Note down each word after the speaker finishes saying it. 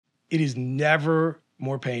it is never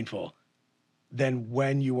more painful than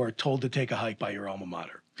when you are told to take a hike by your alma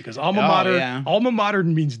mater. Because alma mater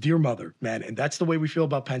means dear mother, man. And that's the way we feel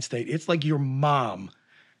about Penn State. It's like your mom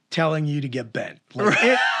telling you to get bent. Like,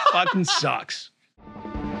 it fucking sucks.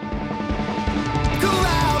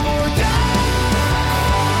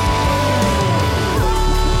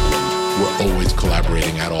 We're always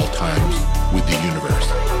collaborating at all times with the universe.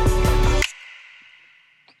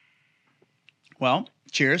 Well,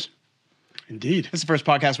 cheers. Indeed. This is the first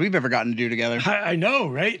podcast we've ever gotten to do together. I know,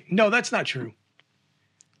 right? No, that's not true.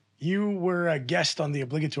 You were a guest on the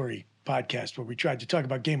obligatory podcast where we tried to talk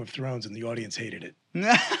about Game of Thrones and the audience hated it.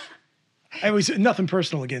 It was nothing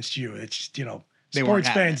personal against you. It's just, sports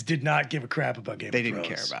fans did not give a crap about Game of Thrones. They didn't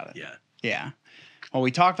care about it. Yeah. Yeah. Well,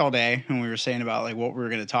 we talked all day and we were saying about like what we were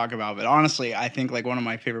going to talk about. But honestly, I think like one of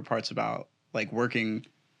my favorite parts about like working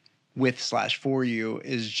with/for you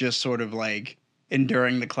is just sort of like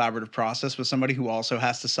enduring the collaborative process with somebody who also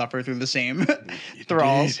has to suffer through the same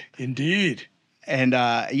thralls. Indeed. And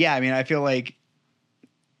yeah, I mean, I feel like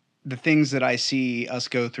the things that I see us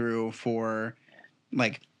go through for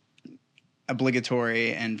like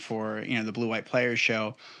obligatory and for, the Blue White Players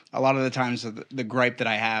show, a lot of the times the gripe that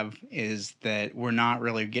I have is that we're not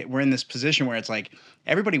really we're in this position where it's like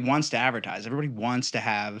everybody wants to advertise. Everybody wants to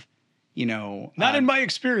have, not in my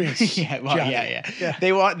experience. Yeah. Well, yeah.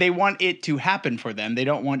 They want it to happen for them. They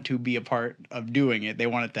don't want to be a part of doing it.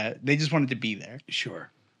 They just want it to be there.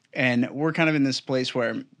 Sure. And we're kind of in this place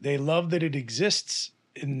where they love that it exists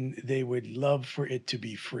and they would love for it to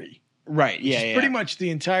be free. Right. Yeah. It's pretty much the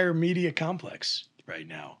entire media complex right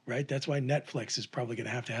now, right? That's why Netflix is probably going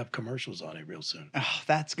to have commercials on it real soon. Oh,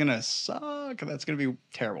 that's going to suck. That's going to be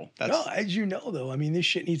terrible. No, as you know, though, I mean, this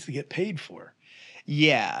shit needs to get paid for.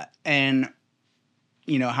 Yeah. And,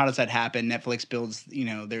 how does that happen? Netflix builds,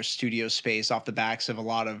 their studio space off the backs of a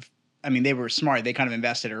lot of, they were smart. They kind of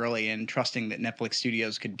invested early in trusting that Netflix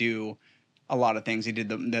studios could do a lot of things. They did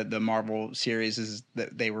the Marvel series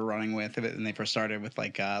that they were running with when they first started with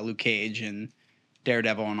like Luke Cage and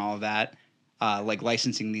Daredevil and all of that, like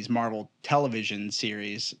licensing these Marvel television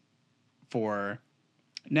series for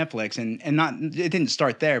Netflix and not, it didn't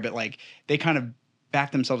start there, but like they kind of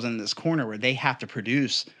backed themselves into this corner where they have to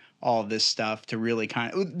produce all of this stuff to really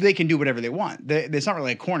they can do whatever they want. It's not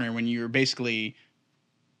really a corner when you're basically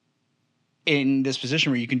in this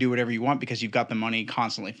position where you can do whatever you want because you've got the money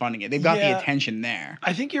constantly funding it. They've got the attention there.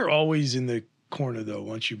 I think you're always in the corner, though,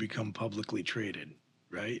 once you become publicly traded,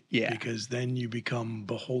 right? Yeah. Because then you become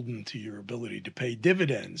beholden to your ability to pay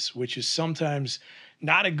dividends, which is sometimes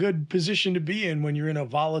not a good position to be in when you're in a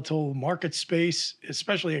volatile market space,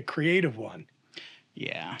 especially a creative one.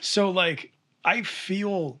 Yeah. So, like, I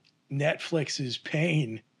feel Netflix's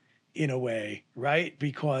pain in a way, right?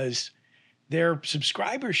 Because their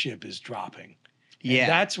subscribership is dropping. Yeah. And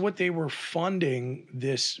that's what they were funding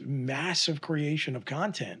this massive creation of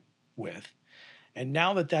content with. And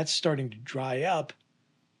now that that's starting to dry up,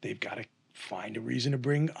 they've got to find a reason to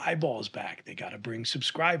bring eyeballs back. They got to bring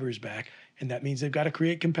subscribers back. And that means they've got to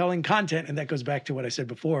create compelling content. And that goes back to what I said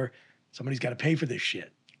before. Somebody's got to pay for this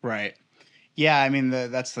shit. Right. Yeah,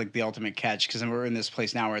 that's like the ultimate catch because we're in this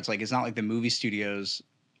place now where it's like it's not like the movie studios.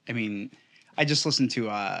 I just listened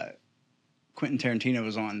to Quentin Tarantino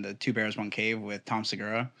was on the Two Bears, One Cave with Tom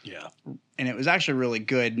Segura. Yeah. And it was actually really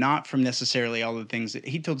good, not from necessarily all the things that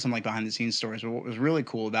he told some like behind the scenes stories, but what was really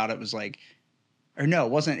cool about it was like, or no,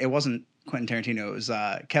 it wasn't Quentin Tarantino. It was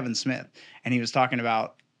Kevin Smith. And he was talking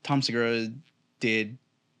about Tom Segura did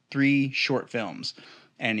 3 short films.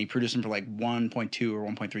 And he produced them for like 1.2 or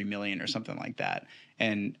 1.3 million or something like that.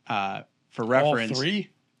 And for reference, all 3?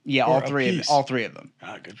 Yeah, all three of them.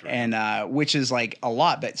 Ah, good for him. And which is like a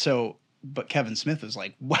lot. But Kevin Smith was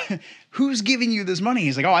like, "What? Who's giving you this money?"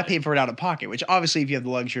 He's like, "Oh, I paid for it out of pocket." Which obviously, if you have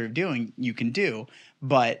the luxury of doing, you can do.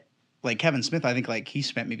 But like Kevin Smith, I think like he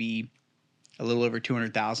spent maybe a little over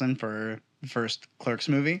 $200,000 for the first Clerks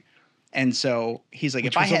movie. And so he's like,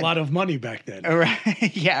 which was a lot of money back then.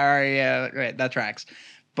 Right. Yeah. Right. That tracks.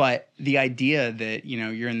 But the idea that,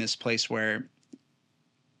 you're in this place where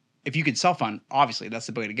if you could self-fund, obviously that's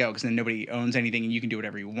the way to go because then nobody owns anything and you can do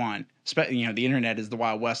whatever you want. The internet is the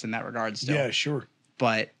Wild West in that regard still. Yeah, sure.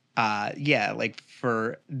 But like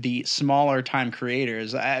for the smaller time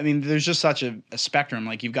creators, there's just such a spectrum.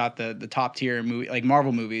 Like you've got the top tier movie, like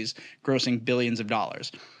Marvel movies grossing billions of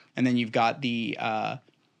dollars. And then you've got the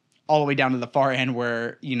all the way down to the far end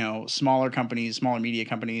where, smaller companies, smaller media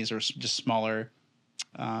companies, or just smaller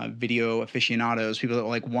video aficionados, people that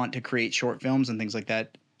like want to create short films and things like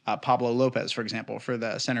that. Pablo Lopez, for example, for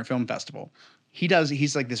the Center Film Festival.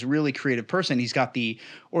 He's like this really creative person. He's got the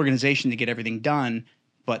organization to get everything done,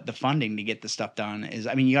 but the funding to get the stuff done is,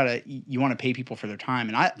 I mean, you want to pay people for their time.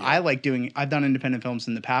 And I like I've done independent films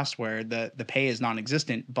in the past where the pay is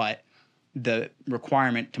non-existent, but the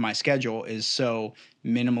requirement to my schedule is so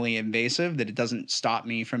minimally invasive that it doesn't stop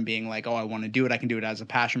me from being like, oh, I want to do it. I can do it as a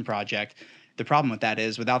passion project. The problem with that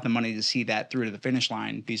is without the money to see that through to the finish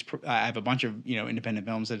line, I have a bunch of, independent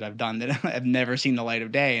films that I've done that have never seen the light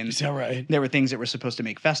of day. And is that right? There were things that were supposed to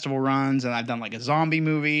make festival runs, and I've done like a zombie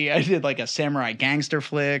movie. I did like a samurai gangster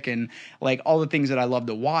flick, and like all the things that I love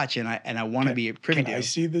to watch, and I want to be privy to. Can I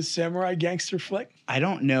see the samurai gangster flick? I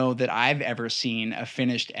don't know that I've ever seen a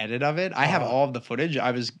finished edit of it. I have all of the footage.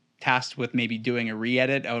 I was tasked with maybe doing a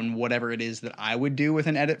re-edit on whatever it is that I would do with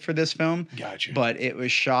an edit for this film. Gotcha. But it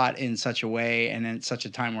was shot in such a way and in such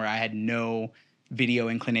a time where I had no video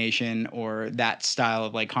inclination or that style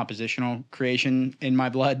of like compositional creation in my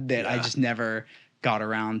blood that I just never got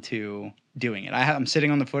around to doing it. I'm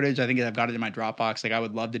sitting on the footage. I think I've got it in my Dropbox. Like I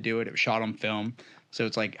would love to do it. It was shot on film. So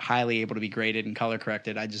it's like highly able to be graded and color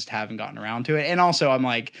corrected. I just haven't gotten around to it. And also I'm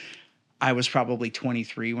like, I was probably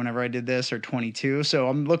 23 whenever I did this, or 22. So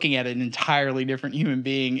I'm looking at an entirely different human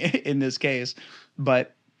being in this case.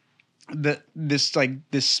 But this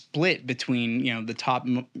split between, the top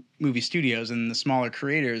movie studios and the smaller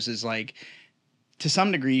creators is like, to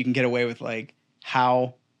some degree, you can get away with like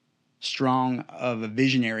how strong of a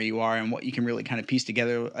visionary you are and what you can really kind of piece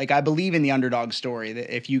together. Like I believe in the underdog story,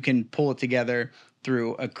 that if you can pull it together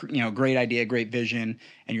through a great idea, great vision,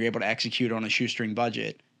 and you're able to execute on a shoestring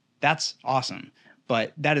budget, that's awesome.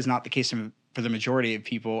 But that is not the case for the majority of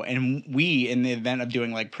people. And we, in the event of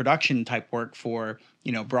doing like production type work for,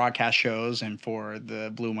 broadcast shows and for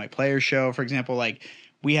the Blue and White Players show, for example, like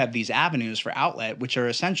we have these avenues for outlet, which are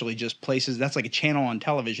essentially just places that's like a channel on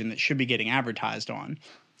television that should be getting advertised on.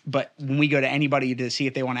 But when we go to anybody to see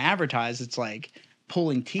if they want to advertise, it's like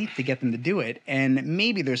pulling teeth to get them to do it. And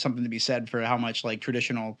maybe there's something to be said for how much like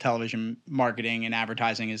traditional television marketing and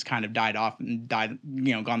advertising has kind of died off and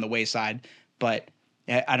gone the wayside. But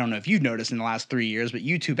I don't know if you've noticed in the last 3 years, but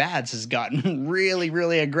YouTube ads has gotten really,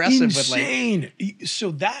 really aggressive. Insane.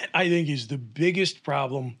 So that I think is the biggest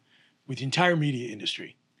problem with the entire media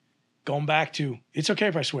industry. Going back to, it's okay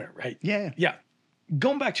if I swear, right? Yeah. Yeah.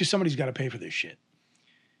 Going back to somebody's got to pay for this shit.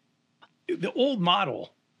 The old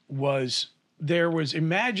model was,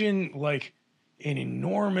 imagine like an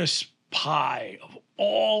enormous pie of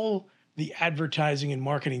all the advertising and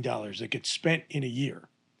marketing dollars that get spent in a year,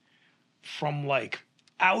 from like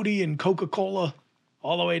Audi and Coca-Cola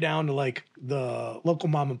all the way down to like the local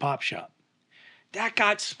mom and pop shop. That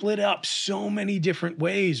got split up so many different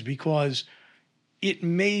ways because it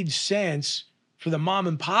made sense for the mom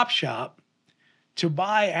and pop shop to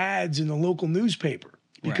buy ads in the local newspaper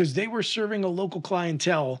because they were serving a local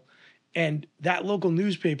clientele, and that local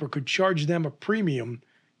newspaper could charge them a premium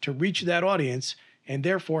to reach that audience and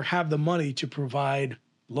therefore have the money to provide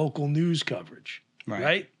local news coverage,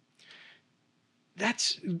 right?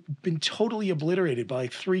 That's been totally obliterated by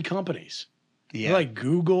like 3 companies. Yeah. Like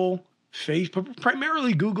Google, Facebook,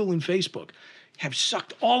 primarily Google and Facebook, have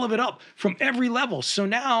sucked all of it up from every level. So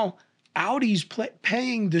now Audi's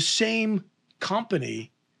paying the same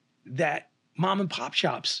company that mom and pop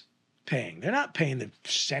shops paying. They're not paying the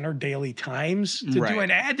Center Daily Times to do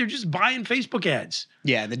an ad. They're just buying Facebook ads.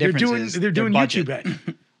 Yeah, the difference they're doing YouTube ads.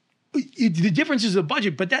 The difference is the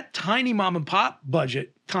budget, but that tiny mom and pop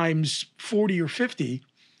budget times 40 or 50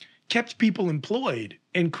 kept people employed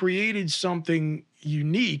and created something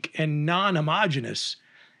unique and non-homogenous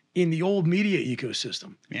in the old media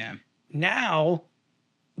ecosystem. Yeah. Now,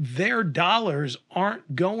 their dollars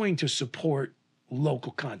aren't going to support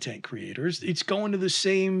local content creators. It's going to the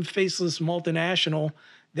same faceless multinational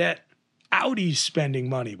that Audi's spending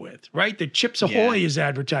money with, right? That Chips Ahoy is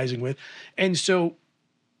advertising with. And so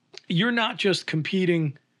you're not just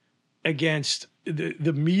competing against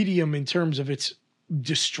the medium in terms of its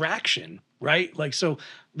distraction, right? Like, so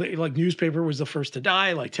like newspaper was the first to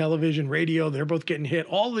die, like television, radio, they're both getting hit.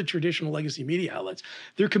 All the traditional legacy media outlets,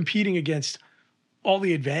 they're competing against all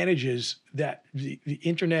the advantages that the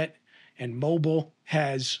internet and mobile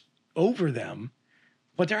has over them,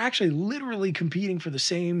 but they're actually literally competing for the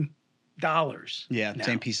same dollars. Yeah, now.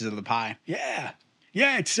 Same pieces of the pie. Yeah.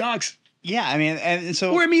 Yeah, it sucks. Yeah, I mean, and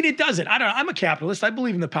so... Or, I mean, it doesn't. I don't know. I'm a capitalist. I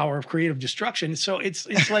believe in the power of creative destruction. So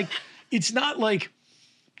it's like, it's not like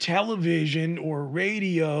television or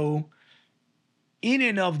radio in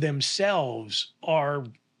and of themselves are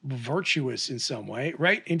virtuous in some way,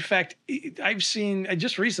 right? In fact, I've seen,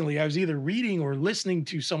 just recently, I was either reading or listening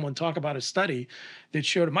to someone talk about a study that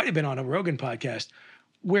showed, it might have been on a Rogan podcast,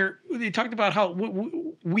 where they talked about how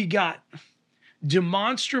we got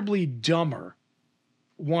demonstrably dumber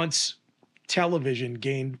once television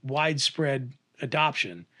gained widespread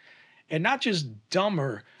adoption, and not just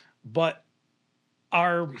dumber, but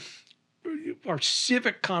our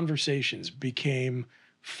civic conversations became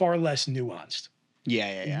far less nuanced.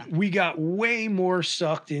 Yeah. We got way more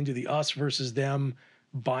sucked into the us versus them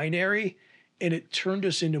binary, and it turned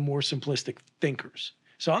us into more simplistic thinkers.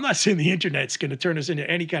 So I'm not saying the internet's going to turn us into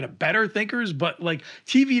any kind of better thinkers, but like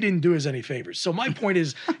TV didn't do us any favors. So my point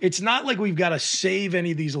is, it's not like we've got to save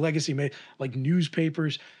any of these legacy, like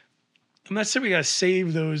newspapers. I'm not saying we got to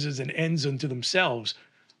save those as an ends unto themselves.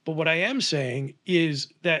 But what I am saying is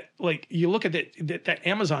that, like, you look at that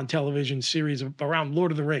Amazon television series around Lord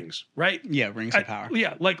of the Rings, right? Yeah, Rings of Power.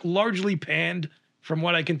 Yeah, like largely panned from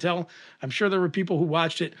what I can tell. I'm sure there were people who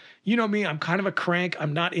watched it. You know me, I'm kind of a crank.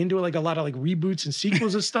 I'm not into like a lot of like reboots and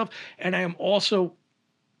sequels and stuff. And I am also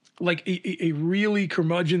like a really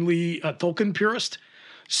curmudgeonly Tolkien purist.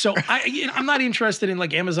 So I'm not interested in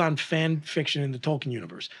like Amazon fan fiction in the Tolkien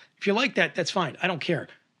universe. If you like that, that's fine. I don't care.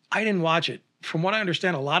 I didn't watch it. From what I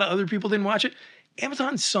understand, a lot of other people didn't watch it.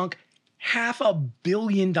 Amazon sunk $500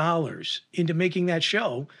 million into making that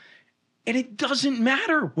show. And it doesn't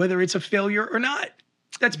matter whether it's a failure or not.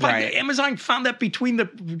 That's right. Amazon found that between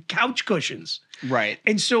the couch cushions. Right.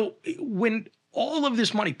 And so when all of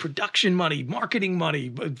this money, production money, marketing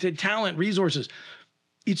money, talent, resources,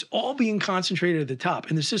 it's all being concentrated at the top.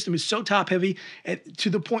 And the system is so top heavy to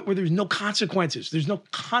the point where there's no consequences. There's no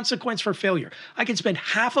consequence for failure. I can spend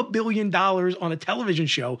 $500 million on a television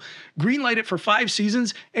show, greenlight it for 5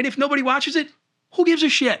 seasons, and if nobody watches it, who gives a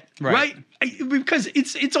shit, right? Because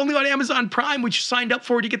it's only on Amazon Prime, which you signed up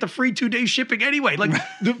for to get the free 2-day shipping anyway. Like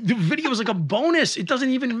the video is like a bonus. It doesn't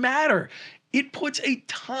even matter. It puts a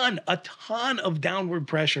ton of downward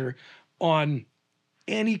pressure on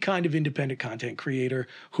any kind of independent content creator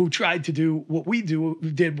who tried to do what we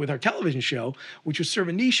did with our television show, which was serve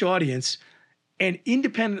a niche audience and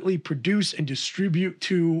independently produce and distribute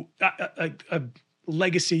to a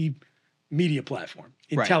legacy media platform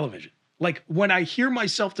in television. Like when I hear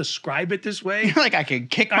myself describe it this way, like I can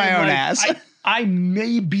kick my own ass. I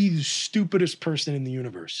may be the stupidest person in the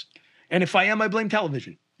universe. And if I am, I blame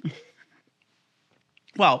television.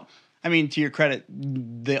 Well, I mean, to your credit,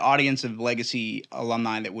 the audience of legacy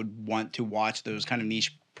alumni that would want to watch those kind of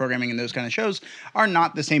niche programming and those kind of shows are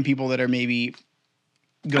not the same people that are maybe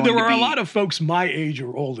going to be... There are a lot of folks my age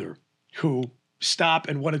or older who stop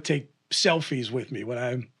and want to take selfies with me when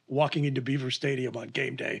I'm walking into Beaver Stadium on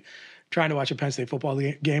game day, trying to watch a Penn State football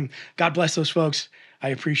game. God bless those folks. I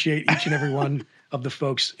appreciate each and every one of the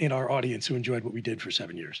folks in our audience who enjoyed what we did for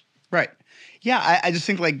 7 years. Right. Yeah, I just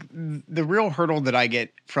think like the real hurdle that I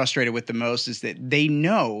get frustrated with the most is that they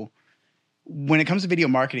know when it comes to video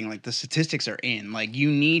marketing, like the statistics are in. Like you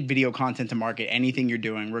need video content to market anything you're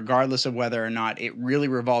doing, regardless of whether or not it really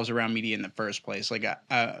revolves around media in the first place. Like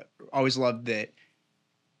I always loved that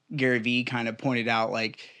Gary Vee kind of pointed out,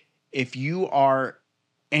 like if you are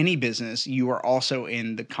any business, you are also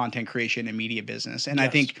in the content creation and media business. And I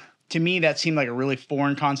think to me, that seemed like a really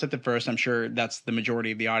foreign concept at first. I'm sure that's the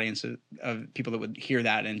majority of the audience of people that would hear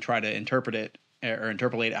that and try to interpret it or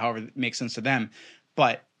interpolate it however it makes sense to them.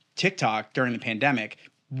 But TikTok during the pandemic,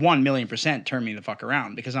 1,000,000% turned me the fuck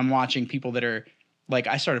around because I'm watching people that are like,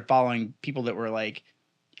 I started following people that were like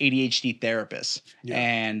ADHD therapists. Yeah.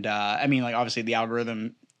 And I mean, like obviously the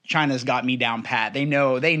algorithm, China's got me down pat. They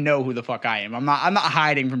know who the fuck I am. I'm not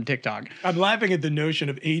hiding from TikTok. I'm laughing at the notion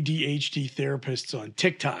of ADHD therapists on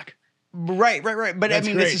TikTok. Right. But that's I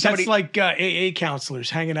mean, great. this is somebody... That's like AA counselors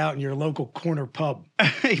hanging out in your local corner pub.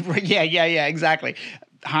 Yeah, exactly.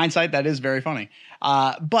 Hindsight, that is very funny.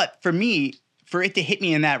 But for me, for it to hit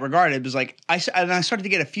me in that regard, it was like, I started to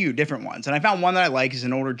get a few different ones. And I found one that I like. He's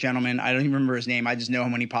an older gentleman. I don't even remember his name. I just know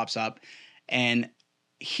him when he pops up. And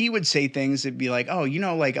he would say things that'd be like, oh, you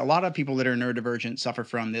know, like a lot of people that are neurodivergent suffer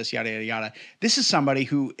from this, yada, yada, yada. This is somebody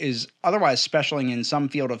who is otherwise specializing in some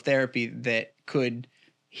field of therapy that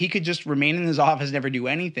he could just remain in his office, never do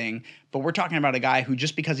anything. But we're talking about a guy who,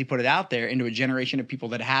 just because he put it out there into a generation of people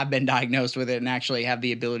that have been diagnosed with it and actually have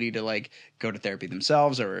the ability to like go to therapy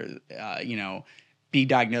themselves or, be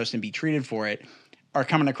diagnosed and be treated for it, are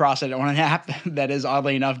coming across it on an app that is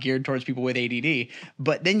oddly enough geared towards people with ADD.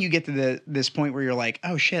 But then you get to this point where you're like,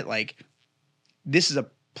 oh shit, like this is a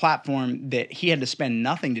platform that he had to spend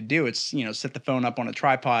nothing to do. It's, set the phone up on a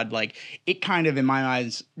tripod. Like it kind of, in my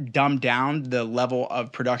eyes, dumbed down the level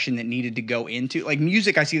of production that needed to go into like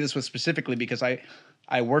music. I see this with specifically because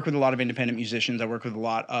I work with a lot of independent musicians. I work with a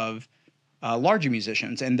lot of larger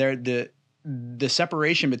musicians, and they're the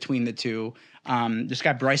separation between the two. This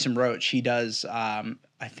guy, Bryson Roach, he does, I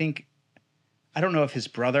don't know if his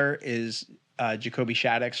brother is Jacoby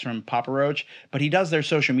Shaddix from Papa Roach, but he does their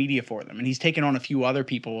social media for them. And he's taken on a few other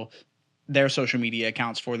people, their social media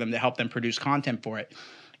accounts for them to help them produce content for it.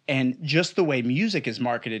 And just the way music is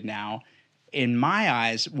marketed now, in my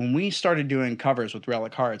eyes, when we started doing covers with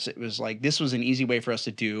Relic Hearts, it was like this was an easy way for us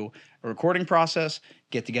to do a recording process,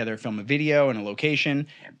 get together, film a video in a location,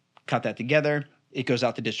 cut that together. It goes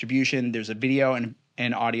out to distribution. There's a video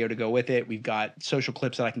and audio to go with it. We've got social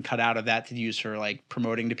clips that I can cut out of that to use for like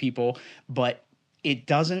promoting to people. But it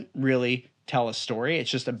doesn't really tell a story.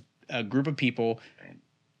 It's just a group of people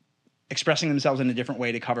expressing themselves in a different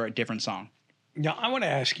way to cover a different song. Now, I want to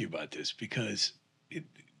ask you about this because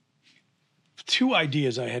two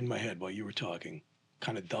ideas I had in my head while you were talking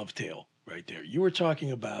kind of dovetail right there. You were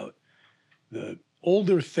talking about the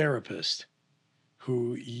older therapist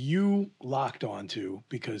who you locked onto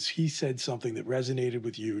because he said something that resonated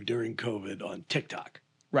with you during COVID on TikTok.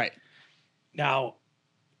 Right. Now,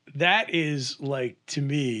 that is like, to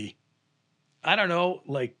me, I don't know,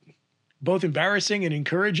 like both embarrassing and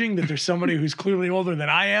encouraging that there's somebody who's clearly older than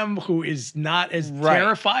I am who is not as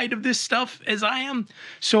terrified of this stuff as I am.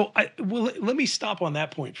 So let me stop on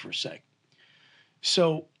that point for a sec.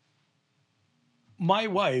 So my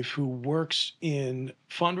wife, who works in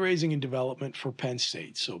fundraising and development for Penn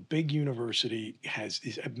State, so big university,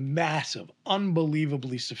 is a massive,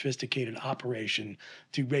 unbelievably sophisticated operation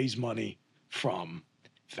to raise money from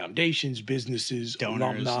foundations, businesses,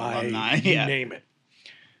 donors, alumni, you name it.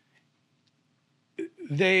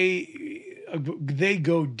 They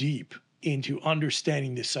go deep into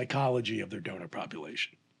understanding the psychology of their donor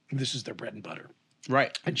population. This is their bread and butter.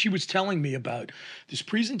 Right. And she was telling me about this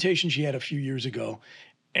presentation she had a few years ago,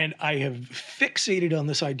 and I have fixated on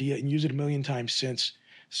this idea and used it a million times since.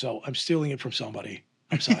 So I'm stealing it from somebody.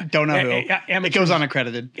 I'm sorry. Don't know who. It goes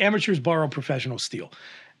unaccredited. Amateurs borrow, professionals steal.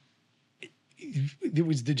 There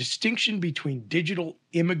was the distinction between digital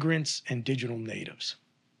immigrants and digital natives.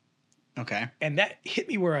 Okay. And that hit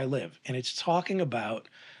me where I live. And it's talking about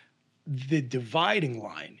the dividing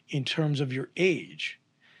line in terms of your age.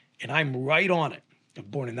 And I'm right on it. I'm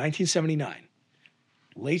born in 1979.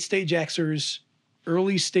 Late stage Xers,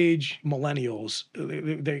 early stage millennials.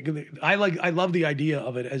 I love the idea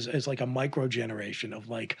of it as like a micro generation of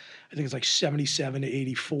like, I think it's like 77 to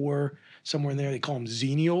 84, somewhere in there. They call them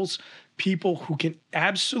Xennials. People who can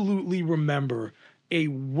absolutely remember a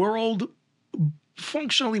world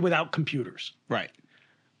functionally without computers. Right.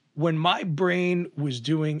 When my brain was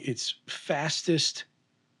doing its fastest,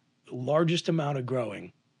 largest amount of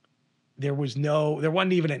growing, there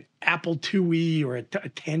wasn't even an Apple IIe or a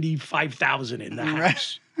Tandy 5000 in the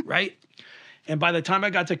house, right? And by the time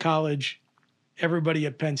I got to college, everybody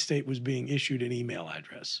at Penn State was being issued an email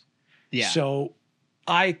address. Yeah. So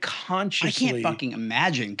I can't fucking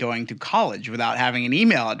imagine going to college without having an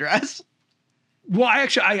email address. Well,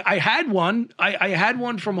 I had one. I had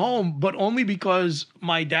one from home, but only because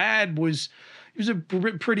my dad was a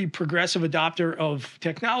pretty progressive adopter of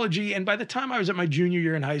technology. And by the time I was at my junior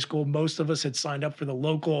year in high school, most of us had signed up for the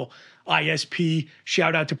local ISP.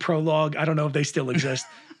 Shout out to Prolog. I don't know if they still exist,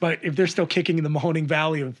 but if they're still kicking in the Mahoning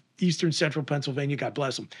Valley of eastern central Pennsylvania, God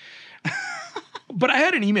bless them. But I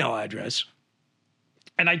had an email address,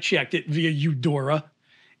 and I checked it via Eudora.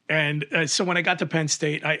 And so when I got to Penn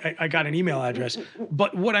State, I got an email address.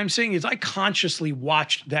 But what I'm saying is I consciously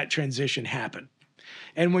watched that transition happen.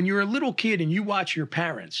 And when you're a little kid and you watch your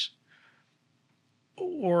parents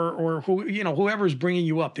or who, whoever's bringing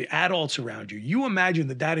you up, the adults around you, you imagine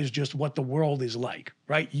that is just what the world is like,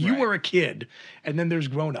 right? You were a kid, and then there's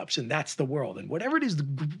grownups, and that's the world. And whatever it is the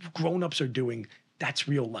grownups are doing, that's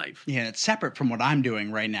real life. Yeah, it's separate from what I'm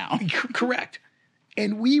doing right now. Correct.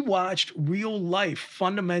 And we watched real life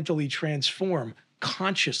fundamentally transform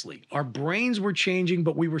consciously. Our brains were changing,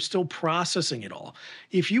 but we were still processing it all.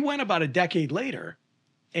 If you went about a decade later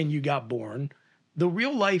and you got born, the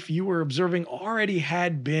real life you were observing already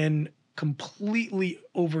had been completely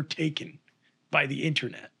overtaken by the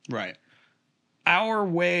internet. Right. Our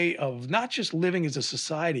way of not just living as a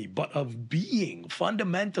society, but of being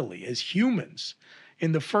fundamentally as humans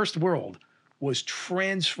in the first world was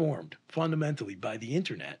transformed fundamentally by the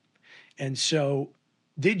internet. And so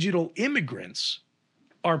digital immigrants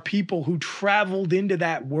are people who traveled into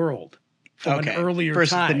that world from an earlier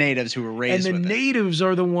versus time. The natives who were raised and the with natives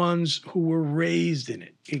are the ones who were raised in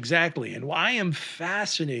it. Exactly. And I am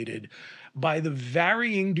fascinated by the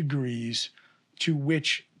varying degrees to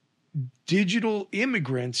which digital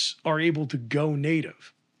immigrants are able to go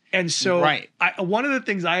native. And so one of the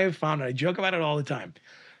things I have found, and I joke about it all the time,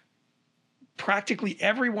 practically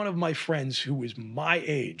every one of my friends who is my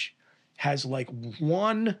age has like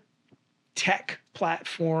one tech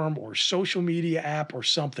platform or social media app or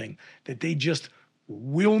something that they just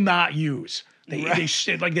will not use. They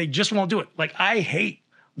just won't do it. Like, I hate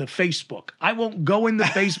the Facebook. I won't go into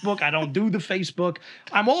Facebook. I don't do the Facebook.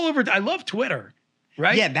 I'm all over. I love Twitter,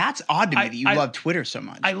 right? Yeah, that's odd to me that you love Twitter so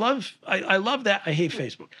much. I love that. I hate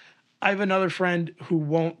Facebook. I have another friend who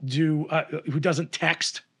won't do, who doesn't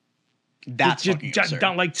text. That's fucking absurd.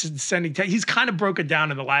 Don't like sending text. He's kind of broken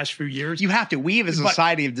down in the last few years. You have to. We as a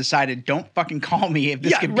society have decided, don't fucking call me if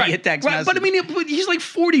this could be a text message. But I mean, he's like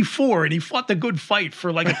 44 and he fought the good fight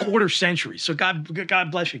for like a quarter century. So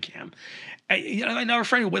God bless you, Cam. I know a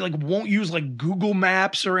friend who like won't use like Google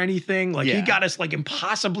Maps or anything. Like he got us like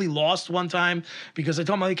impossibly lost one time because I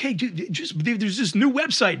told him like, hey, dude, there's this new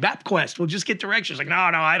website, MapQuest. We'll just get directions. Like, no,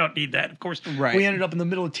 I don't need that. Of course, we ended up in the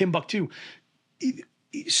middle of Timbuktu.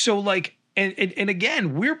 So like, and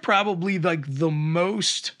again, we're probably like the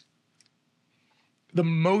most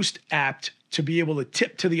apt to be able to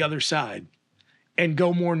tip to the other side and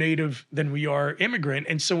go more native than we are immigrant.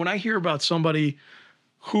 And so when I hear about somebody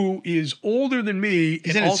who is older than me,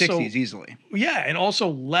 he's in his 60s easily. Yeah, and also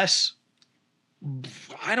less,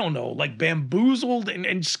 I don't know, like bamboozled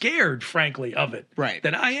and scared, frankly, of it. Right.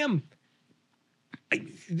 Than I am.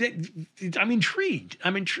 I'm intrigued.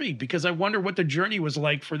 Because I wonder what the journey was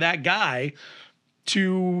like for that guy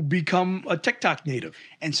to become a TikTok native.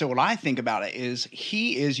 And so what I think about it is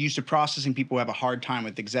he is used to processing people who have a hard time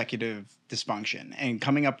with executive dysfunction and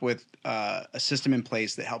coming up with a system in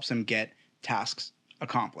place that helps them get tasks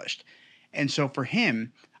accomplished. And so for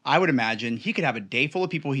him, I would imagine he could have a day full of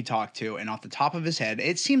people he talked to, and off the top of his head,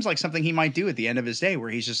 it seems like something he might do at the end of his day where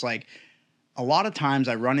he's just like, a lot of times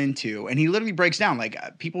I run into, and he literally breaks down like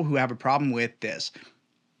people who have a problem with this.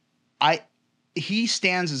 He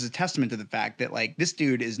stands as a testament to the fact that like this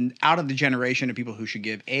dude is out of the generation of people who should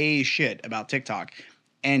give a shit about TikTok.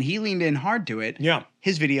 And he leaned in hard to it. Yeah.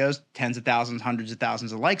 His videos, tens of thousands, hundreds of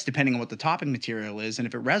thousands of likes, depending on what the topic material is. And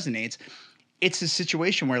if it resonates, it's a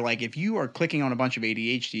situation where like if you are clicking on a bunch of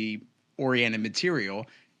ADHD oriented material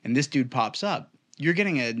and this dude pops up, you're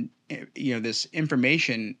getting this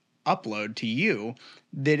information upload to you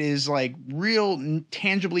that is like real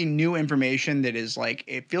tangibly new information that is like,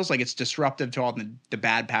 it feels like it's disruptive to all the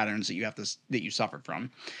bad patterns that you suffer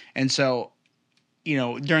from. And so,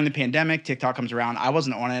 during the pandemic, TikTok comes around. I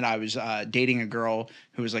wasn't on it. I was dating a girl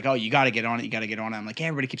who was like, oh, you got to get on it. You got to get on it. I'm like, yeah,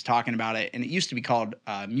 everybody keeps talking about it. And it used to be called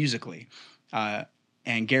Musical.ly.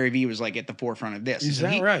 And Gary Vee was like at the forefront of this. Is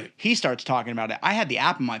that right? He starts talking about it. I had the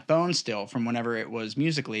app on my phone still from whenever it was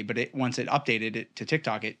Musical.ly, but once it updated it to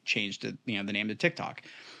TikTok, it changed the name to TikTok.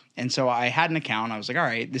 And so I had an account. I was like, all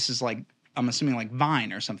right, this is like, I'm assuming like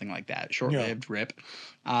Vine or something like that, short-lived rip.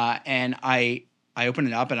 And I open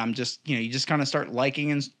it up and I'm just, you just kind of start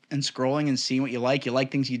liking and scrolling and seeing what you like. You like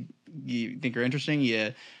things you think are interesting.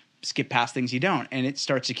 You skip past things you don't. And it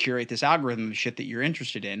starts to curate this algorithm of shit that you're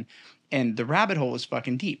interested in. And the rabbit hole is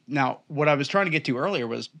fucking deep. Now, what I was trying to get to earlier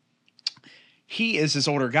was he is this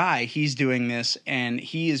older guy. He's doing this and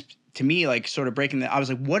he is, to me, like sort of breaking I was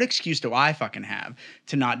like, what excuse do I fucking have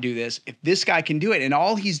to not do this if this guy can do it? And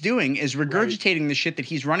all he's doing is regurgitating the shit that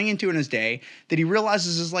he's running into in his day that he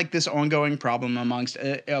realizes is like this ongoing problem amongst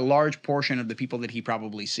a large portion of the people that he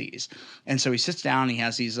probably sees. And so he sits down, he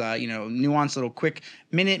has these, nuanced little quick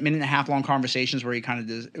minute and a half long conversations where he kind of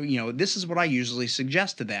does, this is what I usually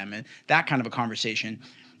suggest to them and that kind of a conversation.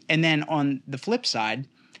 And then on the flip side,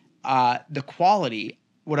 the quality,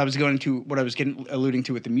 what I was alluding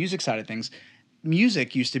to with the music side of things,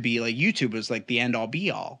 music used to be like YouTube was like the end all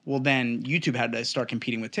be all. Well, then YouTube had to start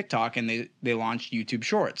competing with TikTok and they launched YouTube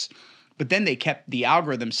Shorts. But then they kept the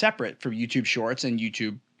algorithm separate for YouTube Shorts and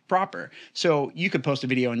YouTube proper. So you could post a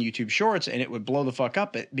video on YouTube Shorts and it would blow the fuck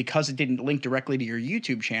up. Because it didn't link directly to your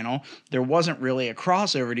YouTube channel, there wasn't really a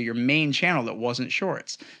crossover to your main channel that wasn't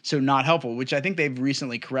Shorts. So not helpful, which I think they've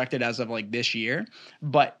recently corrected as of like this year.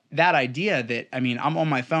 But that idea that, I'm on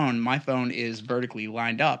my phone is vertically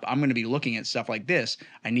lined up. I'm going to be looking at stuff like this.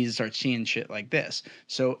 I need to start seeing shit like this.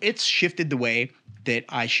 So it's shifted the way that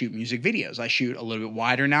I shoot music videos. I shoot a little bit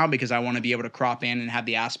wider now because I want to be able to crop in and have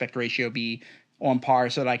the aspect ratio be on par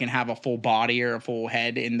so that I can have a full body or a full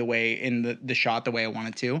head in the shot the way I want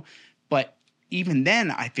it to. But even then,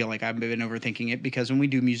 I feel like I've been overthinking it because when we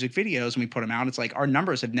do music videos and we put them out, it's like our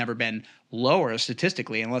numbers have never been lower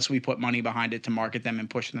statistically unless we put money behind it to market them and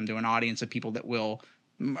push them to an audience of people that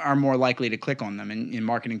are more likely to click on them in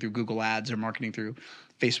marketing through Google Ads or marketing through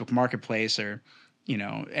Facebook Marketplace or,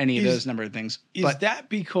 any of those number of things. Is that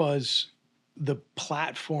because the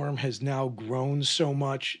platform has now grown so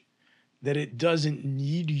much that it doesn't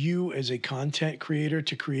need you as a content creator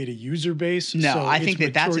to create a user base. No, so I think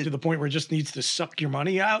it's that's matured to the point where it just needs to suck your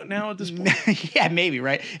money out now at this point. Yeah, maybe,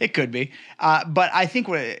 right? It could be. But I think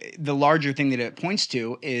what the larger thing that it points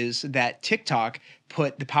to is that TikTok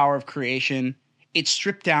put the power of creation, it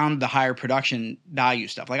stripped down the higher production value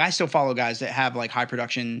stuff. Like I still follow guys that have like high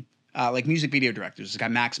production, like music video directors. This guy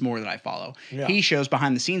Max Moore that I follow. Yeah. He shows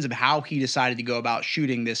behind the scenes of how he decided to go about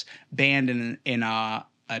shooting this band in a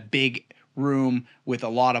big room with a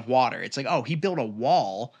lot of water. It's like, oh, he built a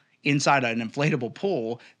wall inside an inflatable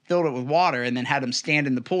pool, filled it with water, and then had him stand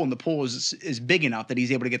in the pool, and the pool is big enough that he's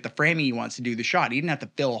able to get the framing he wants to do the shot. He didn't have to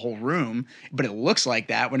fill a whole room, but it looks like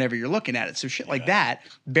that whenever you're looking at it. So shit like that,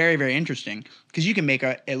 very, very interesting, because you can make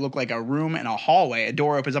it look like a room and a hallway. A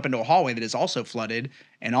door opens up into a hallway that is also flooded,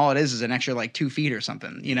 and all it is an extra like 2 feet or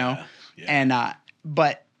something, you know? Yeah. And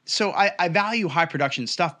but so I value high production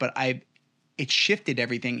stuff, but it shifted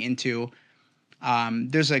everything into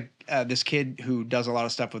there's this kid who does a lot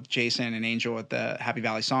of stuff with Jason and Angel at the Happy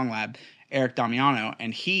Valley Song Lab, Eric Damiano,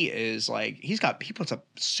 and he is like he puts up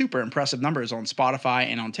super impressive numbers on Spotify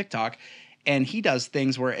and on TikTok, and he does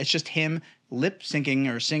things where it's just him lip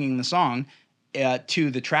syncing or singing the song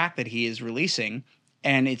to the track that he is releasing,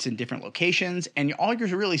 and it's in different locations, and all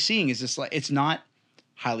you're really seeing is this, like, it's not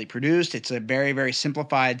highly produced. It's a very, very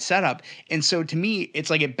simplified setup. And so to me,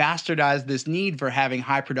 it's like it bastardized this need for having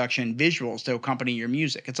high production visuals to accompany your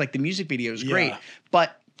music. It's like the music video is great,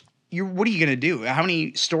 but what are you going to do? How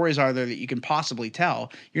many stories are there that you can possibly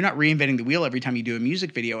tell? You're not reinventing the wheel every time you do a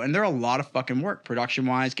music video. And there are a lot of fucking work production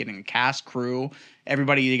wise, getting a cast, crew,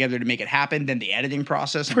 everybody together to make it happen. Then the editing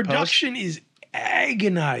process. And production is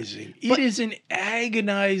agonizing. It is an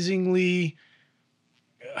agonizingly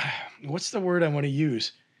what's the word I want to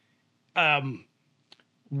use?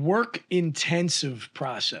 Work intensive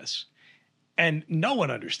process. And no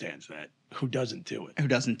one understands that who doesn't do it.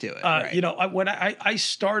 Right. You know, when I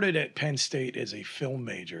started at Penn State as a film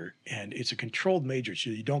major, and it's a controlled major,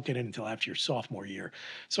 so you don't get in until after your sophomore year.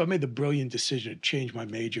 So I made the brilliant decision to change my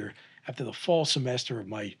major after the fall semester of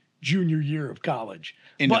my junior year of college.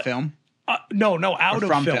 Into film? No, out of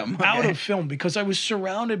film. Okay. Out of film, because I was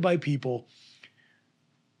surrounded by people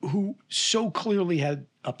who so clearly had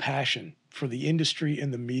a passion for the industry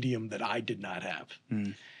and the medium that I did not have.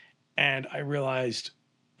 And I realized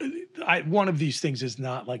one of these things is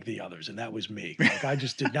not like the others, and that was me. Like I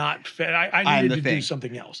just did not fit. I needed to do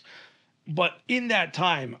something else. But in that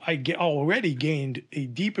time, I already gained a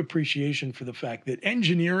deep appreciation for the fact that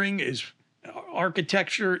engineering is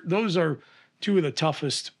architecture. Those are two of the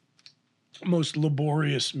toughest, most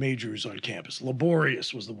laborious majors on campus.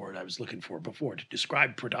 Laborious was the word I was looking for before to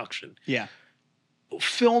describe production. Yeah.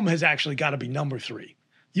 Film has actually got to be number 3.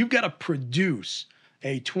 You've got to produce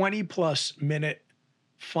a 20-plus minute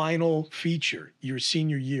final feature your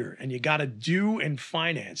senior year, and you got to do and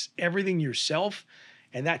finance everything yourself,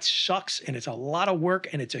 and that sucks, and it's a lot of work,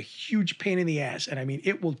 and it's a huge pain in the ass. And I mean,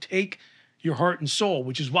 it will take your heart and soul,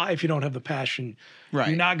 which is why if you don't have the passion,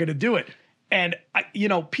 you're not going to do it. And,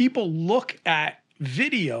 people look at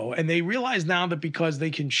video and they realize now that because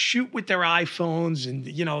they can shoot with their iPhones and,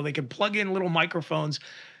 they can plug in little microphones,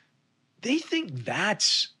 they think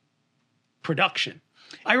that's production.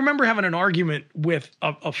 I remember having an argument with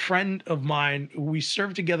a friend of mine. We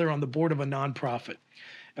served together on the board of a nonprofit,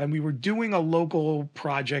 and we were doing a local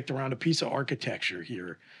project around a piece of architecture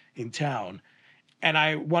here in town. And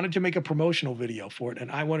I wanted to make a promotional video for it,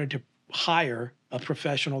 and I wanted to hire a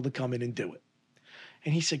professional to come in and do it.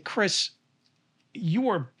 And he said, Chris, you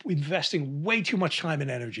are investing way too much time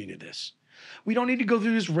and energy into this. We don't need to go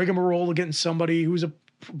through this rigmarole of getting somebody who's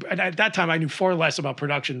and at that time I knew far less about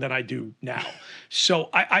production than I do now. So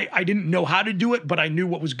I didn't know how to do it, but I knew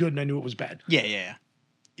what was good and I knew what was bad. Yeah.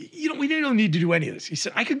 We don't need to do any of this. He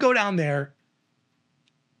said, I could go down there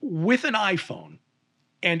with an iPhone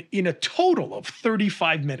and in a total of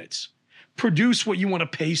 35 minutes, produce what you want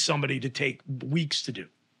to pay somebody to take weeks to do.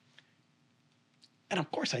 And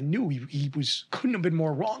of course, I knew he couldn't have been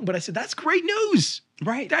more wrong, but I said, that's great news.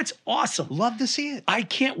 Right. That's awesome. Love to see it. I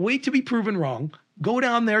can't wait to be proven wrong. Go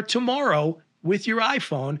down there tomorrow with your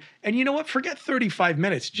iPhone, and you know what? Forget 35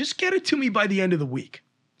 minutes. Just get it to me by the end of the week.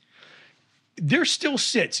 There still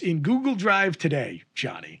sits in Google Drive today,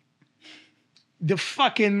 Johnny, the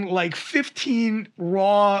fucking 15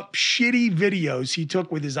 raw, shitty videos he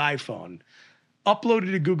took with his iPhone,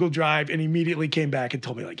 uploaded to Google Drive, and immediately came back and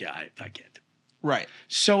told me, yeah, I get it. Right.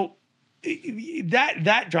 So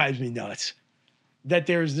that drives me nuts, that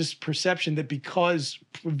there's this perception that because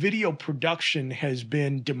video production has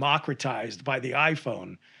been democratized by the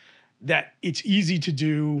iPhone, that it's easy to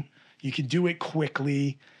do, you can do it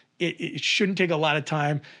quickly, It shouldn't take a lot of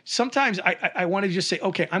time. Sometimes I want to just say,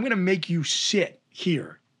 okay, I'm going to make you sit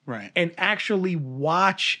here Right. and actually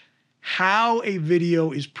watch how a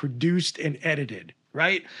video is produced and edited,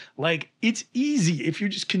 right? Like, it's easy if you're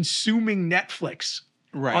just consuming Netflix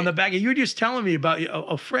Right. on the back. And you're just telling me about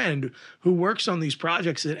a friend who works on these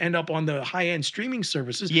projects that end up on the high-end streaming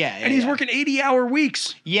services. And he's working 80-hour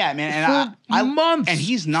weeks. Yeah, man. For months. And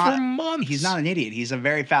he's not. For months. He's not an idiot. He's a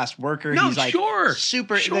very fast worker. No, he's like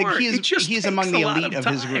super. Like he's among the elite of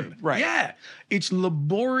his group. Right. Yeah. It's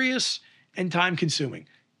laborious and time-consuming.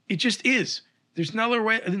 It just is. There's no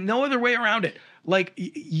other way around it. Like,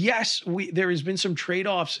 yes, there has been some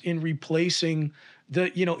trade-offs in replacing the,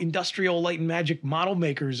 industrial light and magic model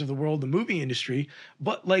makers of the world, the movie industry.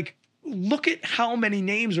 But like, look at how many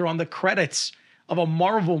names are on the credits of a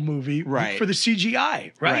Marvel movie for the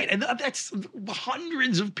CGI, right? And that's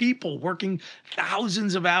hundreds of people working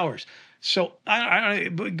thousands of hours. So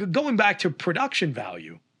going back to production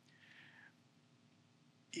value,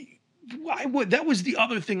 that was the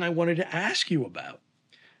other thing I wanted to ask you about.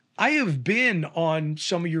 I have been on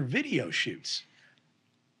some of your video shoots.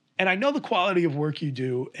 And I know the quality of work you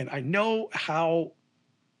do, and I know how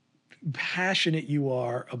passionate you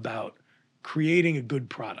are about creating a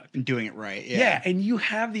good product. And doing it right. Yeah, and you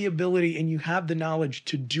have the ability and you have the knowledge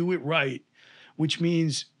to do it right, which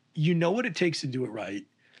means you know what it takes to do it right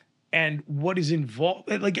and what is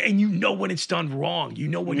involved. Like, and you know when it's done wrong. You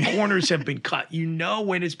know when corners have been cut. You know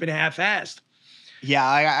when it's been half-assed. Yeah,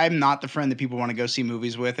 I'm not the friend that people want to go see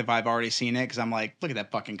movies with if I've already seen it, because I'm like, look at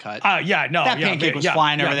that fucking cut. Yeah, no. That pancake was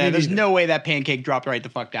flying over there. There's neither. no way that pancake dropped right the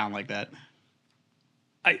fuck down like that.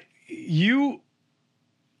 You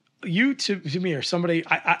to me are somebody,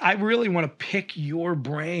 I really want to pick your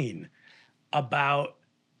brain about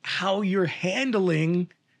how you're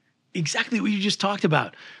handling exactly what you just talked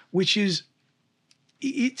about, which is,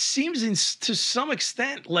 it seems to some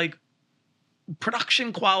extent like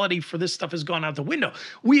production quality for this stuff has gone out the window.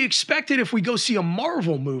 We expect it if we go see a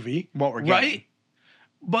Marvel movie, what we're getting. Right?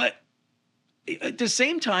 But at the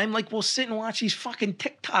same time, like, we'll sit and watch these fucking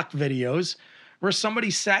TikTok videos where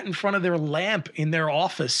somebody sat in front of their lamp in their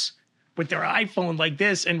office with their iPhone like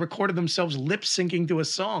this and recorded themselves lip syncing to a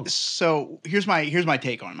song. So here's my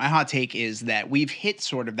take on it. My hot take is that we've hit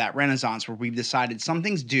sort of that renaissance where we've decided some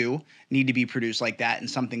things do need to be produced like that and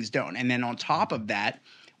some things don't. And then on top of that,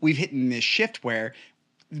 we've hit in this shift where,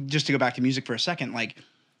 just to go back to music for a second, like,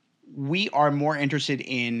 we are more interested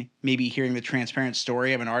in maybe hearing the transparent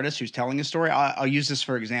story of an artist who's telling a story. I'll use this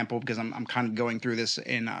for example because I'm kind of going through this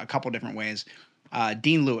in a couple different ways.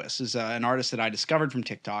 Dean Lewis is an artist that I discovered from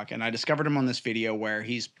TikTok, and I discovered him on this video where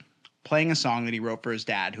he's playing a song that he wrote for his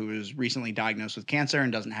dad, who was recently diagnosed with cancer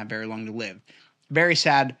and doesn't have very long to live. Very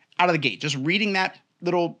sad out of the gate. Just reading that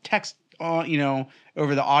little text,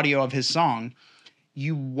 over the audio of his song,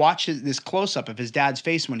 you watch this close-up of his dad's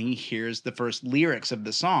face when he hears the first lyrics of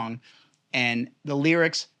the song, and the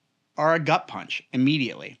lyrics are a gut punch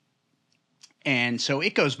immediately. And so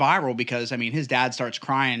it goes viral because, his dad starts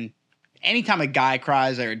crying. Anytime a guy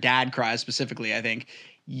cries, or a dad cries specifically, I think,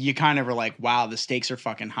 you kind of are like, wow, the stakes are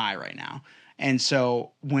fucking high right now. And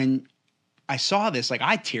so when I saw this, like,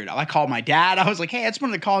 I teared up. I called my dad. I was like, hey, I just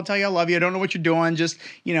wanted to call and tell you I love you. I don't know what you're doing. Just,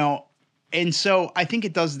 And so I think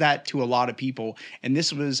it does that to a lot of people. And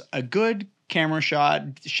this was a good camera shot,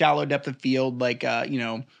 shallow depth of field, like, for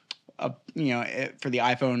the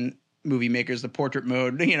iPhone movie makers, the portrait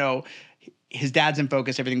mode, his dad's in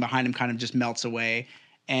focus. Everything behind him kind of just melts away.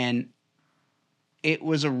 And it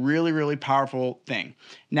was a really, really powerful thing.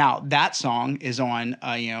 Now, that song is on,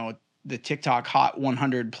 the TikTok Hot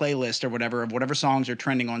 100 playlist or whatever, of whatever songs are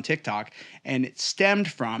trending on TikTok. And it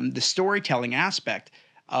stemmed from the storytelling aspect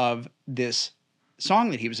of this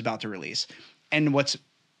song that he was about to release. And what's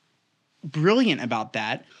brilliant about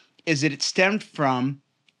that is that it stemmed from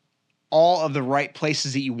all of the right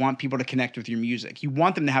places that you want people to connect with your music. You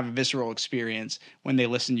want them to have a visceral experience when they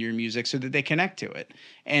listen to your music so that they connect to it.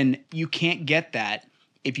 And you can't get that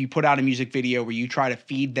if you put out a music video where you try to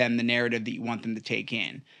feed them the narrative that you want them to take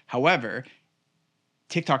in. However,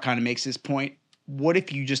 TikTok kind of makes this point. What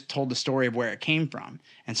if you just told the story of where it came from?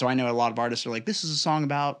 And so I know a lot of artists are like, this is a song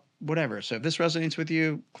about whatever. So if this resonates with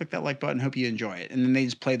you, click that like button. Hope you enjoy it. And then they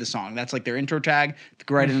just play the song. That's like their intro tag. They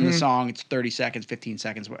go right into the song. It's 30 seconds, 15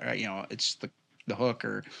 seconds. It's the hook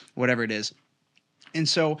or whatever it is. And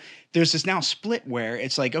so there's this now split where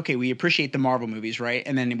it's like, okay, we appreciate the Marvel movies, right?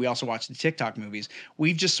 And then we also watch the TikTok movies.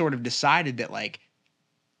 We've just sort of decided that, like,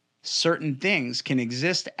 certain things can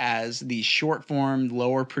exist as these short form,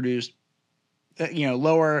 lower produced,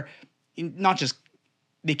 lower, not just,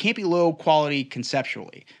 they can't be low quality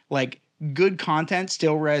conceptually. Like, good content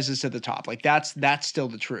still rises to the top. Like that's still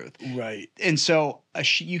the truth. Right. And so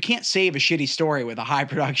you can't save a shitty story with a high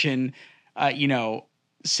production,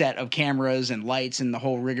 set of cameras and lights and the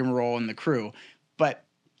whole rigmarole and the crew. But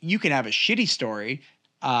you can have a shitty story.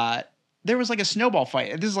 There was like a snowball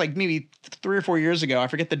fight. This is like maybe 3 or 4 years ago. I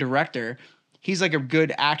forget the director. He's like a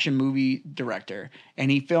good action movie director.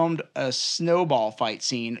 And he filmed a snowball fight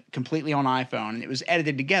scene completely on iPhone. And it was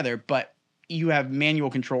edited together, but you have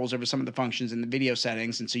manual controls over some of the functions in the video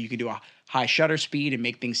settings. And so you can do a high shutter speed and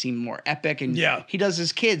make things seem more epic. And he does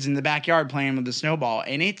his kids in the backyard playing with the snowball.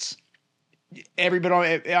 And it's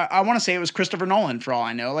everybody. I want to say it was Christopher Nolan for all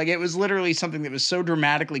I know. Like it was literally something that was so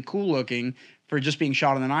dramatically cool looking for just being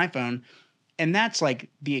shot on an iPhone. And that's like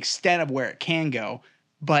the extent of where it can go.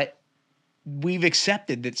 But we've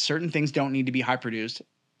accepted that certain things don't need to be high produced.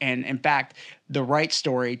 And in fact, the right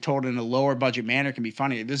story told in a lower budget manner can be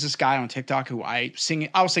funny. There's this guy on TikTok who I'll sing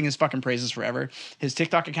his fucking praises forever. His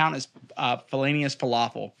TikTok account is Felanious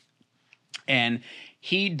Falafel. And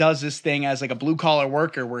he does this thing as like a blue collar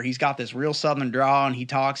worker where he's got this real Southern drawl and he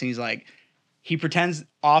talks and he's like, he pretends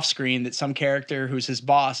off screen that some character who's his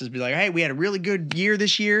boss is be like, hey, we had a really good year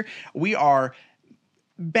this year. We are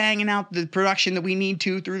banging out the production that we need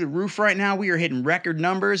to through the roof right now. We are hitting record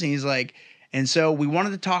numbers. And he's like, and so we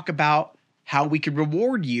wanted to talk about how we could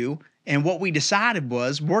reward you. And what we decided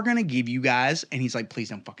was we're going to give you guys, and he's like, please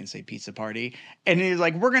don't fucking say pizza party. And he's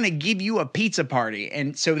like, we're going to give you a pizza party.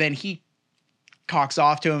 And so then he cocks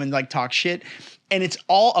off to him and like talks shit. And it's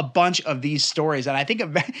all a bunch of these stories. And I think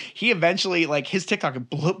he eventually, like his TikTok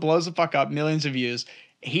blows the fuck up, millions of views.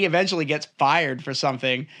 He eventually gets fired for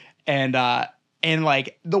something. And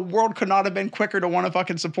like the world could not have been quicker to want to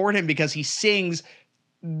fucking support him because he sings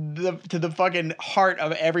to the fucking heart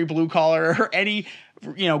of every blue collar or any,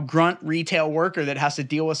 grunt retail worker that has to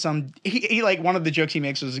deal with some, he like one of the jokes he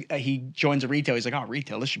makes was he joins a retail. He's like, oh,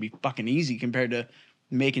 retail, this should be fucking easy compared to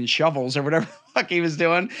making shovels or whatever the fuck he was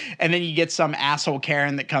doing. And then you get some asshole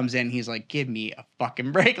Karen that comes in. He's like, give me a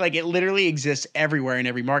fucking break. Like it literally exists everywhere in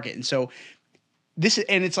every market. And so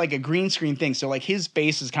it's like a green screen thing. So like his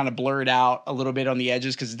face is kind of blurred out a little bit on the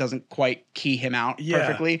edges because it doesn't quite key him out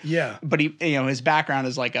perfectly. Yeah. But he, his background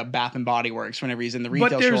is like a Bath and Body Works whenever he's in the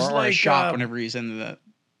retail store or a shop whenever he's in the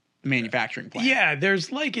manufacturing plant. Yeah.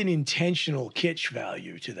 There's like an intentional kitsch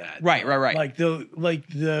value to that. Right. Like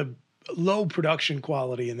the low production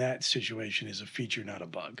quality in that situation is a feature, not a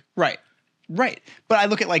bug. Right. But I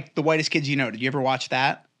look at like The Whitest Kids You Know. Did you ever watch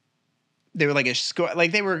that? They were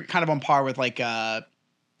like they were kind of on par with like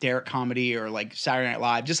Derek Comedy or like Saturday Night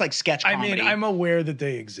Live, just like sketch comedy. I mean, I'm aware that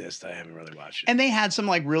they exist. I haven't really watched it. And they had some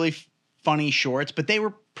like really funny shorts, but they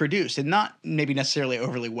were produced and not maybe necessarily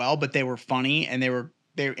overly well, but they were funny and they were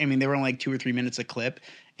only like 2 or 3 minutes a clip,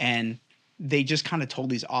 and they just kind of told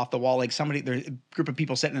these off the wall, like there's a group of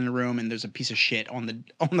people sitting in a room and there's a piece of shit on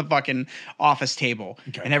the fucking office table.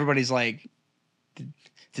 Okay. And everybody's like,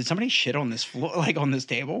 did somebody shit on this floor, like on this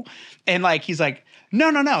table? And like, he's like, no.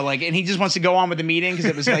 Like, and he just wants to go on with the meeting because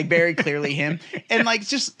it was like very clearly him. And like,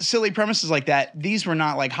 just silly premises like that. These were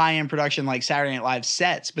not like high end production, like Saturday Night Live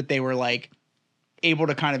sets, but they were like able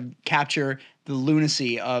to kind of capture the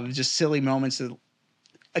lunacy of just silly moments that,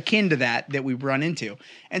 akin to that we run into.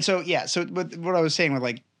 And so, yeah. So what I was saying with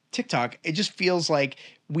like TikTok, it just feels like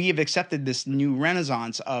we have accepted this new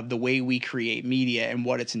renaissance of the way we create media and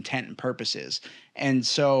what its intent and purpose is. And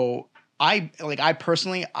so I'm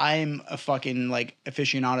a fucking like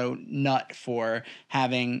aficionado nut for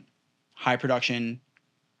having high production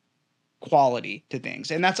quality to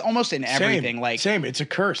things. And that's almost in everything. Same. It's a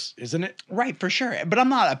curse, isn't it? Right, for sure. But I'm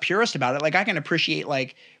not a purist about it. Like I can appreciate,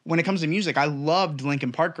 like when it comes to music, I loved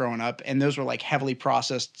Linkin Park growing up, and those were like heavily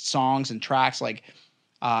processed songs and tracks. Like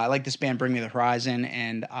I like this band Bring Me the Horizon,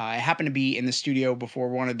 and I happened to be in the studio before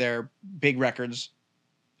one of their big records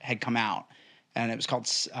had come out, and it was called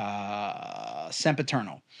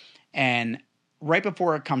Sempiternal. And right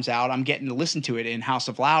before it comes out, I'm getting to listen to it in House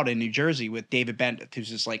of Loud in New Jersey with David Bendeth, who's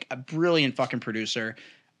just like a brilliant fucking producer.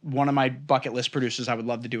 One of my bucket list producers I would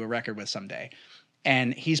love to do a record with someday.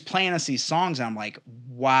 And he's playing us these songs, and I'm like,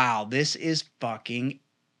 wow, this is fucking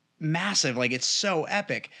massive. Like, it's so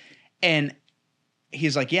epic. And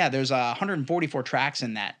he's like, yeah, there's 144 tracks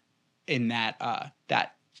on that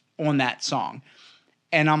song.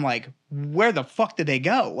 And I'm like, where the fuck did they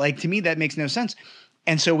go? Like, to me, that makes no sense.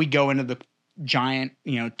 And so we go into the giant,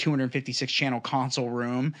 256 channel console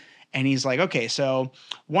room, and he's like, okay, so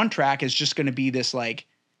one track is just going to be this, like,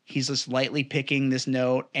 he's just lightly picking this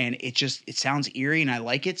note, and it sounds eerie, and I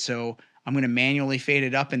like it. So I'm going to manually fade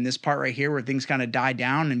it up in this part right here where things kind of die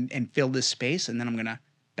down and fill this space. And then I'm going to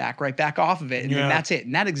back right back off of it. And then that's it.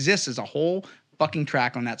 And that exists as a whole fucking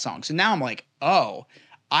track on that song. So now I'm like, oh,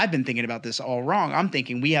 I've been thinking about this all wrong. I'm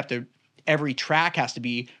thinking every track has to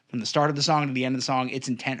be from the start of the song to the end of the song, its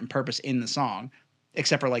intent and purpose in the song,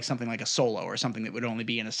 except for like something like a solo or something that would only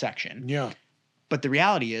be in a section. Yeah. But the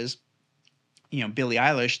reality is, Billie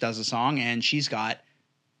Eilish does a song and she's got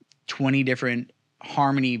 20 different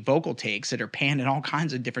harmony vocal takes that are panned in all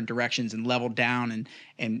kinds of different directions and leveled down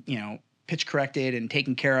and pitch corrected and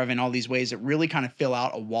taken care of in all these ways that really kind of fill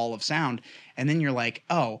out a wall of sound. And then you're like,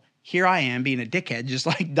 oh, here I am being a dickhead, just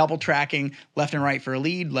like double tracking left and right for a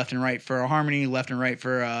lead, left and right for a harmony, left and right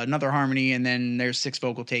for another harmony. And then there's 6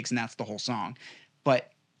 vocal takes and that's the whole song.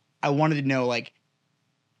 But I wanted to know,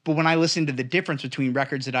 but when I listened to the difference between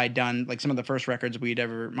records that I'd done, like some of the first records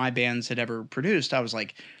my bands had ever produced, I was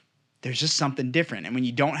like, there's just something different. And when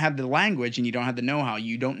you don't have the language and you don't have the know-how,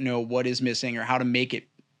 you don't know what is missing or how to make it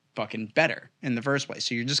fucking better in the first place.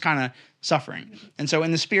 So you're just kind of suffering. And so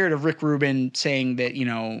in the spirit of Rick Rubin saying that,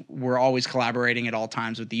 we're always collaborating at all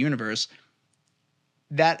times with the universe,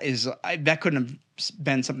 that couldn't have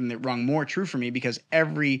been something that rung more true for me, because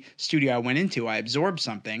every studio I went into, I absorbed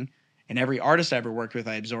something. And every artist I ever worked with,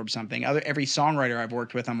 I absorbed something. Every songwriter I've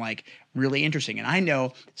worked with, I'm like, really interesting. And I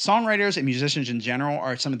know songwriters and musicians in general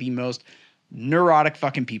are some of the most neurotic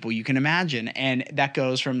fucking people you can imagine. And that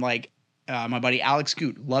goes from my buddy Alex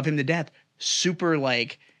Goot, love him to death, super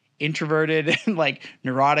introverted and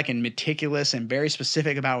neurotic and meticulous and very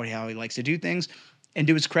specific about how he likes to do things. And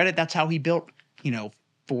to his credit, that's how he built,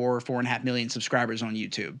 4.5 million subscribers on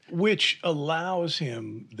YouTube. Which allows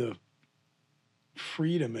him the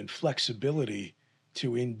freedom and flexibility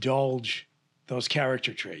to indulge those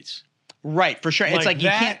character traits. Right, for sure. It's like you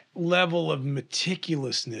can't level of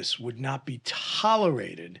meticulousness would not be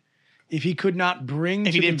tolerated if he could not bring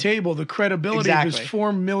to the table the credibility of his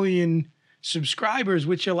 4 million subscribers,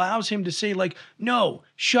 which allows him to say no,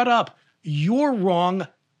 shut up. You're wrong.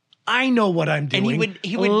 I know what I'm doing. And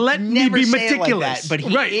he would let never me be say meticulous. It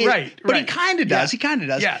like that, but he kind of does. Yeah. He kind of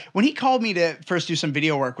does. Yeah. When he called me to first do some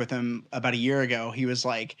video work with him about a year ago, he was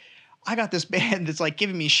like, I got this band that's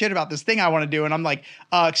giving me shit about this thing I want to do. And I'm like,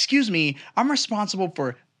 excuse me, I'm responsible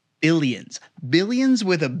for billions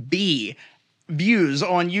with a B views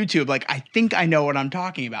on YouTube. I think I know what I'm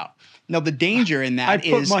talking about. Now, the danger in that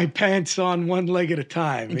is I put my pants on one leg at a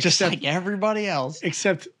time. Just like everybody else.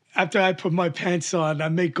 Except after I put my pants on, I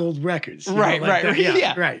make gold records. Right.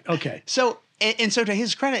 Yeah. Right. Okay. So, and so to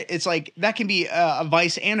his credit, it's that can be a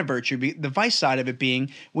vice and a virtue. The vice side of it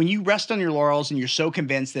being when you rest on your laurels and you're so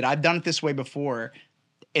convinced that I've done it this way before,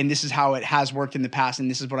 and this is how it has worked in the past,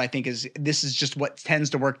 and this is what I think this is just what tends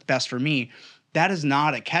to work best for me. That is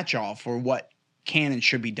not a catch-all for what can and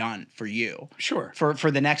should be done for you. Sure. For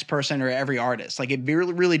the next person or every artist. It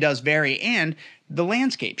really, really does vary. And the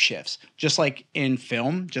landscape shifts, just like in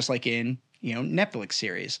film, just like in, Netflix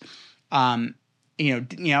series. Now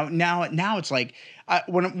it's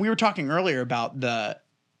when we were talking earlier about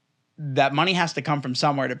that money has to come from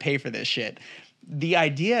somewhere to pay for this shit. The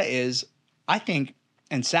idea is, I think,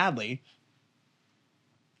 and sadly,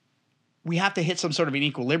 we have to hit some sort of an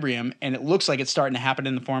equilibrium, and it looks like it's starting to happen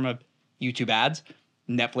in the form of YouTube ads,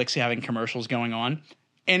 Netflix having commercials going on.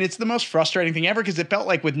 And it's the most frustrating thing ever, because it felt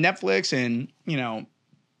like with Netflix and,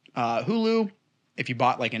 Hulu, if you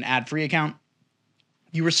bought an ad-free account,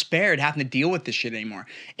 you were spared having to deal with this shit anymore.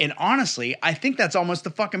 And honestly, I think that's almost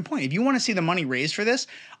the fucking point. If you want to see the money raised for this,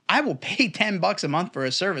 I will pay $10 a month for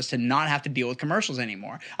a service to not have to deal with commercials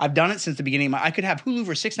anymore. I've done it since the beginning. I could have Hulu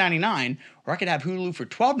for $6.99, or I could have Hulu for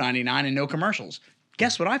 $12.99 and no commercials.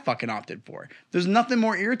 Guess what I fucking opted for? There's nothing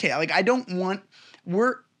more irritating. I don't want,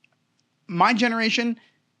 my generation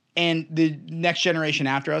and the next generation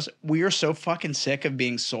after us, we are so fucking sick of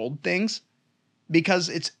being sold things, because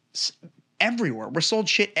it's everywhere. We're sold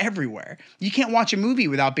shit everywhere. You can't watch a movie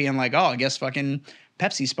without being like, oh, I guess fucking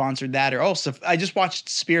Pepsi sponsored that. Or, so I just watched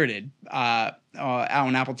Spirited out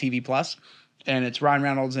on Apple TV Plus, and it's Ryan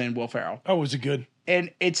Reynolds and Will Ferrell. Oh, was it good?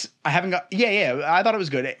 And I thought it was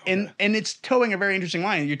good. Okay. And it's towing a very interesting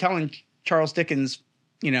line. You're telling Charles Dickens,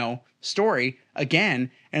 story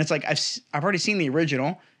again. And it's I've already seen the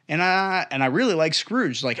original, and I really like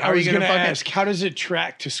Scrooge. How are you going to ask, how does it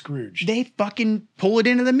track to Scrooge? They fucking pull it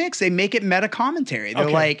into the mix. They make it meta commentary.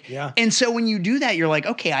 They're And so when you do that, you're like,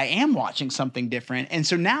 okay, I am watching something different. And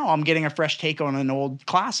so now I'm getting a fresh take on an old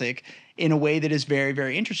classic in a way that is very,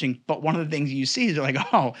 very interesting. But one of the things you see is they're like,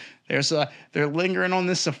 oh, they're lingering on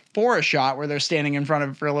this Sephora shot where they're standing in front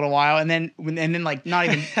of it for a little while, and then like not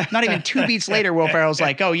even 2 beats later, Will Ferrell's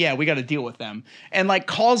like, oh yeah, we got to deal with them, and like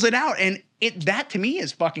calls it out, and that to me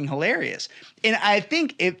is fucking hilarious. And I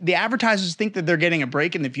think if the advertisers think that they're getting a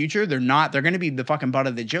break in the future, they're not. They're going to be the fucking butt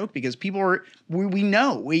of the joke because we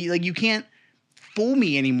know like you can't fool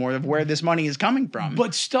me anymore of where this money is coming from.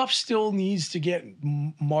 But stuff still needs to get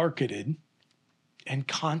marketed, and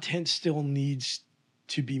content still needs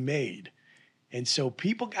to be made. And so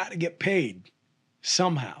people got to get paid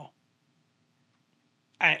somehow.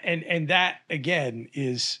 And that, again,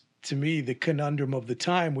 is, to me, the conundrum of the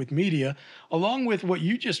time with media, along with what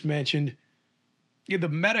you just mentioned, the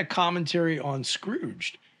meta commentary on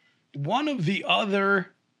Scrooged. One of the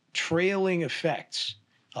other trailing effects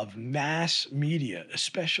of mass media,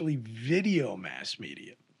 especially video mass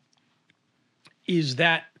media, is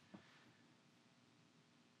that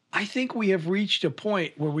I think we have reached a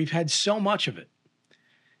point where we've had so much of it.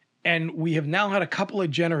 And we have now had a couple of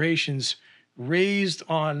generations raised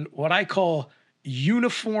on what I call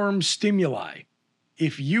uniform stimuli.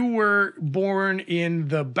 If you were born in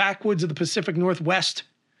the backwoods of the Pacific Northwest,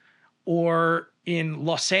 or in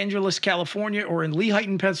Los Angeles, California, or in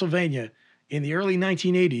Lehighton, Pennsylvania, in the early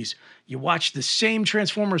 1980s, you watched the same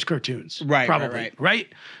Transformers cartoons.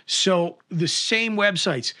 Right? So the same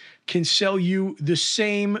websites can sell you the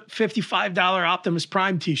same $55 Optimus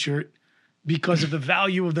Prime t-shirt because of the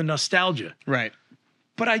value of the nostalgia. Right.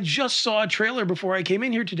 But I just saw a trailer before I came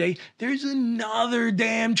in here today. There's another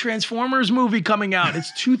damn Transformers movie coming out.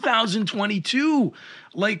 It's 2022.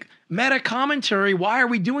 Like, meta commentary, why are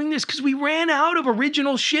we doing this? Because we ran out of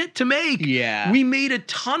original shit to make. Yeah. We made a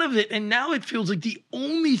ton of it, and now it feels like the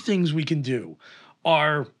only things we can do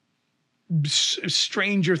are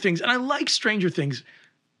Stranger Things. And I like Stranger Things.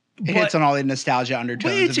 It hits on all the nostalgia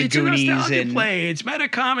undertones of the Goonies. It's a nostalgia play. It's meta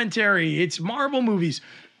commentary. It's Marvel movies.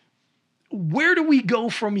 Where do we go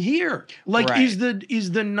from here? Like, right.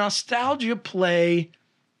 is the nostalgia play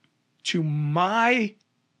to my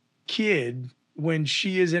kid when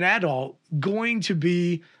she is an adult going to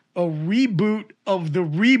be a reboot of the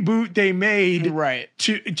reboot they made, right,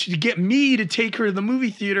 to get me to take her to the movie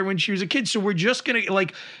theater when she was a kid? So we're just gonna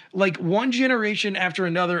like one generation after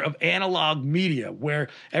another of analog media, where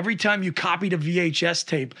every time you copied a VHS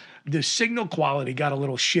tape, the signal quality got a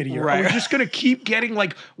little shittier. Right. We're just gonna keep getting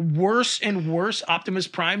like worse and worse Optimus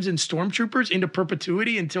Primes and Stormtroopers into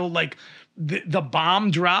perpetuity until like the bomb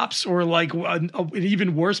drops, or like an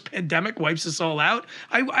even worse pandemic wipes us all out.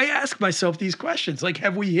 I ask myself these questions, like,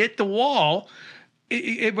 have we hit the wall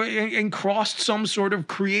and crossed some sort of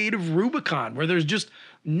creative Rubicon where there's just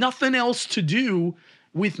nothing else to do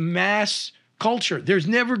with mass culture? There's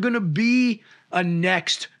never going to be a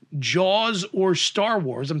next Jaws or Star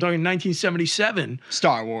Wars. I'm talking 1977.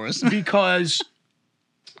 Star Wars. Because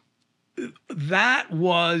that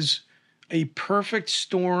was a perfect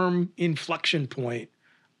storm inflection point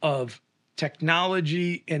of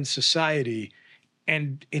technology and society.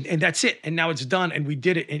 And that's it. And now it's done, and we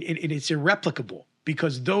did it. And it's irreplicable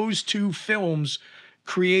because those two films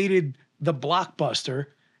created the blockbuster,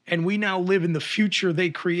 and we now live in the future they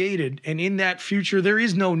created. And in that future, there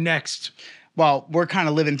is no next. Well, we're kind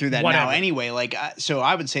of living through that Whatever. now anyway. Like, so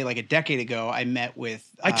I would say like a decade ago, I met with...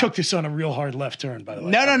 I took this on a real hard left turn, by the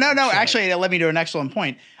way. No. Actually, it led me to an excellent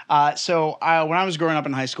point. So when I was growing up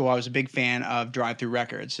in high school, I was a big fan of Drive-Thru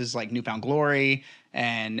Records. This is like Newfound Glory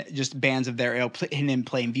and just bands of their ilk, Hidden in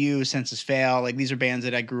Plain View, Census Fail. Like, these are bands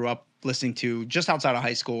that I grew up listening to just outside of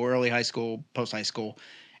high school, early high school, post-high school.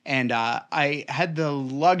 And I had the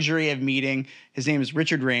luxury of meeting, his name is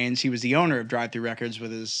Richard Rains. He was the owner of Drive-Thru Records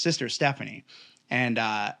with his sister, Stephanie. And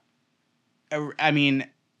I mean,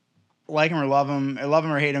 like him or love him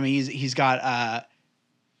or hate him, he's got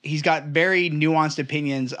very nuanced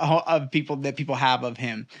opinions of people have of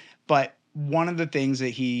him. But one of the things that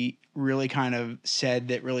he really kind of said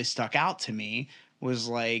that really stuck out to me was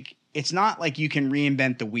like, it's not like you can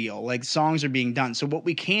reinvent the wheel. Like, songs are being done. So what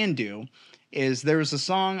we can do is, there was a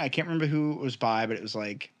song, I can't remember who it was by, but it was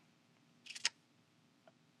like,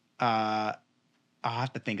 I'll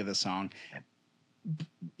have to think of the song.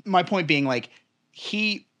 My point being, like,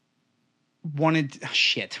 he wanted,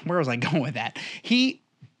 where was I going with that?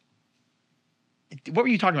 What were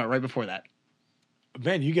you talking about right before that?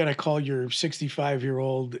 Ben, you got to call your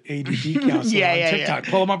 65-year-old ADD counselor on TikTok.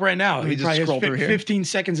 Pull him up right now. Let me He just probably scroll through has here. 15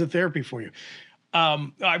 seconds of therapy for you.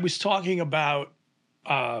 I was talking about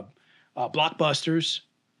blockbusters.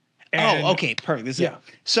 And okay, perfect. This is Yeah. it.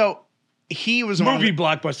 So he was movie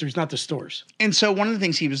blockbusters, not the stores. and so one of the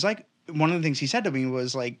things he said to me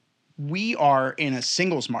was like, we are in a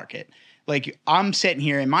singles market. Like I'm sitting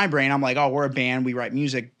here in my brain, I'm like, oh, we're a band, we write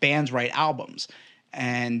music, bands write albums.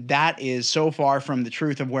 And that is so far from the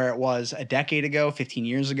truth of where it was a decade ago, 15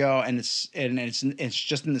 years ago, and it's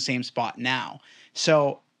just in the same spot now.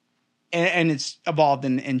 So, and it's evolved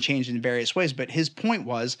and changed in various ways. But his point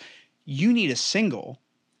was, you need a single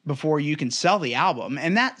before you can sell the album,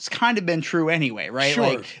 and that's kind of been true anyway, right?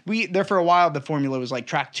 Sure. Like there for a while, the formula was like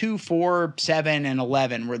track 2, 4, 7, and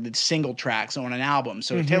 11 were the single tracks on an album.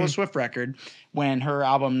 So a Taylor Swift record, when her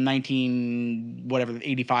album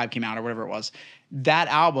 85 came out or whatever it was, that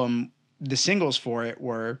album, the singles for it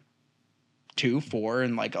were 2, 4,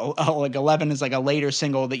 and like 11 is like a later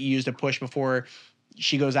single that you use to push before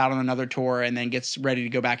she goes out on another tour and then gets ready to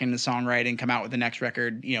go back into songwriting, come out with the next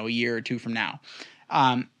record, a year or two from now.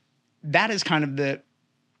 That is kind of the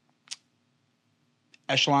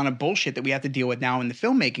echelon of bullshit that we have to deal with now in the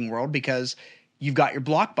filmmaking world, because you've got your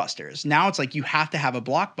blockbusters. Now it's like you have to have a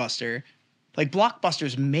blockbuster. Like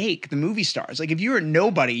blockbusters make the movie stars. Like if you're a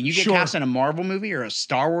nobody and you get cast in a Marvel movie or a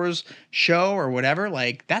Star Wars show or whatever,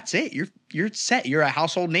 like that's it. You're set. You're a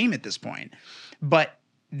household name at this point. But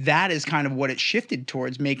that is kind of what it shifted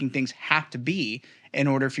towards, making things have to be in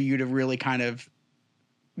order for you to really kind of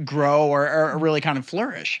grow or really kind of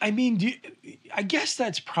flourish. I mean, I guess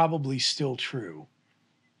that's probably still true.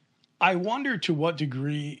 I wonder to what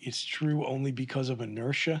degree it's true only because of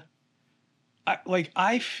inertia.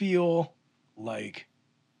 I feel like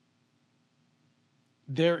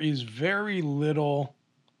there is very little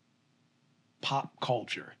pop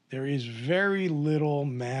culture. There is very little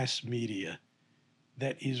mass media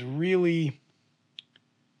that is really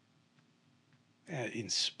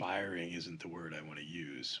inspiring isn't the word I want to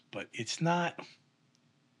use, but it's not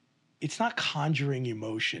conjuring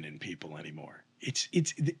emotion in people anymore. It's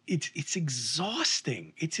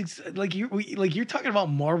exhausting. Like you're talking about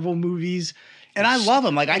Marvel movies, and I love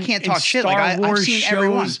them. Like I can't talk shit. Like I've seen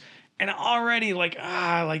everyone, and already like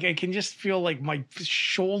I can just feel like my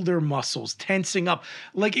shoulder muscles tensing up.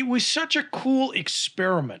 Like it was such a cool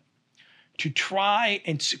experiment to try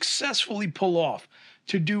and successfully pull off,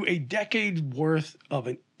 to do a decade worth of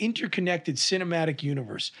an interconnected cinematic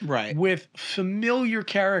universe, right, with familiar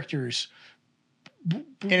characters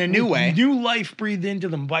in a new way, new life breathed into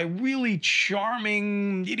them by really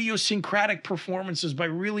charming, idiosyncratic performances by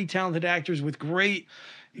really talented actors with great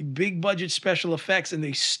big budget special effects, and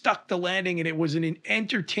they stuck the landing, and it was an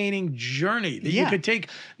entertaining journey that you could take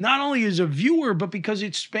not only as a viewer, but because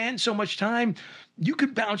it spanned so much time, you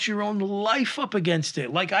could bounce your own life up against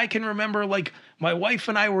it. Like I can remember, like my wife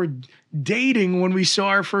and I were dating when we saw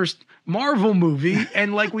our first Marvel movie,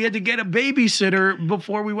 and like we had to get a babysitter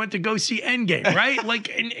before we went to go see Endgame, right? Like,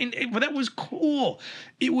 but that was cool.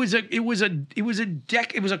 It was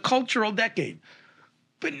a cultural decade.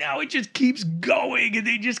 But now it just keeps going, and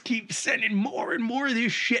they just keep sending more and more of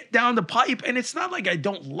this shit down the pipe. And it's not like I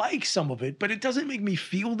don't like some of it, but it doesn't make me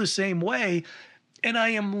feel the same way. And I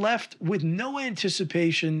am left with no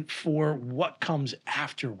anticipation for what comes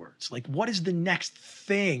afterwards. Like, what is the next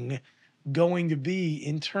thing going to be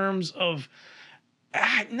in terms of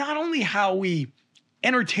not only how we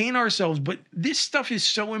entertain ourselves, but this stuff is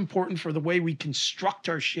so important for the way we construct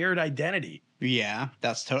our shared identity. Yeah,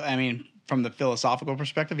 that's I mean, from the philosophical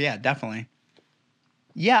perspective, yeah, definitely.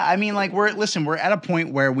 Yeah, I mean, like we're at a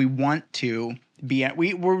point where we want to be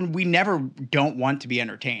we never don't want to be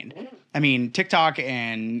entertained. I mean, TikTok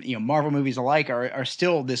and Marvel movies alike are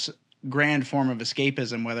still this grand form of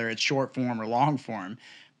escapism, whether it's short form or long form.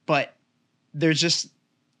 But there's just,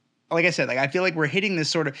 like I said, like I feel like we're hitting this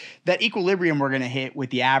sort of that equilibrium we're going to hit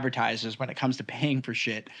with the advertisers when it comes to paying for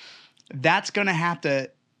shit. That's going to have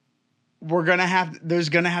to. There's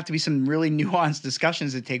going to have to be some really nuanced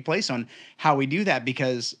discussions that take place on how we do that,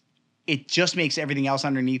 because it just makes everything else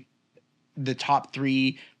underneath the top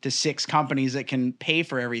 3 to 6 companies that can pay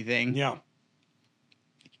for everything. Yeah.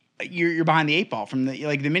 You're behind the 8 ball from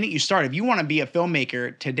the minute you start. If you want to be a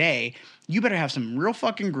filmmaker today, you better have some real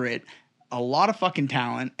fucking grit, a lot of fucking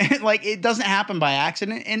talent. Like it doesn't happen by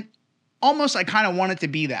accident. And almost I kind of want it to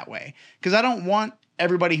be that way, because I don't want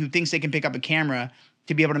everybody who thinks they can pick up a camera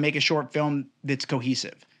to be able to make a short film that's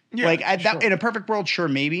cohesive. Yeah, like in a perfect world, sure,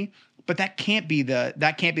 maybe, but that can't be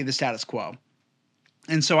the status quo.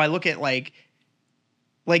 And so I look at like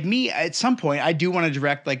me at some point, I do want to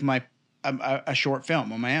direct like a short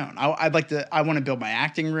film on my own. I want to build my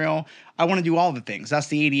acting reel. I want to do all the things. That's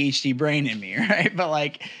the ADHD brain in me, right? But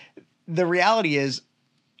like the reality is,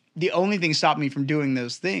 the only thing stopping me from doing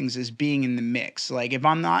those things is being in the mix. Like if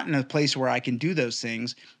I'm not in a place where I can do those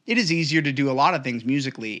things, it is easier to do a lot of things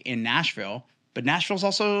musically in Nashville but Nashville's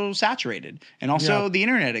also saturated, and also the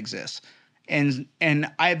internet exists. And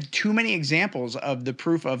I have too many examples of the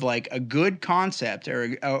proof of like a good concept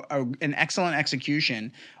or an excellent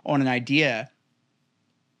execution on an idea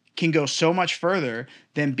can go so much further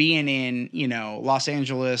than being in, you know, Los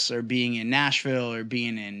Angeles or being in Nashville or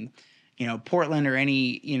being in, you know, Portland or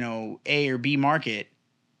any, you know, A or B market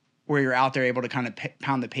where you're out there able to kind of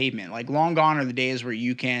pound the pavement. Like long gone are the days where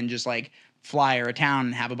you can just like flyer a town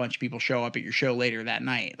and have a bunch of people show up at your show later that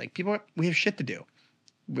night. Like we have shit to do.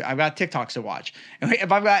 I've got TikToks to watch. And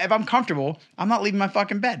if I'm comfortable, I'm not leaving my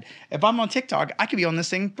fucking bed. If I'm on TikTok, I could be on this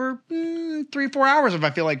thing for 3-4 hours if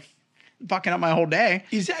I feel like fucking up my whole day.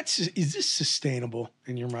 Is this sustainable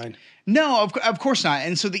in your mind? No, of course not.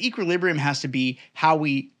 And so the equilibrium has to be how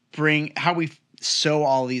we sew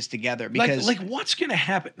all these together, because like what's going to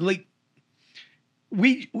happen? Like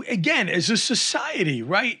we again, as a society,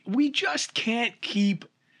 right? We just can't keep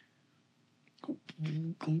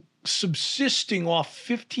subsisting off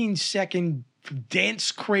 15-second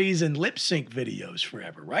dance craze and lip sync videos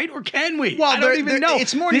forever, right? Or can we? Well, I don't even know.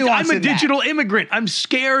 It's more nuanced. I'm a digital immigrant. I'm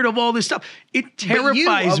scared of all this stuff. It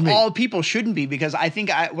terrifies me. me. All people shouldn't be, because I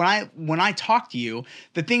think when I talk to you,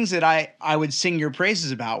 the things that I would sing your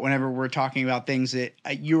praises about whenever we're talking about things that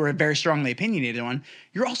you are very strongly opinionated on,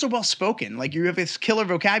 you're also well spoken. Like you have this killer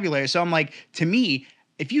vocabulary. So I'm like, to me,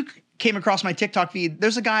 if you came across my TikTok feed,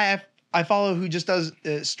 there's a guy I follow who just does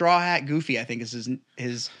Straw Hat Goofy, I think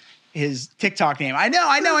is his TikTok name. I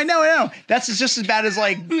know. That's just as bad as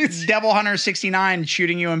like Devil Hunter 69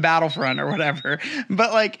 shooting you in Battlefront or whatever.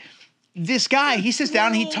 But like this guy, he sits down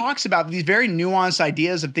and he talks about these very nuanced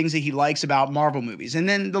ideas of things that he likes about Marvel movies. And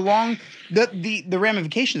then the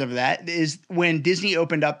ramifications of that is when Disney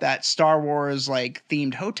opened up that Star Wars like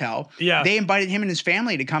themed hotel, they invited him and his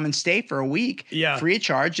family to come and stay for a week free of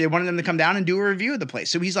charge. They wanted them to come down and do a review of the place.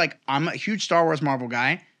 So he's like, I'm a huge Star Wars Marvel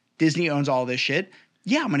guy. Disney owns all this shit.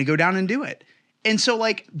 Yeah, I'm going to go down and do it. And so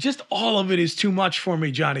like just all of it is too much for me,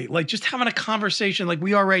 Johnny. Like just having a conversation like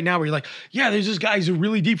we are right now where you're like, yeah, there's this guy who's a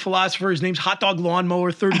really deep philosopher. His name's Hot Dog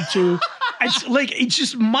Lawnmower 32. It's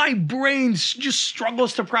just my brain just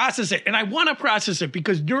struggles to process it. And I want to process it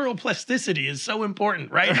because neuroplasticity is so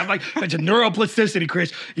important, right? I'm like, that's a neuroplasticity,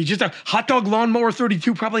 Chris. You just a Hot Dog Lawnmower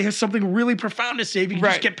 32 probably has something really profound to say if you can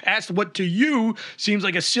just get past what to you seems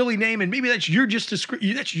like a silly name. And maybe that's your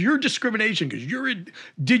discrimination because you're a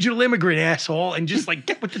digital immigrant, asshole. And just like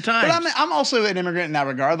get with the times. But I'm also an immigrant in that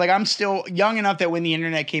regard. Like I'm still young enough that when the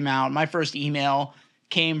internet came out, my first email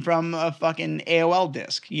came from a fucking AOL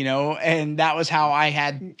disc, you know, and that was how I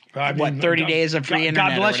had 30 days of free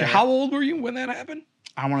internet. God bless you. How old were you when that happened?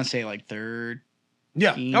 I want to say like 13,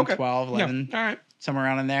 12, 11. All right. Somewhere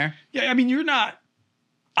around in there. Yeah, I mean, I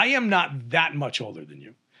am not that much older than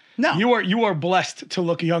you. No. You are blessed to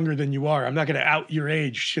look younger than you are. I'm not going to out your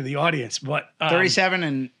age to the audience, but 37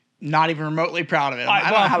 and not even remotely proud of it. I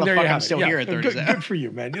don't know how the fuck I'm still here at 37. Good for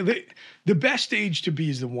you, man. The best age to be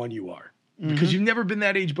is the one you are. Because you've never been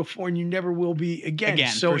that age before and you never will be again.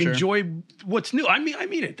 So enjoy what's new. I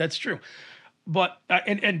mean it. That's true. But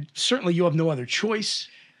and certainly you have no other choice.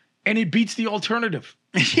 And it beats the alternative.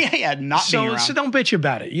 Not being around. So don't bitch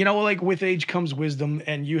about it. You know, like with age comes wisdom,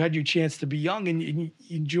 and you had your chance to be young and you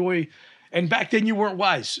enjoy. And back then you weren't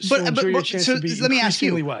wise. So enjoy your chance to be let me ask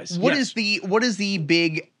you, wise. What is the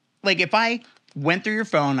big, like if I went through your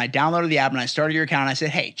phone, I downloaded the app and I started your account and I said,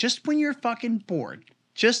 hey, just when you're fucking bored,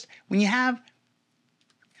 just when you have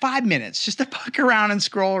 5 minutes just to fuck around and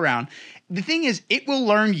scroll around. The thing is, it will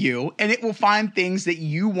learn you and it will find things that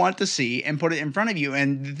you want to see and put it in front of you.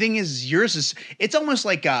 And the thing is, it's almost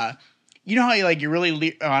like, you know how you're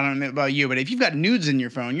really, I don't know about you, but if you've got nudes in your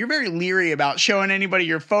phone, you're very leery about showing anybody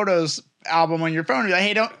your photos album on your phone. You're like,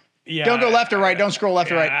 hey, don't go left or right. Don't scroll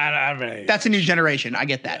left or right. That's a new generation. I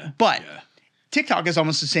get that. But TikTok is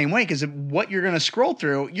almost the same way, because what you're going to scroll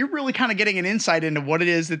through, you're really kind of getting an insight into what it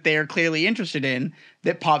is that they are clearly interested in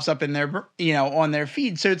that pops up in their, on their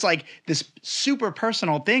feed. So it's like this super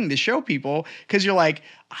personal thing to show people, because you're like,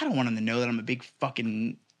 I don't want them to know that I'm a big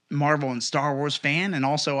fucking Marvel and Star Wars fan. And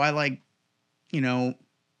also I like,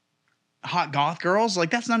 hot goth girls.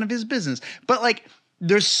 Like that's none of his business. But like,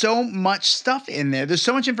 there's so much stuff in there. There's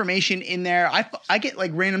so much information in there. I get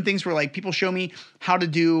like random things where like people show me how to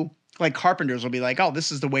do, like carpenters will be like, oh,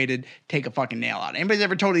 this is the way to take a fucking nail out. Anybody's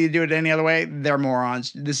ever told you to do it any other way? They're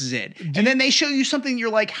morons. This is it. And then they show you something. You're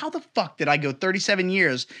like, how the fuck did I go 37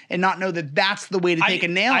 years and not know that that's the way to take a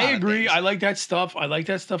nail out? I agree. I like that stuff. I like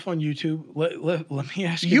that stuff on YouTube. Let me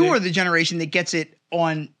ask you. You are the generation that gets it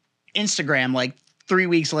on Instagram like 3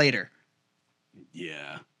 weeks later.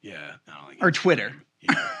 Yeah. I don't like or Twitter.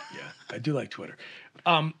 Yeah. I do like Twitter.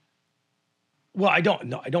 Well, I don't.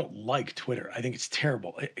 No, I don't like Twitter. I think it's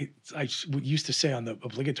terrible. Used to say on the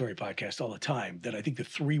obligatory podcast all the time that I think the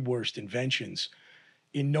three worst inventions,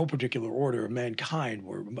 in no particular order, of mankind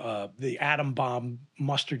were the atom bomb,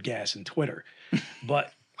 mustard gas, and Twitter.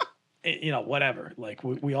 But whatever. Like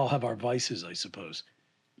we all have our vices, I suppose.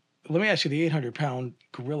 Let me ask you the 800-pound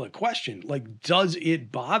gorilla question. Like, does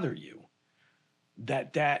it bother you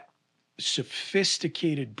that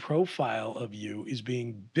sophisticated profile of you is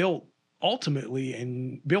being built ultimately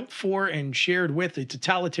and built for and shared with a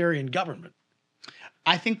totalitarian government?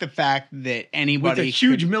 I think the fact that anybody with a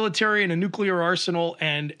huge military and a nuclear arsenal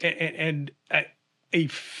and a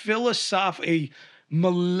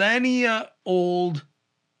millennia old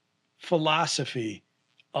philosophy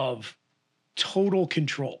of total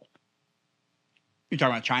control. You're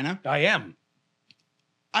talking about China? I am.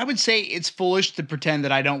 I would say it's foolish to pretend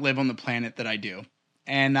that I don't live on the planet that I do.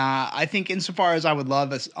 And I think insofar as I would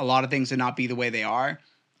love a lot of things to not be the way they are,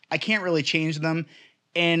 I can't really change them.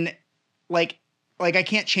 And like I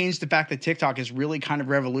can't change the fact that TikTok has really kind of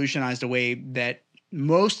revolutionized a way that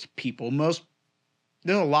there's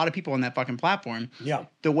a lot of people on that fucking platform. Yeah.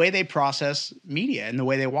 The way they process media and the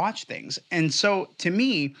way they watch things. And so to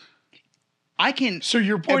me, I can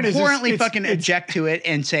your point abhorrently fucking object to it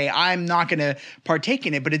and say I'm not going to partake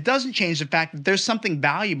in it, but it doesn't change the fact that there's something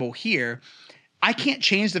valuable here. I can't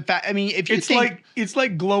change the fact. I mean, if you it's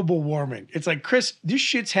like global warming. It's like, Chris, this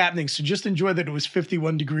shit's happening, so just enjoy that it was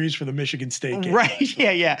 51 degrees for the Michigan State game. Right?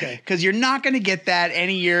 Yeah. Because you're not going to get that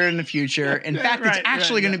any year in the future. In fact, it's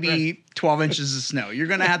actually going to be 12 inches of snow. You're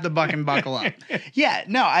going to have to buckle up. Yeah.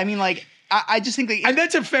 No, I mean, like, I just think that, and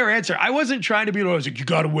that's a fair answer. I wasn't trying to be. I was like, you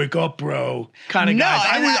got to wake up, bro. Kind of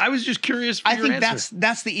guys. I was just curious. For your answer.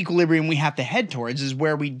 That's the equilibrium we have to head towards, is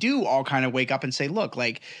where we do all kind of wake up and say, look,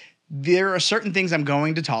 like, there are certain things I'm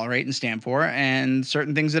going to tolerate and stand for, and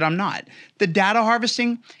certain things that I'm not. The data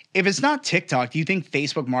harvesting, if it's not TikTok, do you think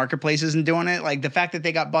Facebook Marketplace isn't doing it? Like the fact that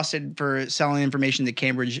they got busted for selling information to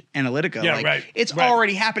Cambridge Analytica, it's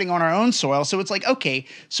already happening on our own soil. So it's like, okay,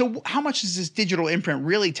 so how much does this digital imprint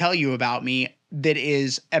really tell you about me that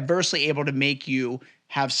is adversely able to make you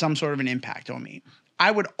have some sort of an impact on me?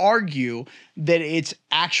 I would argue that it's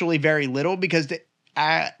actually very little, because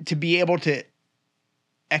to be able to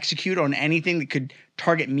execute on anything that could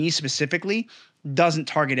target me specifically doesn't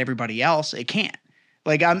target everybody else. It can't.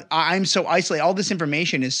 Like I'm so isolated. All this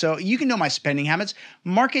information is so, you can know my spending habits.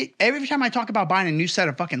 Market, every time I talk about buying a new set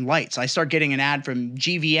of fucking lights, I start getting an ad from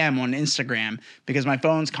GVM on Instagram because my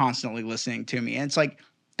phone's constantly listening to me. And it's like,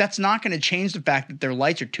 that's not going to change the fact that their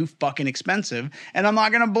lights are too fucking expensive, and I'm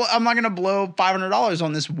not going to blow $500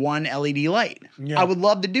 on this one LED light. Yeah. I would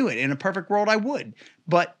love to do it. In a perfect world, I would,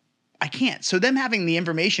 but I can't. So them having the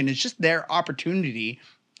information is just their opportunity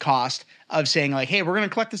cost of saying like, hey, we're going to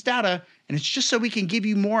collect this data, and it's just so we can give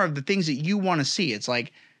you more of the things that you want to see. It's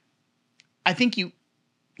like, I think you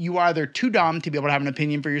are either too dumb to be able to have an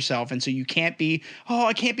opinion for yourself, and so you can't be,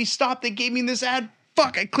 I can't be stopped. They gave me this ad.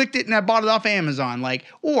 Fuck, I clicked it and I bought it off Amazon. Like,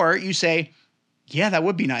 or you say, yeah, that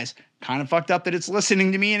would be nice. Kind of fucked up that it's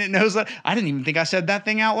listening to me and it knows that I didn't even think I said that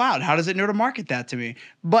thing out loud. How does it know to market that to me?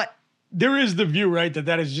 But there is the view, right,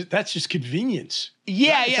 that's just convenience.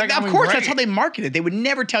 Yeah, right? Yeah. Like, of course, that's how they market it. They would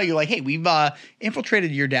never tell you like, hey, we've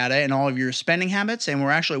infiltrated your data and all of your spending habits, and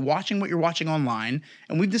we're actually watching what you're watching online,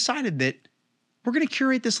 and we've decided that we're going to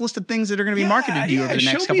curate this list of things that are going to be marketed to you over the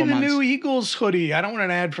next couple of months. Show me the new Eagles hoodie. I don't want an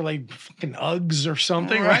ad for like fucking Uggs or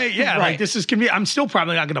something, right? Yeah, like this is convenient. I'm still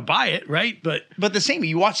probably not going to buy it, right? But the same,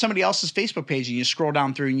 you watch somebody else's Facebook page and you scroll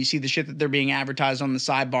down through and you see the shit that they're being advertised on the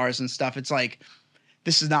sidebars and stuff. It's like,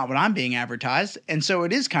 this is not what I'm being advertised. And so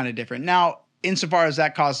it is kind of different. Now, insofar as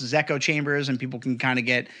that causes echo chambers and people can kind of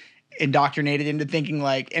get indoctrinated into thinking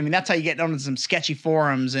like, I mean, that's how you get onto some sketchy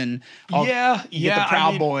forums and you get the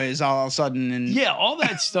Proud Boys all of a sudden. And all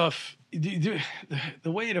that stuff, the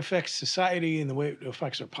way it affects society and the way it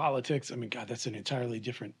affects our politics. I mean, God, that's an entirely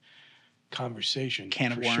different conversation.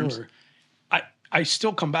 Can of worms. Sure. I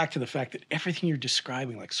still come back to the fact that everything you're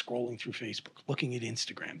describing, like scrolling through Facebook, looking at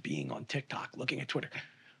Instagram, being on TikTok, looking at Twitter,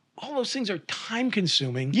 all those things are time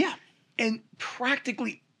consuming. Yeah. And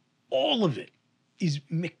practically all of it is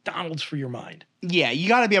McDonald's for your mind. Yeah, you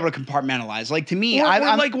got to be able to compartmentalize. Like to me,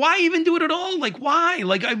 I'm like, why even do it at all? Like, why?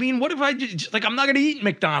 Like, I mean, what if I just, like, I'm not going to eat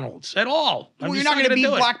McDonald's at all. Well, you're not going to be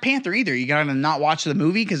Black Panther either. You got to not watch the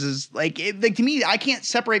movie because it's like, to me, I can't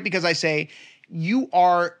separate because I say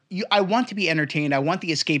I want to be entertained. I want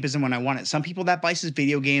the escapism when I want it. Some people that vice is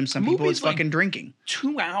video games. Some people it's fucking drinking.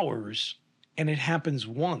 2 hours and it happens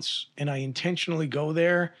once, and I intentionally go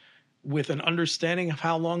there with an understanding of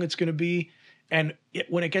how long it's going to be. And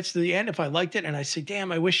when it gets to the end, if I liked it and I say,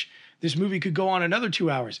 damn, I wish this movie could go on another 2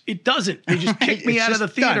 hours. It doesn't. They just kick me out of the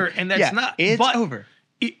theater done. and that's not. It's over.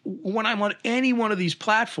 When I'm on any one of these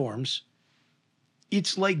platforms,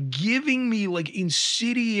 it's like giving me like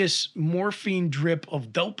insidious morphine drip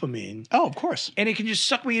of dopamine. Oh, of course. And it can just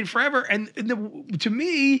suck me in forever. And to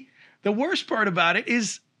me, the worst part about it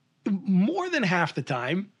is more than half the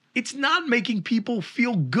time, it's not making people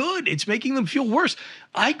feel good. It's making them feel worse.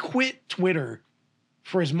 I quit Twitter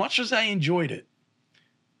for as much as I enjoyed it,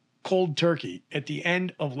 cold turkey, at the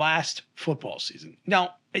end of last football season.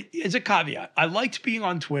 Now, as a caveat, I liked being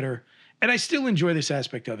on Twitter, and I still enjoy this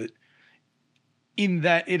aspect of it, in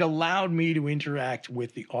that it allowed me to interact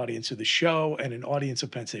with the audience of the show and an audience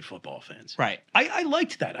of Penn State football fans. Right. I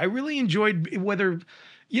liked that. I really enjoyed whether,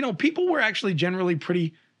 people were actually generally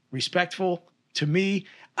pretty respectful to me.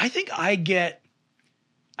 I think I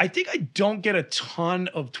don't get a ton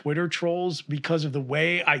of Twitter trolls because of the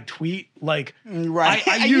way I tweet. Like, right.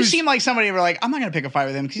 You seem like somebody who were like, I'm not going to pick a fight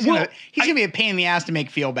with him because he's going to be a pain in the ass to make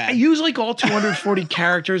feel bad. I use like all 240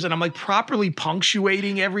 characters and I'm like properly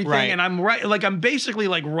punctuating everything. Right. And I'm basically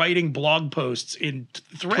like writing blog posts in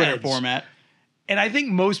threads. Twitter format. And I think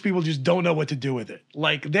most people just don't know what to do with it.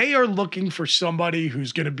 Like they are looking for somebody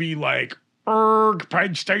who's going to be like,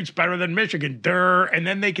 Penn State's better than Michigan, and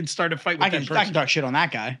then they can start a fight with that person. I can talk shit on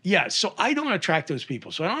that guy. Yeah, so I don't attract those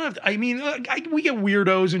people. So I don't have to, we get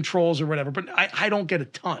weirdos and trolls or whatever, but I don't get a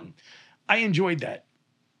ton. I enjoyed that.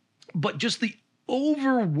 But just the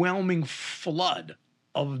overwhelming flood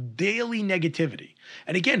of daily negativity.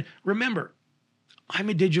 And again, remember, I'm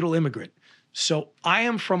a digital immigrant. So I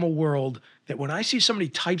am from a world that when I see somebody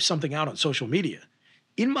type something out on social media,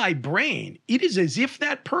 in my brain, it is as if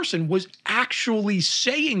that person was actually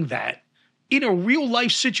saying that in a real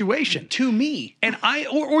life situation to me, and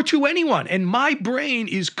or to anyone. And my brain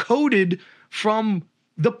is coded from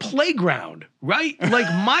the playground, right?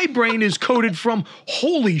 Like my brain is coded from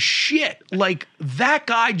holy shit. Like that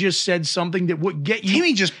guy just said something that would get you.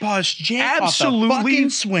 Timmy just paused Jake off the fucking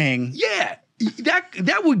swing. Yeah.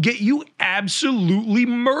 That would get you absolutely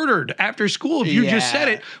murdered after school if you just said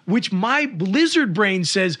it, which my lizard brain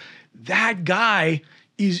says that guy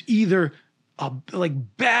is either a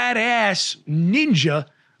like badass ninja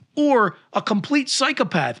or a complete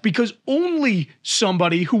psychopath, because only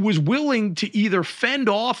somebody who was willing to either fend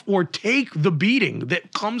off or take the beating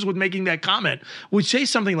that comes with making that comment would say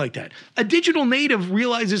something like that. A digital native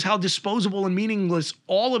realizes how disposable and meaningless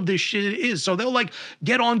all of this shit is. So they'll like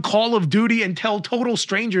get on Call of Duty and tell total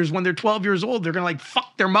strangers when they're 12 years old, they're going to like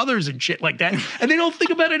fuck their mothers and shit like that. And they don't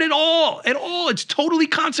think about it at all. It's totally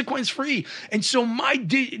consequence free. And so my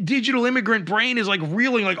digital immigrant brain is like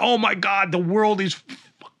reeling like, oh my God, the world is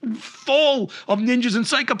full of ninjas and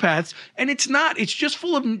psychopaths, and it's not. It's just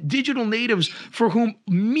full of digital natives for whom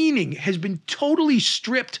meaning has been totally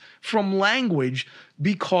stripped from language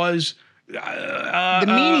because the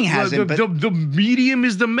meaning hasn't. The medium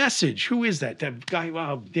is the message. Who is that? That guy?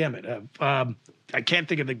 Oh, damn it! I can't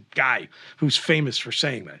think of the guy who's famous for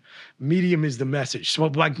saying that. Medium is the message. So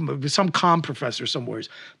like some comm professor somewhere is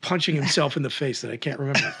punching himself in the face that I can't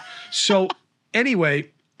remember. So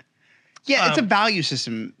anyway. Yeah, it's a value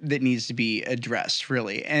system that needs to be addressed,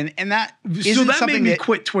 really, and that isn't so that something made me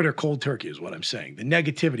quit Twitter cold turkey, is what I'm saying. The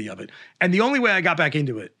negativity of it, and the only way I got back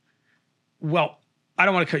into it. Well, I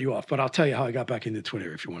don't want to cut you off, but I'll tell you how I got back into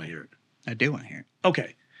Twitter if you want to hear it. I do want to hear it.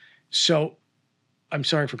 Okay, so I'm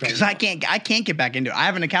sorry for cutting. Because I can't get back into it. I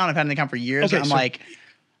have an account. I've had an account for years. Okay, I'm like,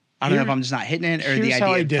 I don't know if I'm just not hitting it, or the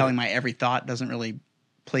idea of telling my every thought doesn't really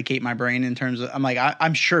placate my brain in terms of. I'm like,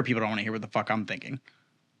 I'm sure people don't want to hear what the fuck I'm thinking.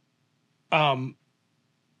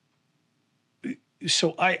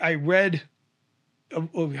 So I read,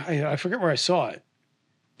 I forget where I saw it,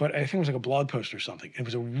 but I think it was like a blog post or something. It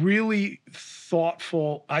was a really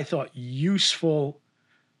thoughtful, I thought useful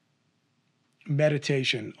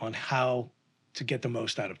meditation on how to get the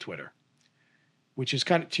most out of Twitter, which is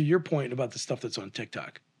kind of to your point about the stuff that's on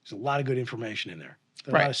TikTok. There's a lot of good information in there.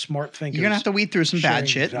 There's a lot of smart thinkers. You're going to have to weed through some bad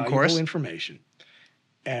shit, of course. Information.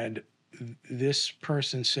 And this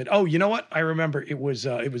person said, oh, you know what? I remember it was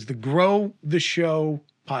the Grow the Show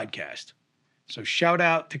podcast. So shout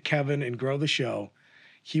out to Kevin and Grow the Show.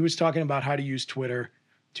 He was talking about how to use Twitter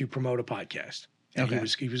to promote a podcast. And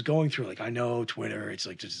he was going through like, I know Twitter, it's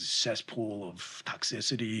like this cesspool of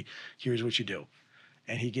toxicity. Here's what you do.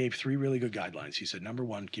 And he gave 3 really good guidelines. He said, number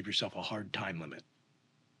 1, give yourself a hard time limit.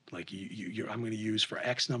 Like I'm going to use for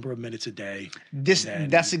X number of minutes a day. This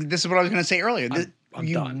is what I was going to say earlier. I'm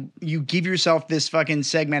done. You give yourself this fucking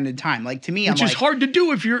segmented time. Like to me, which is hard to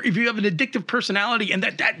do if you have an addictive personality and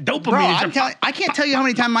that dopamine. Bro, I can't tell you how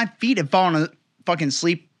many times my feet have fallen fucking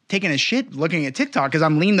sleep, taking a shit, looking at TikTok because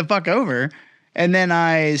I'm leaning the fuck over. And then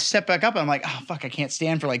I step back up and I'm like, oh, fuck, I can't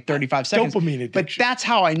stand for like 35 seconds. Dopamine addiction. But that's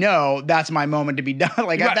how I know that's my moment to be done.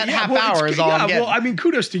 Like Right, that yeah, half well, hour is all I'm getting. Well, I mean,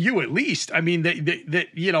 kudos to you at least. I mean, that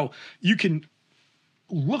you know, you can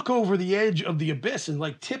look over the edge of the abyss and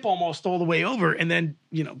like tip almost all the way over and then,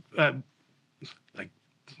 you know, like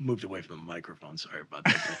moved away from the microphone. Sorry about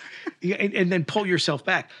that. Yeah, and then pull yourself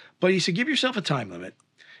back. But he said, give yourself a time limit.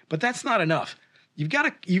 But that's not enough. You've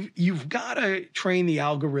got to train the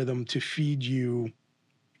algorithm to feed you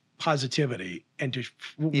positivity and to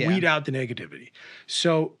weed out the negativity.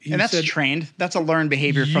 So and that's trained. That's a learned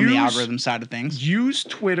behavior from the algorithm side of things. Use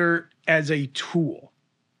Twitter as a tool.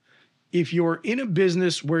 If you're in a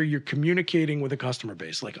business where you're communicating with a customer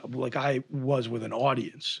base, like I was with an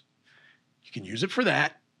audience, you can use it for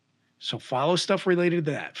that. So follow stuff related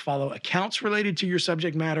to that. Follow accounts related to your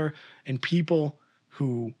subject matter and people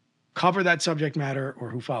who cover that subject matter or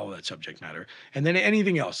who follow that subject matter. And then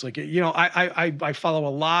anything else. Like, you know, I follow a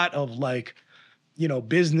lot of like, you know,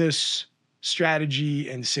 business strategy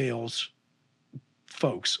and sales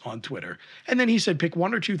folks on Twitter. And then he said, pick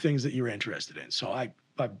one or two things that you're interested in. So I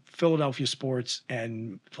Philadelphia sports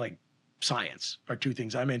and like science are two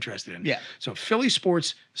things I'm interested in. Yeah. So Philly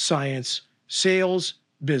sports, science, sales,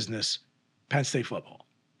 business, Penn State football.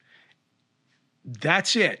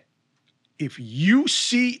 That's it. If you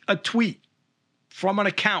see a tweet from an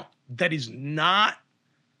account that is not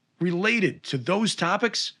related to those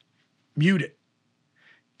topics, mute it.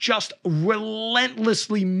 Just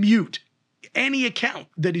relentlessly mute any account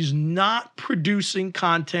that is not producing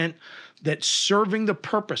content that's serving the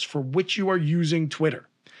purpose for which you are using Twitter.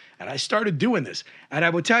 And I started doing this. And I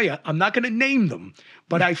will tell you, I'm not going to name them,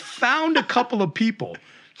 but I found a couple of people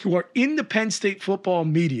who are in the Penn State football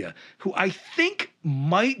media who I think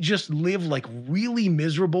might just live like really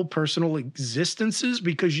miserable personal existences,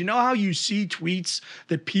 because you know how you see tweets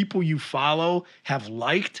that people you follow have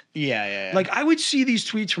liked? Yeah. Like I would see these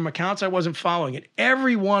tweets from accounts I wasn't following, and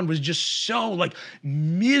everyone was just so like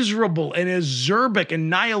miserable and acerbic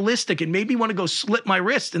and nihilistic and made me want to go slit my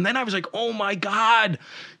wrist. And then I was like, oh my God,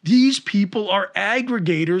 these people are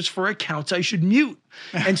aggregators for accounts I should mute.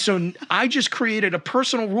 And so I just created a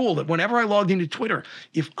personal rule that whenever I logged into Twitter,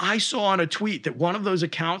 if I saw on a tweet that one of those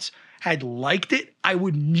accounts had liked it, I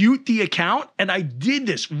would mute the account. And I did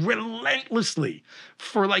this relentlessly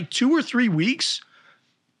for like 2 or 3 weeks.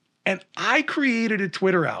 And I created a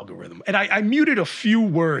Twitter algorithm, and I muted a few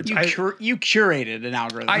words. You curated an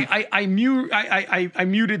algorithm. I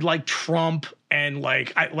muted like Trump and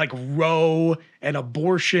like Roe and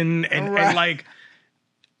abortion and like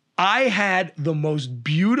I had the most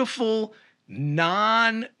beautiful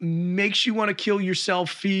makes you want to kill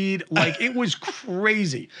yourself feed. Like it was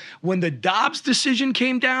crazy. When the Dobbs decision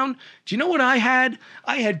came down, do you know what I had?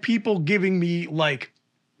 I had people giving me like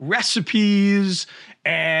recipes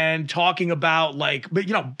and talking about like,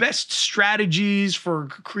 you know, best strategies for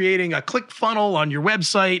creating a click funnel on your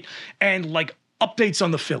website and like updates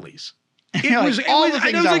on the Phillies. I was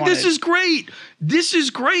like, this is great. This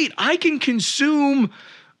is great. I can consume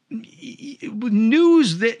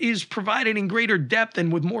news that is provided in greater depth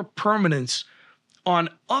and with more permanence on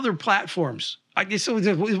other platforms. I guess it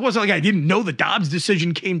wasn't like I didn't know the Dobbs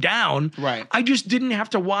decision came down. Right. I just didn't have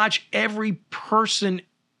to watch every person,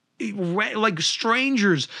 like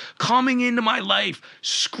strangers coming into my life,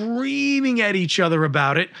 screaming at each other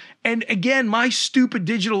about it. And again, my stupid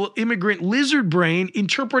digital immigrant lizard brain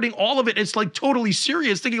interpreting all of it, it's like totally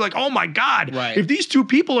serious, thinking like, oh my God, if these two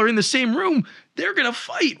people are in the same room, they're going to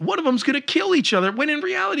fight. One of them's going to kill each other. When in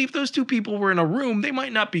reality, if those two people were in a room, they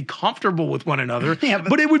might not be comfortable with one another,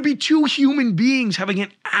 but it would be two human beings having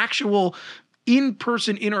an actual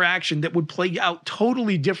in-person interaction that would play out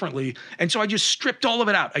totally differently. And so I just stripped all of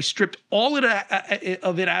it out. I stripped all of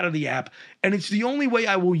it out of the app, and it's the only way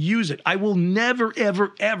I will use it. I will never,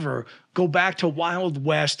 ever, ever go back to Wild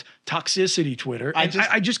West toxicity Twitter.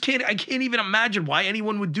 I just can't. I can't even imagine why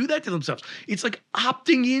anyone would do that to themselves. It's like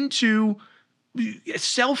opting into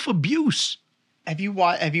self-abuse. Have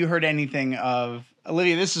you heard anything of,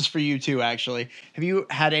 Olivia, this is for you too, actually. Have you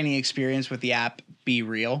had any experience with the app Be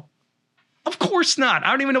Real? Of course not. I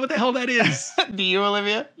don't even know what the hell that is. Do you,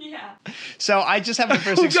 Olivia? Yeah. So I just have my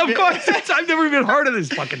first experience. Of course. I've never even heard of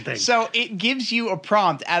this fucking thing. So it gives you a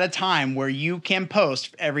prompt at a time where you can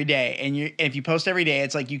post every day. And if you post every day,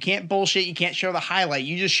 it's like you can't bullshit. You can't show the highlight.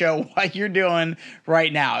 You just show what you're doing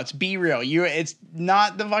right now. It's Be Real. It's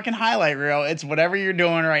not the fucking highlight reel. It's whatever you're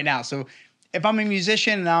doing right now. So if I'm a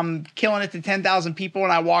musician and I'm killing it to 10,000 people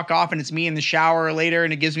and I walk off and it's me in the shower later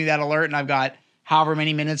and it gives me that alert and I've got however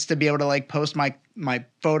many minutes to be able to like post my my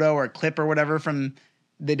photo or clip or whatever from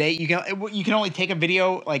the day. You can only take a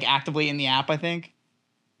video like actively in the app, I think.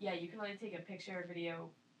 Yeah, you can only take a picture or video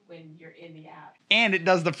when you're in the app. And it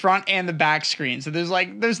does the front and the back screen. So there's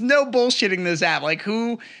no bullshitting this app. Like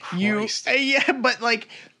but like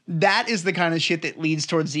that is the kind of shit that leads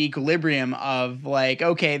towards the equilibrium of like,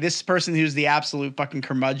 okay, this person who's the absolute fucking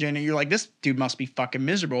curmudgeon, and you're like, this dude must be fucking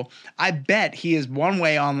miserable. I bet he is one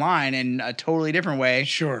way online and a totally different way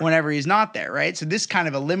whenever he's not there, right? So this kind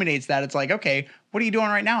of eliminates that. It's like, okay, what are you doing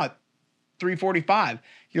right now at 3:45?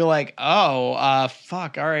 You're like,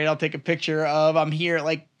 fuck, all right, I'll take a picture of I'm here.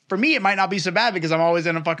 Like, for me, it might not be so bad because I'm always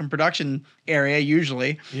in a fucking production area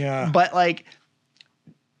usually. Yeah. But like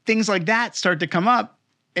things like that start to come up.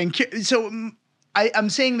 And so I'm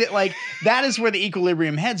saying that like that is where the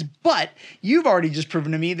equilibrium heads. But you've already just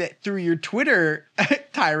proven to me that through your Twitter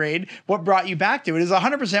tirade, what brought you back to it is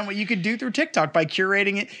 100% what you could do through TikTok by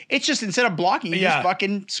curating it. It's just instead of blocking, you just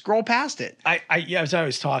fucking scroll past it. As I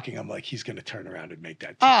was talking, I'm like, he's going to turn around and make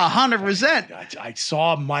that. 100%. I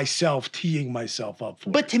saw myself teeing myself up for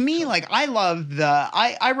it. But to me, like I love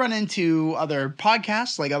I run into other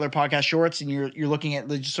podcasts, like other podcast shorts, and you're looking at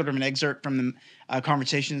just sort of an excerpt from the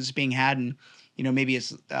conversations being had, and you know, maybe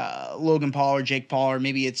it's Logan Paul or Jake Paul, or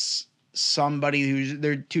maybe it's somebody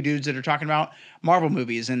they're two dudes that are talking about Marvel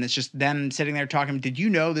movies, and it's just them sitting there talking. Did you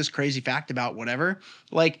know this crazy fact about whatever?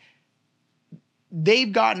 Like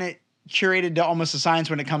they've gotten it curated to almost a science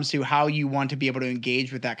when it comes to how you want to be able to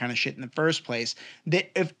engage with that kind of shit in the first place.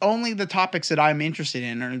 That if only the topics that I'm interested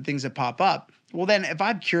in are the things that pop up. Well, then if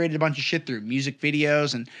I've curated a bunch of shit through music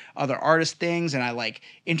videos and other artist things, and I like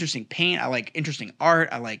interesting paint, I like interesting art,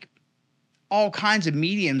 I like all kinds of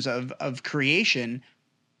mediums of creation,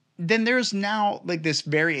 then there's now like this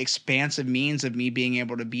very expansive means of me being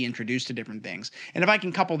able to be introduced to different things. And if I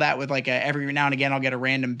can couple that with like every now and again, I'll get a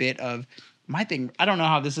random bit of my thing. I don't know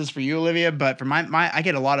how this is for you, Olivia, but for I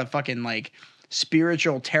get a lot of fucking like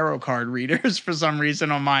spiritual tarot card readers for some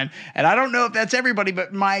reason on mine. And I don't know if that's everybody,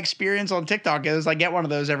 but my experience on TikTok is I get one of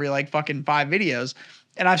those every like fucking 5 videos.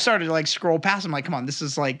 And I've started to like scroll past them like, come on, this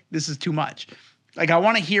is too much. Like, I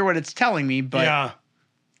want to hear what it's telling me, but... Yeah.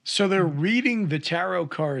 So they're reading the tarot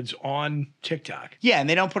cards on TikTok. Yeah, and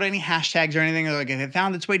they don't put any hashtags or anything. They're like, if it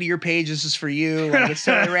found its way to your page, this is for you. Like, it's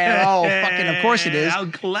totally random. Oh, fucking, of course it is. How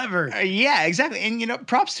clever. Yeah, exactly. And, you know,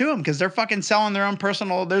 props to them because they're fucking selling their own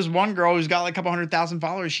personal... There's one girl who's got like a couple 100,000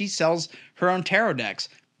 followers. She sells her own tarot decks.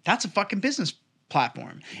 That's a fucking business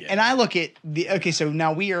platform. Yeah. And I look at so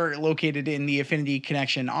now we are located in the Affinity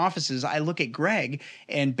Connection offices. I look at Greg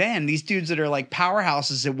and Ben, these dudes that are like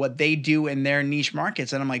powerhouses at what they do in their niche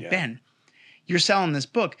markets. And I'm like, Ben, you're selling this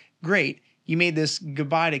book. Great. You made this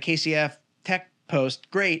goodbye to KCF tech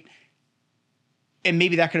post. Great. And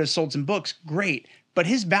maybe that could have sold some books. Great. But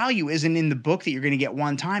his value isn't in the book that you're going to get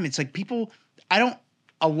one time. It's like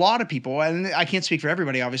a lot of people, and I can't speak for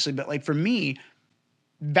everybody, obviously, but like for me,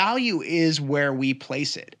 value is where we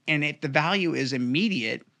place it. And if the value is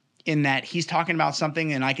immediate in that he's talking about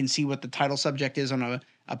something and I can see what the title subject is on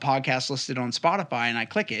a podcast listed on Spotify and I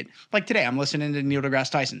click it. Like today, I'm listening to Neil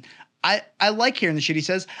deGrasse Tyson. I like hearing the shit he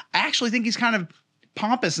says. I actually think he's kind of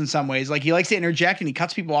pompous in some ways. Like he likes to interject and he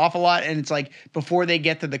cuts people off a lot. And it's like before they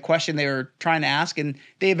get to the question they were trying to ask, and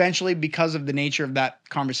they eventually, because of the nature of that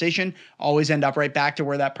conversation, always end up right back to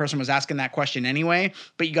where that person was asking that question anyway.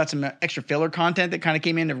 But you got some extra filler content that kind of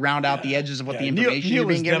came in to round out the edges of what the information Neil you're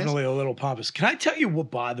being is given definitely a little pompous. Can I tell you what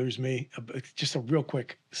bothers me? Just a real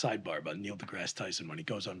quick sidebar about Neil deGrasse Tyson when he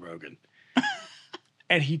goes on Rogan.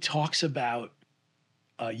 And he talks about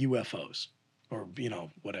UFOs. Or, you know,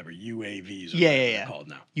 whatever, UAVs. Or they're called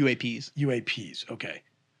now. UAPs. Okay.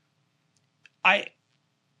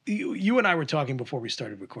 You and I were talking before we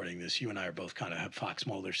started recording this. You and I are both kind of have Fox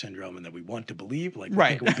Mulder syndrome, and that we want to believe. Like, we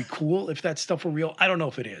think it would be cool if that stuff were real. I don't know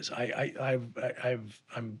if it is.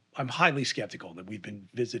 I'm highly skeptical that we've been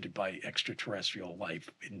visited by extraterrestrial life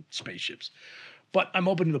in spaceships. But I'm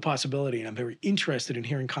open to the possibility, and I'm very interested in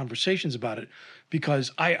hearing conversations about it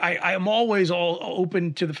because I am always all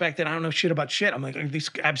open to the fact that I don't know shit about shit. I'm like, this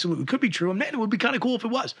absolutely could be true. And man, it would be kind of cool if it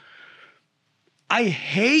was. I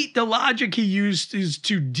hate the logic he used is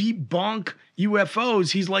to debunk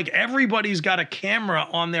UFOs. He's like, everybody's got a camera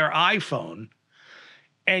on their iPhone,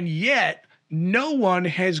 and yet no one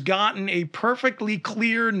has gotten a perfectly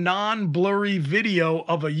clear, non-blurry video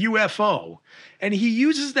of a UFO. And he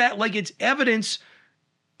uses that like it's evidence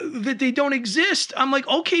that they don't exist. I'm like,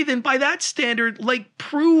 okay, then by that standard, like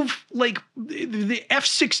prove like the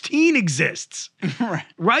F-16 exists,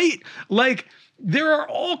 right? Like there are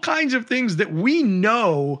all kinds of things that we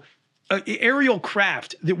know aerial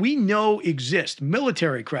craft that we know exist,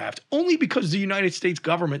 military craft, only because the United States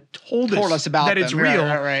government told us about that it's them. real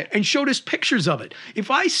Right. and showed us pictures of it.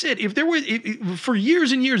 For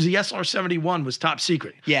years and years, the SR-71 was top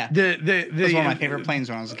secret. Yeah. That was one of my favorite planes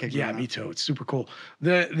when I was a kid. Yeah, me too. It's super cool.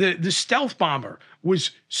 The stealth bomber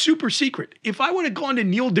was super secret. If I would have gone to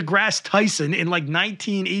Neil deGrasse Tyson in like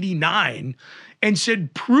 1989 and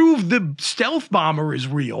said, prove the stealth bomber is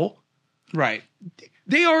real, Right.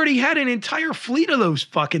 they already had an entire fleet of those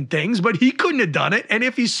fucking things, but he couldn't have done it. And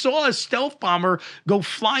if he saw a stealth bomber go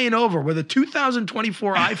flying over with a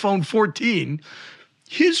 2024 iPhone 14,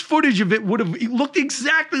 his footage of it would have looked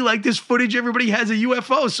exactly like this footage everybody has of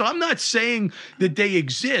UFOs. So I'm not saying that they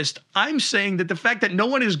exist. I'm saying that the fact that no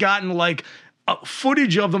one has gotten like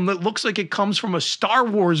footage of them that looks like it comes from a Star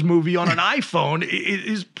Wars movie on an iPhone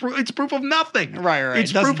it's proof of nothing. Right.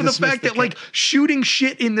 It's proof of the fact that like shooting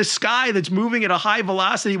shit in the sky that's moving at a high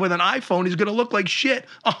velocity with an iPhone is going to look like shit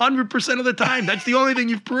 100% of the time. That's the only thing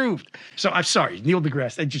you've proved. So I'm sorry, Neil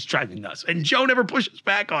deGrasse, that just drives me nuts. And Joe never pushes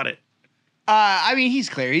back on it. I mean, he's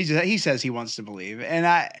clear. He says he wants to believe,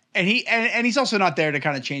 and he's also not there to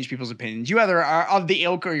kind of change people's opinions. You either are of the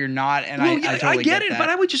ilk or you're not, and I totally get it. that. But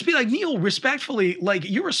I would just be like, Neil, respectfully, like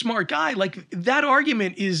you're a smart guy. Like that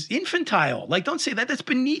argument is infantile. Like don't say that. That's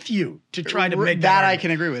beneath you to try to make that. I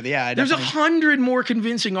can agree with. Yeah, there's 100 more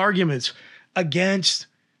convincing arguments against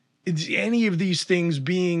any of these things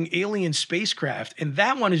being alien spacecraft, and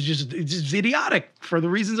that one is just idiotic for the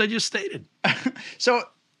reasons I just stated. So.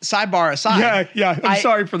 Sidebar aside. Yeah. I'm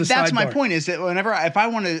sorry for the sidebar. That's my point is that if I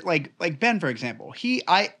want to like Ben, for example,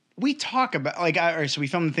 we talk about so we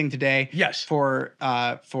filmed the thing today. Yes. For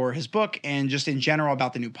his book and just in general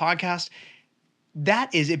about the new podcast.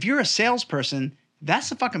 That is, if you're a salesperson, that's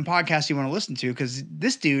the fucking podcast you want to listen to because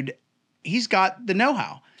this dude, he's got the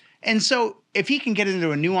know-how. And so if he can get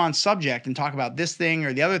into a nuanced subject and talk about this thing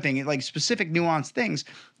or the other thing, like specific nuanced things,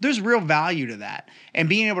 there's real value to that. And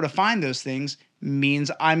being able to find those things means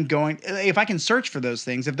if I can search for those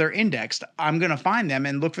things, if they're indexed, I'm going to find them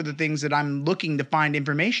and look for the things that I'm looking to find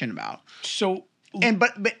information about. So,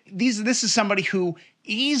 but this is somebody who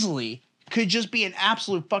easily could just be an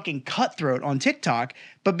absolute fucking cutthroat on TikTok,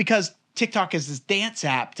 but because TikTok is this dance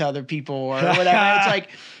app to other people or whatever, it's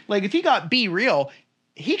like if he got Be Real,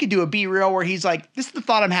 he could do a Be Real where he's like, this is the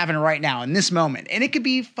thought I'm having right now in this moment. And it could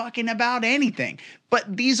be fucking about anything.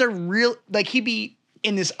 But these are real, like he'd be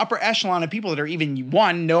in this upper echelon of people that are even,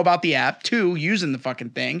 one, know about the app, two, using the fucking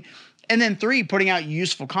thing, and then three, putting out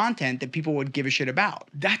useful content that people would give a shit about.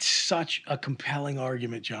 That's such a compelling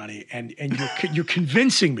argument, Johnny. And you're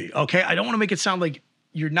convincing me, okay? I don't want to make it sound like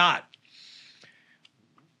you're not.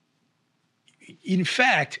 In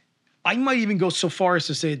fact, I might even go so far as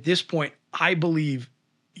to say at this point, I believe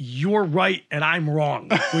you're right and I'm wrong,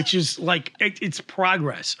 which is like, it's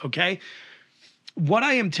progress, okay? What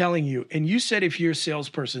I am telling you, and you said if you're a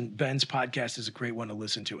salesperson, Ben's podcast is a great one to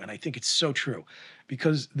listen to, and I think it's so true,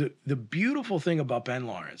 because the beautiful thing about Ben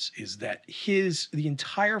Lawrence is that the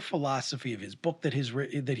entire philosophy of his book that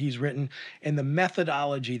he's written and the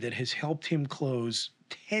methodology that has helped him close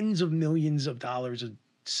tens of millions of dollars of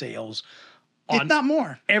sales, if not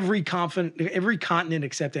more, every continent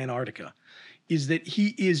except Antarctica, is that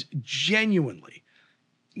he is genuinely,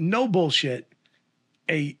 no bullshit,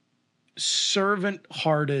 a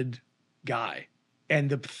servant-hearted guy. And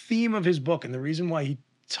the theme of his book, and the reason why he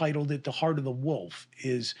titled it The Heart of the Wolf,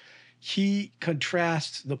 is he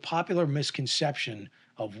contrasts the popular misconception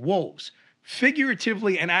of wolves,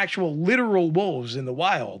 figuratively and actual literal wolves in the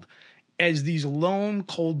wild, as these lone,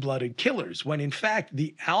 cold-blooded killers, when in fact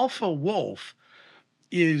the alpha wolf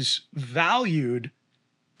is valued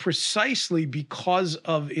precisely because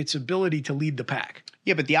of its ability to lead the pack.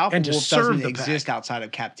 Yeah, but the alpha And to wolf serve doesn't the exist pack. outside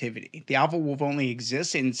of captivity. The alpha wolf only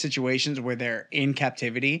exists in situations where they're in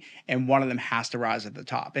captivity and one of them has to rise at the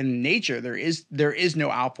top. In nature, there is no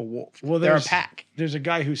alpha wolf. Well, they're a pack. There's a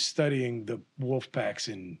guy who's studying the wolf packs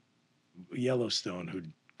in Yellowstone who,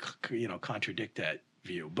 contradict that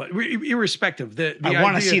view. But irrespective, I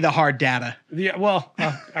want to see the hard data.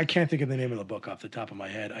 I can't think of the name of the book off the top of my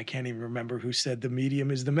head. I can't even remember who said the medium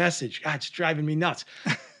is the message. God, it's driving me nuts.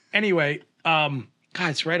 Anyway, God,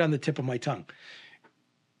 it's right on the tip of my tongue.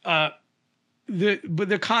 But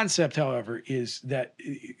the concept, however, is that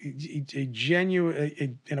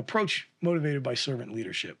an approach motivated by servant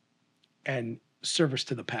leadership and service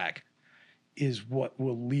to the pack is what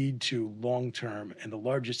will lead to long-term and the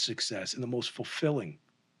largest success and the most fulfilling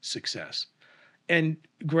success. And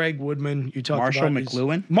Greg Woodman, you talked Marshall about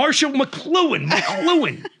McLuhan? Marshall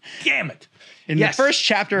McLuhan. Damn it. In the first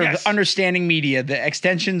chapter of Understanding Media, the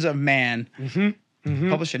Extensions of Man,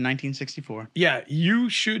 Published in 1964. Yeah, you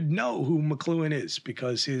should know who McLuhan is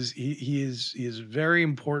because he is very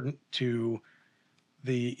important to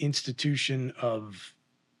the institution of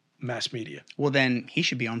mass media. Well, then he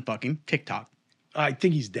should be on fucking TikTok. I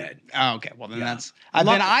think he's dead. Oh, okay. Well, then Yeah. that's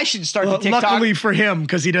then I should start the TikTok. Luckily for him,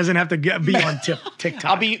 because he doesn't have to be on TikTok.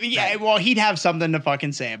 I'll be well. He'd have something to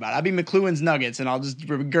fucking say about it. I'll be McLuhan's Nuggets, and I'll just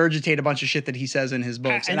regurgitate a bunch of shit that he says in his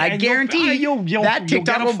books, and I guarantee you'll that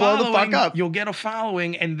TikTok will blow the fuck up. You'll get a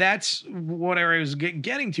following, and that's what I was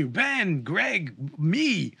getting to. Ben, Greg,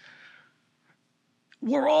 me,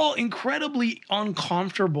 we're all incredibly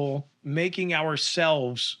uncomfortable making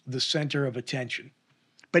ourselves the center of attention.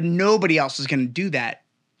 But nobody else is going to do that.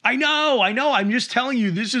 I know. I'm just telling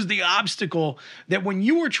you, this is the obstacle that when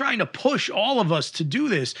you were trying to push all of us to do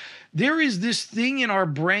this, there is this thing in our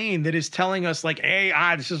brain that is telling us like, hey,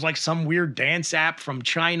 this is like some weird dance app from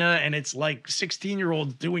China and it's like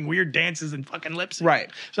 16-year-olds doing weird dances and fucking lip sync. Right.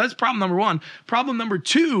 So that's problem number one. Problem number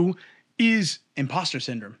two is imposter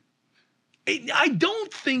syndrome. I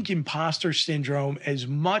don't think imposter syndrome as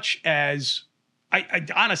much as I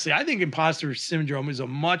honestly, I think imposter syndrome is a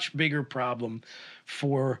much bigger problem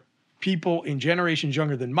for people in generations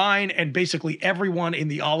younger than mine and basically everyone in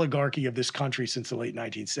the oligarchy of this country since the late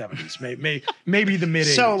 1970s, maybe the mid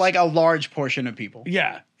 80s. So like a large portion of people.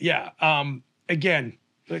 Yeah. Again,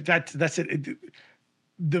 that's it.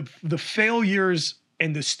 The failures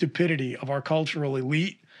and the stupidity of our cultural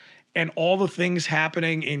elite and all the things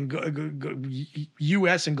happening in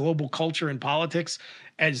U.S. and global culture and politics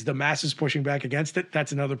as the masses pushing back against it,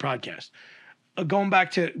 that's another podcast. Going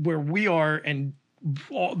back to where we are and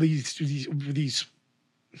all these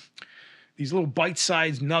little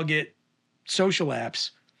bite-sized nugget social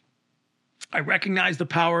apps, I recognize the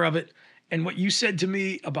power of it. And what you said to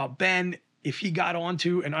me about Ben, if he got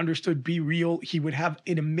onto and understood Be Real, he would have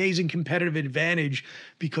an amazing competitive advantage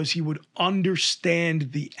because he would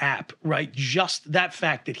understand the app, right? Just that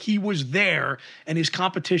fact that he was there and his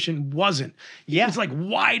competition wasn't. Yeah. It's like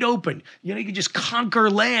wide open. You know, you could just conquer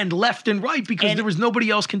land left and right because there was nobody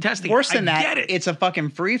else contesting. Worse than that, get it. It's a fucking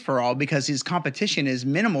free-for-all because his competition is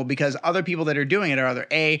minimal because other people that are doing it are either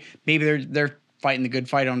maybe they're fighting the good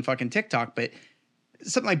fight on fucking TikTok, but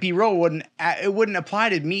something like Be Real wouldn't apply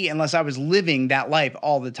to me unless I was living that life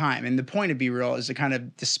all the time. And the point of Be Real is to kind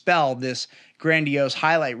of dispel this grandiose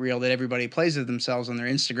highlight reel that everybody plays of themselves on their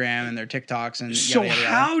Instagram and their TikToks and so yada, yada,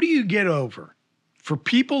 yada. How do you get over for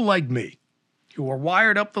people like me who are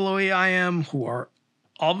wired up the way I am, who are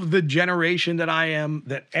of the generation that I am,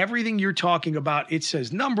 that everything you're talking about, it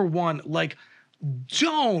says, number one, like,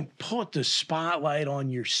 don't put the spotlight on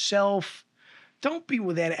yourself. Don't be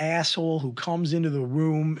with that asshole who comes into the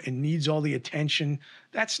room and needs all the attention.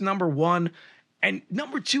 That's number one. And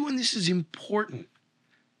number two, and this is important,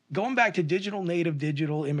 going back to digital native,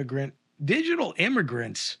 digital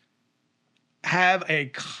immigrants have a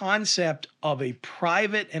concept of a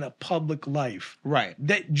private and a public life. Right.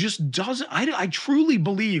 That just doesn't, I truly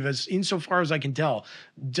believe, as insofar as I can tell,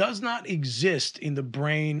 does not exist in the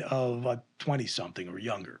brain of a 20-something or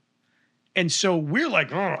younger. And so we're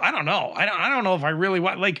like, oh, I don't know. I don't know if I really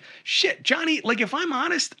want, like, shit, Johnny, like, if I'm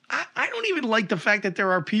honest, I don't even like the fact that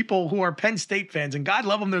there are people who are Penn State fans, and God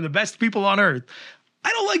love them, they're the best people on earth.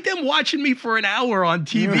 I don't like them watching me for an hour on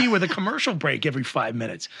TV with a commercial break every 5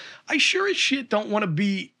 minutes. I sure as shit don't want to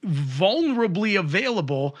be vulnerably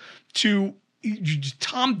available to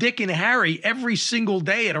Tom, Dick, and Harry every single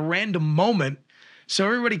day at a random moment so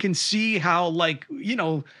everybody can see how, like, you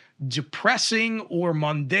know, depressing or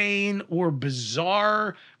mundane or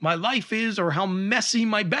bizarre my life is or how messy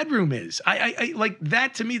my bedroom is. I like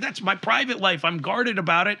that. To me, that's my private life. I'm guarded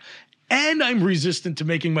about it and I'm resistant to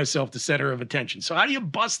making myself the center of attention. So how do you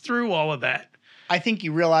bust through all of that? I think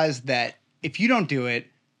you realize that if you don't do it,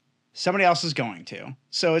 somebody else is going to.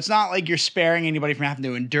 So it's not like you're sparing anybody from having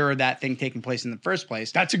to endure that thing taking place in the first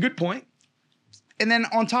place. That's a good point. And then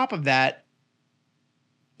on top of that,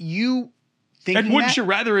 you and wouldn't you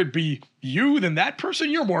rather it be you than that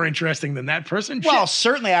person? You're more interesting than that person. Well, Shit.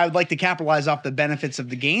 certainly I would like to capitalize off the benefits of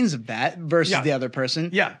the gains of that versus the other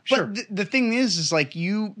person. Yeah, but sure. The thing is like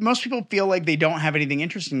most people feel like they don't have anything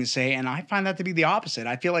interesting to say. And I find that to be the opposite.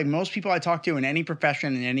 I feel like most people I talk to in any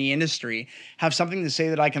profession, in any industry, have something to say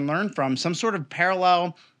that I can learn from, some sort of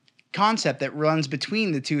parallel concept that runs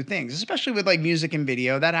between the two things, especially with like music and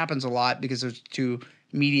video. That happens a lot because there's two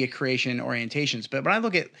media creation orientations. But when I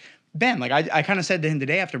look at Ben, like I kind of said to him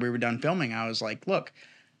today after we were done filming, I was like, look,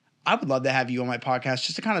 I would love to have you on my podcast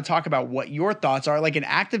just to kind of talk about what your thoughts are, like an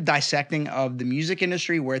active dissecting of the music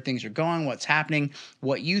industry, where things are going, what's happening,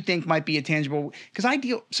 what you think might be a tangible. Because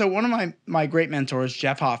so one of my great mentors,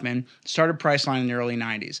 Jeff Hoffman, started Priceline in the early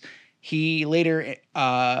 90s. He later,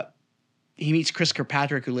 he meets Chris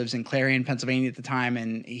Kirkpatrick, who lives in Clarion, Pennsylvania at the time,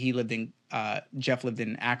 and Jeff lived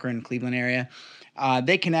in Akron, Cleveland area.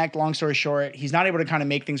 They connect. Long story short, he's not able to kind of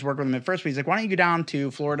make things work with him at first, but he's like, why don't you go down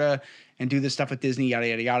to Florida and do this stuff with Disney, yada,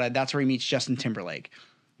 yada, yada. That's where he meets Justin Timberlake.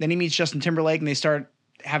 Then he meets Justin Timberlake, and they start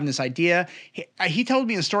having this idea. He told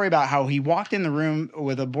me a story about how he walked in the room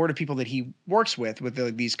with a board of people that he works with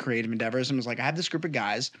these creative endeavors, and was like, I have this group of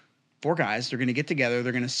guys, 4 guys. They're going to get together.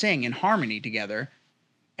 They're going to sing in harmony together.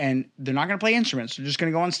 And they're not going to play instruments. They're just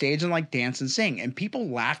going to go on stage and like dance and sing. And people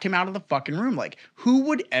laughed him out of the fucking room. Like, who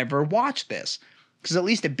would ever watch this? Because at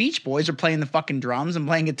least the Beach Boys are playing the fucking drums and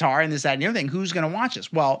playing guitar and this, that, and everything. Who's going to watch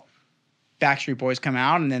this? Well, Backstreet Boys come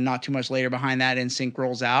out, and then not too much later behind that, NSYNC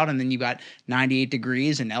rolls out, and then you got 98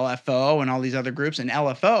 Degrees and LFO and all these other groups. And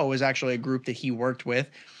LFO was actually a group that he worked with,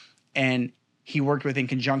 and he worked with in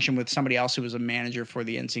conjunction with somebody else who was a manager for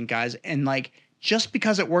the NSYNC guys. And like, just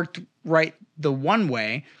because it worked right the one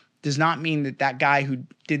way does not mean that guy who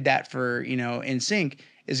did that for, NSYNC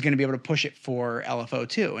is going to be able to push it for LFO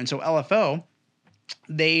too. And so LFO,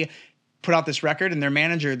 they put out this record, and their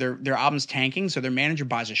manager, their album's tanking. So their manager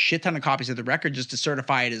buys a shit ton of copies of the record just to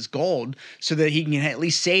certify it as gold, so that he can at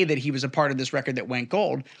least say that he was a part of this record that went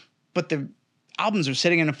gold. But the albums are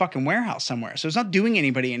sitting in a fucking warehouse somewhere. So it's not doing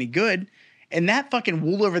anybody any good. And that fucking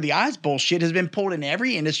wool over the eyes bullshit has been pulled in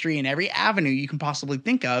every industry and every avenue you can possibly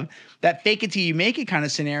think of. That fake it till you make it kind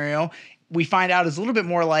of scenario, we find out is a little bit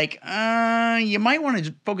more like, you might want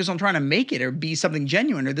to focus on trying to make it or be something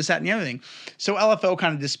genuine or this, that, and the other thing. So LFO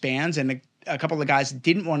kind of disbands, and a couple of the guys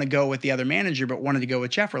didn't want to go with the other manager but wanted to go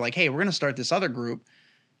with Jeff. We're like, hey, we're going to start this other group,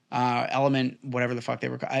 Element, whatever the fuck they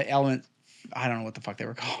were called. Element, I don't know what the fuck they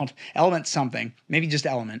were called. Element something. Maybe just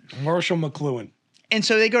Element. Marshall McLuhan. And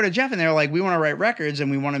so they go to Jeff, and they're like, we want to write records, and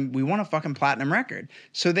we want a fucking platinum record.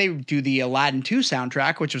 So they do the Aladdin 2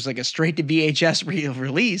 soundtrack, which was like a straight to VHS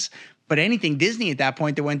release. But anything Disney at that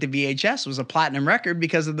point that went to VHS was a platinum record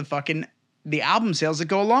because of the album sales that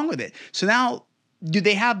go along with it. So now, do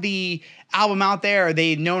they have the album out there? Are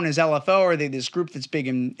they known as LFO? Or are they this group that's big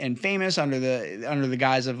and famous under the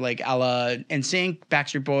guise of like a la NSYNC,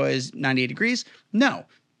 Backstreet Boys, 98 Degrees? No.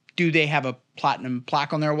 Do they have a platinum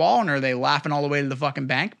plaque on their wall, and are they laughing all the way to the fucking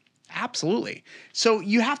bank? Absolutely. So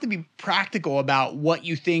you have to be practical about what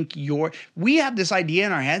you think we have this idea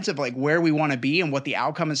in our heads of like where we want to be and what the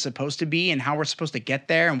outcome is supposed to be and how we're supposed to get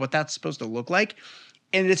there and what that's supposed to look like.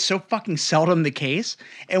 And it's so fucking seldom the case.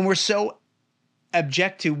 And we're so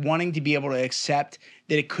object to wanting to be able to accept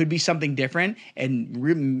that it could be something different and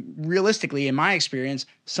realistically, in my experience,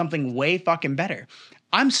 something way fucking better.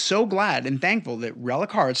 I'm so glad and thankful that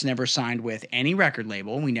Relic Hearts never signed with any record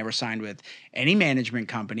label. We never signed with any management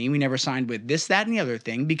company. We never signed with this, that, and the other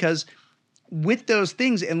thing, because with those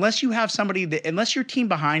things, unless you have unless your team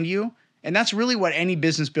behind you, and that's really what any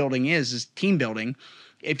business building is team building.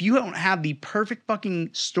 If you don't have the perfect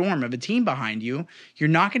fucking storm of a team behind you, you're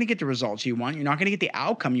not going to get the results you want. You're not going to get the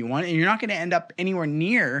outcome you want, and you're not going to end up anywhere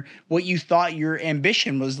near what you thought your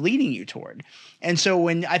ambition was leading you toward. And so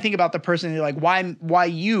when I think about the person, like, why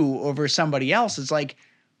you over somebody else? It's like,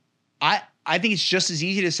 I think it's just as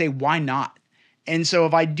easy to say, why not? And so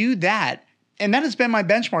if I do that, and that has been my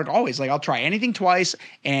benchmark always. Like, I'll try anything twice,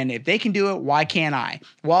 and if they can do it, why can't I?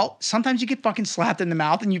 Well, sometimes you get fucking slapped in the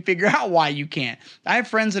mouth and you figure out why you can't. I have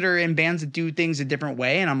friends that are in bands that do things a different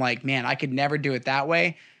way, and I'm like, man, I could never do it that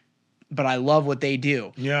way, but I love what they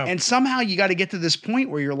do. Yeah. And somehow you got to get to this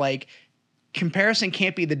point where you're like, comparison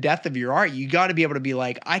can't be the death of your art. You got to be able to be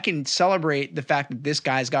like, I can celebrate the fact that this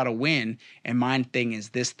guy's got to win, and my thing is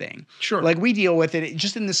this thing. Sure. Like, we deal with it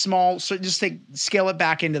just in the small, so just scale it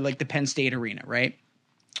back into like the Penn State arena, right?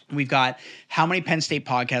 We've got, how many Penn State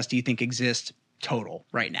podcasts do you think exist total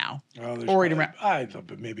right now? Oh, there's or probably, I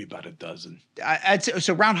thought maybe about a dozen. I'd say,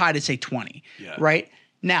 so round high, I'd say 20, yeah. Right?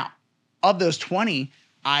 Now, of those 20,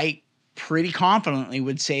 I pretty confidently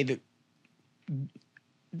would say that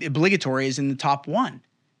Obligatory is in the top 1,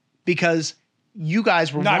 because you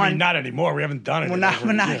guys were I mean, not anymore. We haven't done it.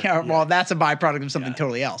 Well, that's a byproduct of something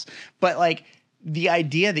totally else. But like, the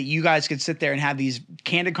idea that you guys could sit there and have these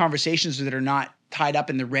candid conversations that are not tied up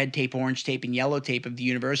in the red tape, orange tape, and yellow tape of the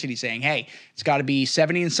university saying, hey, it's got to be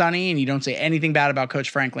 70 and sunny, and you don't say anything bad about Coach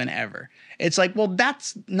Franklin ever. It's like, well,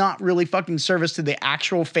 that's not really fucking service to the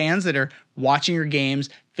actual fans that are watching your games,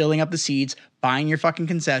 filling up the seats, buying your fucking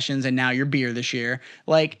concessions, and now your beer this year.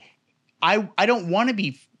 Like, I don't want to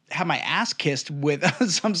be have my ass kissed with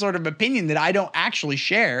some sort of opinion that I don't actually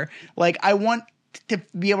share. Like, I want to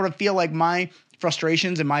be able to feel like my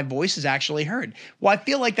frustrations and my voice is actually heard. Well, I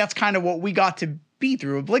feel like that's kind of what we got to be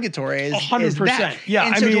through Obligatory is 100%. that. Yeah,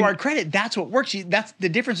 and I so mean, to our credit, that's what works. That's the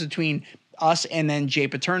difference between us and then Jay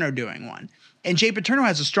Paterno doing one. And Jay Paterno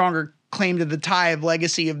has a stronger claim to the tie of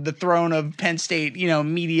legacy of the throne of Penn State,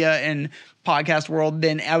 media and podcast world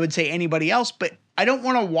than I would say anybody else. But I don't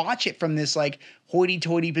want to watch it from this like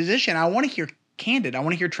hoity-toity position. I want to hear candid. I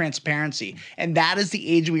want to hear transparency. And that is the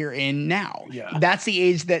age we are in now. Yeah. That's the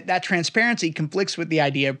age that transparency conflicts with the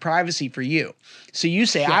idea of privacy for you. So you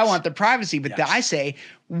say, Yes. I want the privacy, but Yes. I say,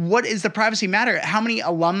 what is the privacy matter? How many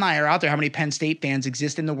alumni are out there? How many Penn State fans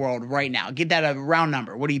exist in the world right now? Give that a round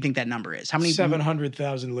number. What do you think that number is? How many?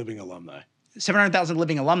 700,000 living alumni. 700,000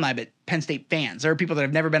 living alumni, but Penn State fans. There are people that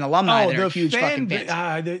have never been alumni that are huge fucking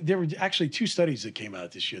fans. There were actually 2 studies that came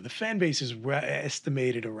out this year. The fan base is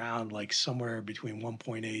estimated around like somewhere between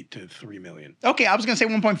 1.8 to 3 million. Okay, I was going to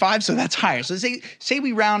say 1.5, so that's higher. So say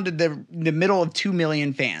we rounded the middle of 2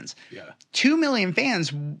 million fans. Yeah. 2 million fans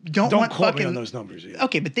don't want quote fucking me on those numbers. Either.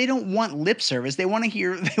 Okay, but they don't want lip service. They want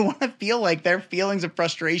to feel like their feelings of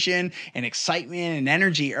frustration and excitement and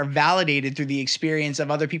energy are validated through the experience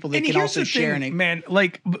of other people that And can here's also the share. thing, man,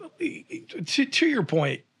 like to your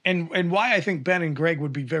point, and why I think Ben and Greg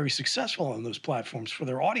would be very successful on those platforms for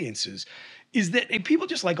their audiences is that people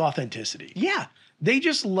just like authenticity. Yeah. They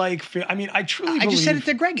just like, I truly believe. I just said it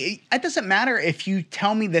to Greg. It doesn't matter if you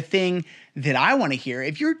tell me the thing that I want to hear.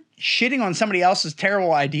 If you're shitting on somebody else's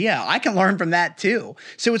terrible idea, I can learn from that too.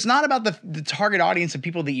 So it's not about the target audience of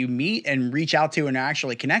people that you meet and reach out to and are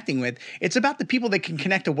actually connecting with. It's about the people that can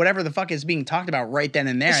connect to whatever the fuck is being talked about right then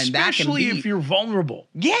and there. Especially if you're vulnerable.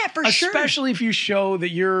 Yeah, for sure. Especially if you show that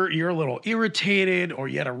you're a little irritated or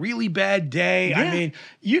you had a really bad day. Yeah. I mean,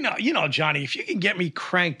 Johnny, if you can get me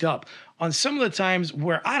cranked up on some of the times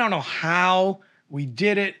where I don't know how we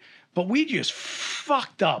did it, but we just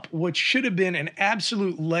fucked up what should have been an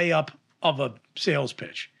absolute layup of a sales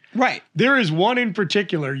pitch. Right. There is one in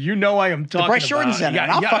particular, I am talking about. Bryce Jordan Center.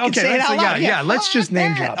 I'll fucking say it out loud. Yeah, let's just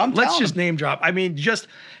name drop. Let's just name. name drop. I mean, just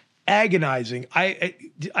agonizing. I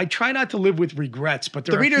try not to live with regrets, but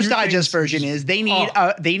there The are Reader's few Digest things- version is they need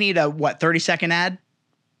a what, 30-second ad?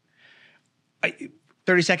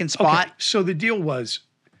 30-second spot? Okay, so the deal was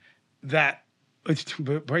that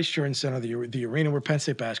Bryce Jordan Center, the arena where Penn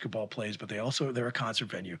State basketball plays, but they're a concert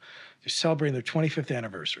venue. They're celebrating their 25th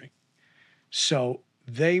anniversary. So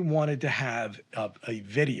they wanted to have a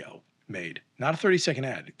video made, not a 30-second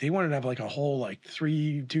ad. They wanted to have like a whole like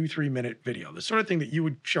 3-minute video, the sort of thing that you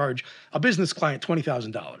would charge a business client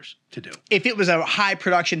 $20,000 to do. If it was a high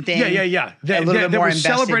production thing. Yeah. A little bit more were invested,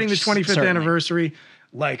 celebrating the 25th certainly. anniversary.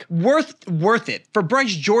 Like worth it for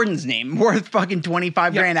Bryce Jordan's name, worth fucking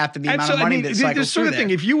 25 grand after the amount of money that cycles this sort through of thing.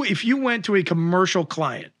 there. If you went to a commercial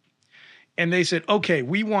client and they said, okay,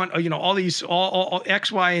 we want all these all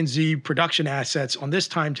X, Y, and Z production assets on this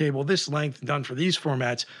timetable, this length, done for these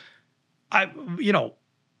formats.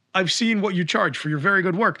 I've seen what you charge for your very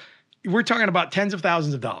good work. We're talking about tens of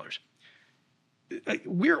thousands of dollars.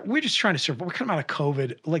 We're just trying to survive. We're coming out of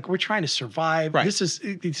COVID. Like we're trying to survive. Right. This is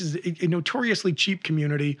a notoriously cheap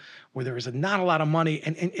community where there is not a lot of money.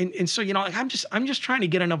 And so, I'm just trying to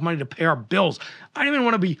get enough money to pay our bills. I don't even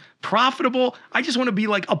want to be profitable. I just want to be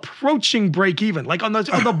like approaching break even, like on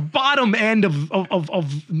the bottom end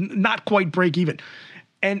of not quite break even.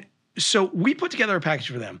 And so we put together a package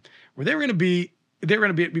for them where they're going to be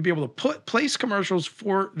able to place commercials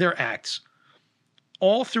for their acts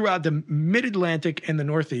all throughout the mid-Atlantic and the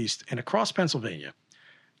Northeast and across Pennsylvania.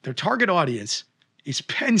 Their target audience is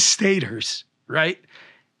Penn Staters, right?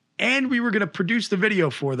 And we were going to produce the video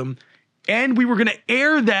for them, and we were going to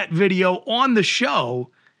air that video on the show,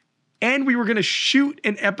 and we were going to shoot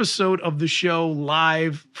an episode of the show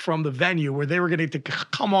live from the venue where they were going to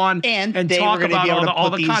come on and talk about all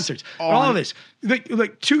the concerts. All of this.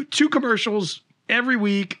 Like two commercials every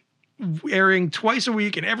week, airing twice a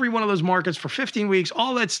week in every one of those markets for 15 weeks,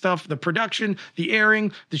 all that stuff, the production, the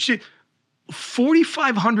airing, the shit,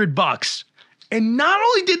 $4,500. And not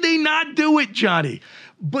only did they not do it, Johnny,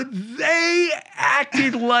 but they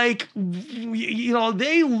acted like,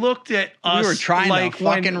 they looked at us. We were trying like to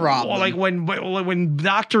fucking rob them. Like when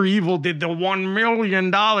Dr. Evil did the $1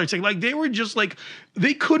 million. Like they were just like,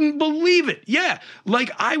 they couldn't believe it. Yeah.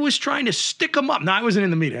 Like I was trying to stick them up. Now I wasn't in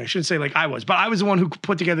the meeting. I shouldn't say like I was, but I was the one who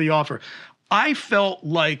put together the offer. I felt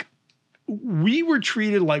like we were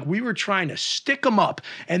treated like we were trying to stick them up.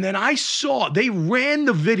 And then I saw they ran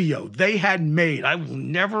the video they had made. I will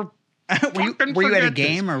never Were you fucking at a forget this.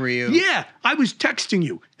 game or were you? Yeah, I was texting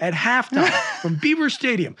you at halftime from Beaver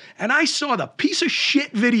Stadium, and I saw the piece of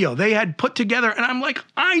shit video they had put together, and I'm like,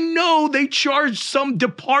 I know they charged some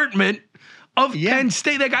department of Penn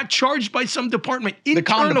State. They got charged by some department comm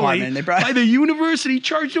internally department. by the university,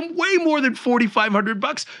 charged them way more than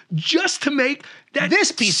 $4,500 just to make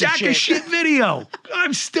this piece sack of shit video.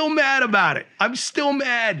 I'm still mad about it. I'm still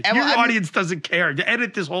mad. And Your well, I mean- audience doesn't care. To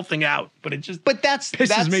edit this whole thing out, but it just that's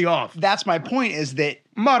pisses me off. That's my point. Is that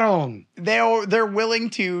Marron. they're willing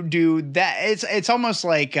to do that? It's almost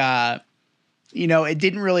like it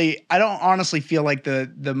didn't really. I don't honestly feel like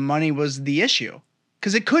the money was the issue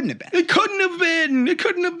because it couldn't have been. It couldn't have been. It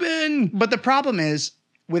couldn't have been. But the problem is,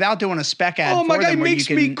 without doing a spec ad, Oh my for God, them it where makes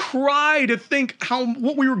you me can, cry to think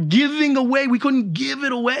what we were giving away. We couldn't give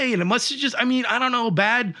it away. And it must have just, I don't know,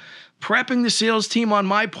 bad prepping the sales team on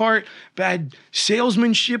my part, bad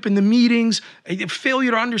salesmanship in the meetings, a failure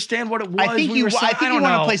to understand what it was. I think you want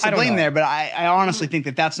to place the I don't blame know. there, but I honestly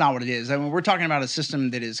think that's not what it is. I mean, we're talking about a system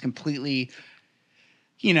that is completely,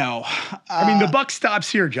 the buck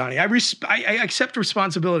stops here, Johnny. I accept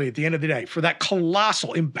responsibility at the end of the day for that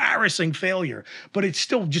colossal, embarrassing failure, but it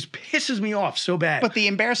still just pisses me off so bad. But the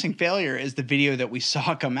embarrassing failure is the video that we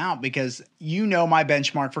saw come out because my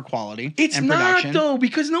benchmark for quality It's and not, production. though,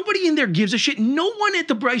 because nobody in there gives a shit. No one at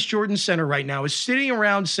the Bryce Jordan Center right now is sitting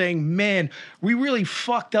around saying, man, we really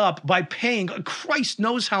fucked up by paying Christ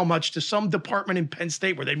knows how much to some department in Penn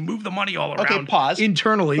State where they move the money all around Okay, pause.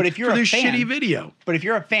 internally But if you're for a this fan- shitty video. But if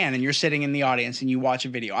you're a fan and you're sitting in the audience and you watch a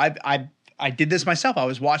video, I did this myself. I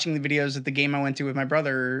was watching the videos at the game I went to with my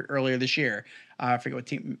brother earlier this year. I forget what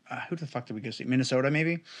team. Who the fuck did we go see? Minnesota,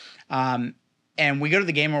 maybe. And we go to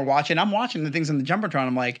the game and we're watching. I'm watching the things in the Jumbotron.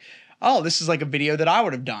 I'm like, oh, this is like a video that I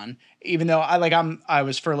would have done, even though I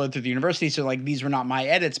was furloughed through the university, so like these were not my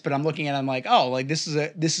edits. But I'm looking at it, I'm like, oh, like this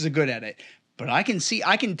is a good edit. But I can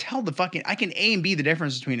tell I can A and B the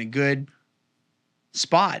difference between a good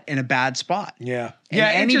spot and a bad spot. Yeah. And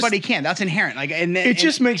anybody can. That's inherent. It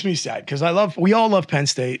just makes me sad because we all love Penn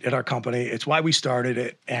State at our company. It's why we started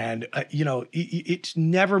it. And, it's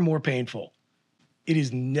never more painful. It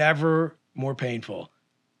is never more painful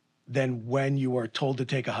than when you are told to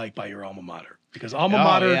take a hike by your alma mater. Because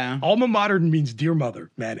alma mater means dear mother,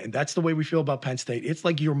 man. And that's the way we feel about Penn State. It's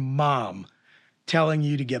like your mom telling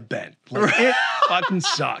you to get bent. Like, it fucking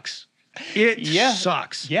sucks. It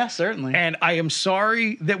sucks. Yeah, certainly. And I am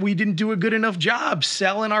sorry that we didn't do a good enough job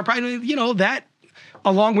selling our pride. That,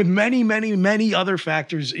 along with many, many, many other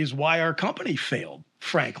factors, is why our company failed,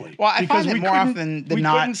 frankly. Well, I find that more often than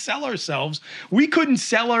not, we couldn't sell ourselves. We couldn't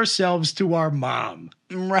sell ourselves to our mom.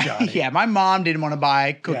 Right. Johnny. Yeah, my mom didn't want to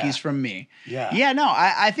buy cookies from me. Yeah. Yeah, no,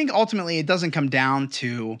 I think ultimately it doesn't come down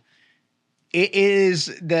to it is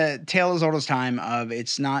the tale as old as time of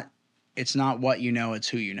it's not what you know, it's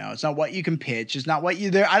who you know. It's not what you can pitch. It's not what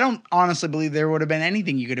you there. I don't honestly believe there would have been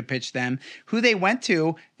anything you could have pitched them. Who they went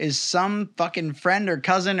to is some fucking friend or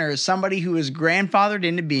cousin or somebody who is grandfathered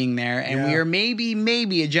into being there. And we are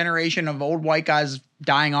maybe a generation of old white guys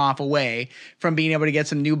dying off away from being able to get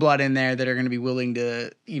some new blood in there that are going to be willing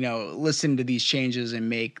to, listen to these changes and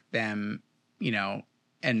make them,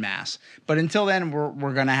 en masse. But until then,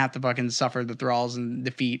 we're going to have to fucking suffer the thralls and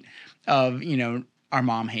defeat of, our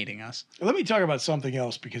mom hating us. Let me talk about something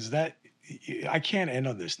else because I can't end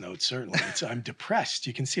on this note. Certainly, I'm depressed.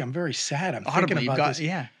 You can see I'm very sad. I'm thinking about this.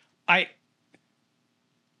 Yeah.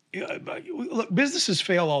 Look, businesses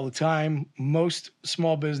fail all the time. Most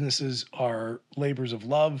small businesses are labors of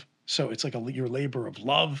love, so it's like your labor of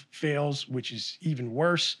love fails, which is even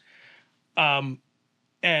worse. And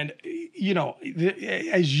as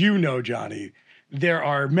you know, Johnny, there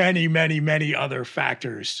are many, many, many other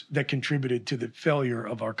factors that contributed to the failure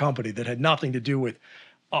of our company that had nothing to do with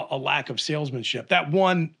a lack of salesmanship. That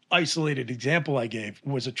one isolated example I gave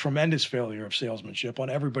was a tremendous failure of salesmanship on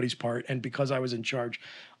everybody's part. And because I was in charge,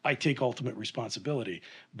 I take ultimate responsibility.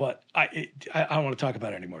 But I don't want to talk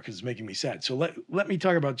about it anymore because it's making me sad. So let me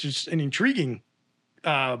talk about just an intriguing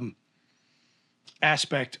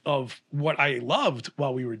aspect of what I loved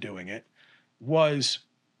while we were doing it was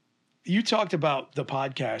you talked about the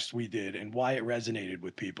podcast we did and why it resonated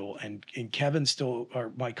with people. And Kevin still,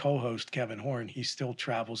 or my co-host, Kevin Horn, he still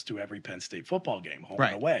travels to every Penn State football game home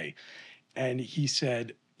and away. And he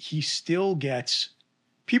said he still gets,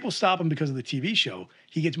 people stop him because of the TV show.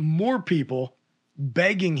 He gets more people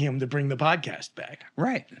begging him to bring the podcast back.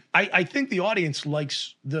 Right. I think the audience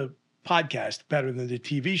likes the podcast better than the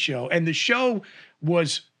TV show. And the show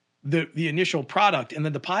was the initial product, and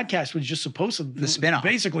then the podcast was just supposed to the spin-off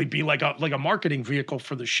basically be like a marketing vehicle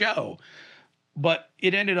for the show. But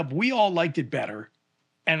it ended up, we all liked it better.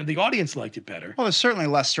 and the audience liked it better. Well, there's certainly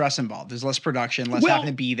less stress involved. There's less production, less having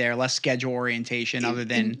to be there, less schedule orientation other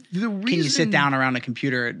than can you sit down around a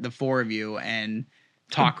computer, the four of you, and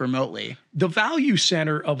talk remotely. The value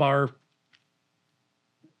center of our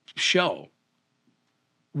show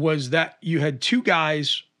was that you had two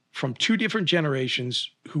guys from two different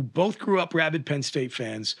generations who both grew up rabid Penn State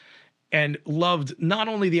fans and loved not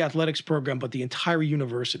only the athletics program, but the entire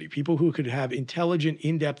university. People who could have intelligent,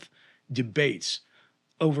 in-depth debates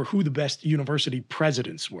over who the best university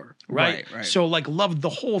presidents were, right? Right. So like loved the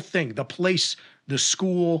whole thing, the place, the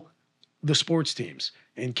school, the sports teams,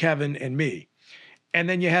 and Kevin and me. And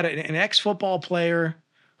then you had an ex-football player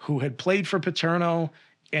who had played for Paterno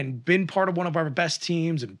and been part of one of our best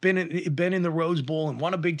teams and been in the Rose Bowl and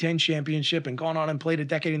won a Big Ten championship and gone on and played a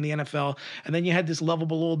decade in the NFL. And then you had this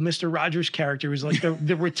lovable old Mr. Rogers character who's like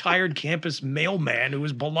the retired campus mailman who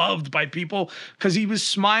was beloved by people because he was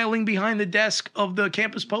smiling behind the desk of the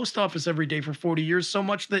campus post office every day for 40 years, so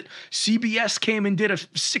much that CBS came and did a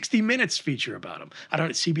 60 Minutes feature about him. I don't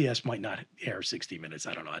know, CBS might not air 60 Minutes.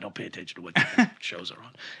 I don't know. I don't pay attention to what shows are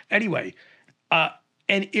on. Anyway,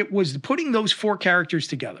 and it was putting those four characters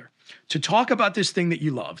together to talk about this thing that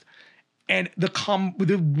you loved and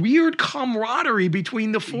the weird camaraderie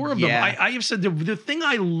between the four of them. I have said the thing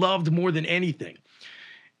I loved more than anything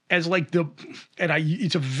as like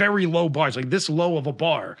it's a very low bar. It's like this low of a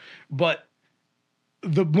bar, but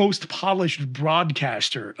the most polished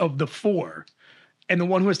broadcaster of the four and the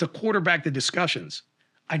one who has to quarterback the discussions.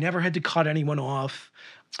 I never had to cut anyone off.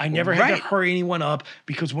 I never had to hurry anyone up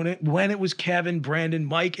because when it was Kevin, Brandon,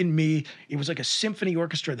 Mike, and me, it was like a symphony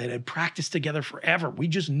orchestra that had practiced together forever. We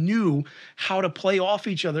just knew how to play off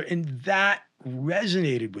each other, and that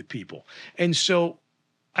resonated with people. And so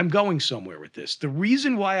I'm going somewhere with this. The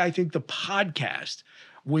reason why I think the podcast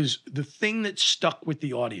was the thing that stuck with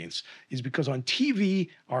the audience is because on TV,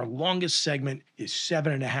 our longest segment is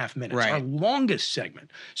 7.5 minutes. Right. Our longest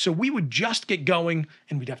segment. So we would just get going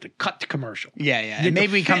and we'd have to cut to commercial. Yeah. And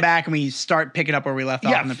maybe we come back and we start picking up where we left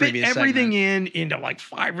off in the previous segment. Everything into like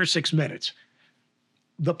 5 or 6 minutes.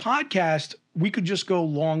 The podcast, we could just go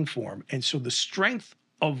long form. And so the strength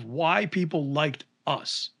of why people liked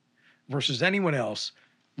us versus anyone else,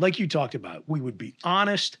 like you talked about, we would be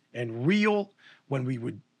honest and real when we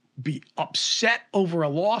would be upset over a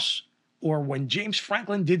loss or when James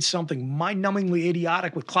Franklin did something mind-numbingly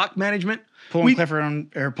idiotic with clock management. Pulling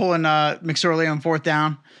McSorley on fourth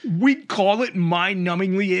down. We'd call it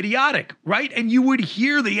mind-numbingly idiotic, right? And you would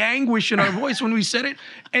hear the anguish in our voice when we said it.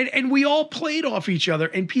 And we all played off each other,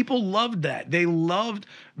 and people loved that. They loved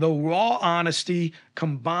the raw honesty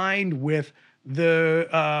combined with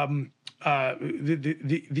the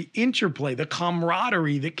interplay, the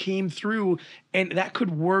camaraderie that came through, and that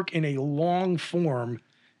could work in a long form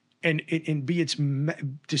and be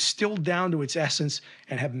distilled down to its essence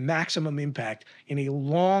and have maximum impact in a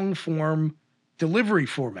long form delivery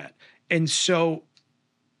format. And so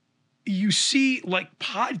you see, like,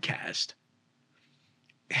 podcast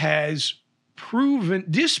has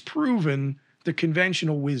disproven the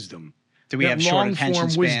conventional wisdom. Do we have short attention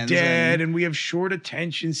spans? Was dead, and we have short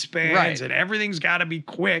attention spans, and everything's got to be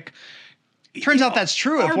quick. Turns out that's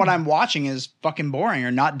true if what I'm watching is fucking boring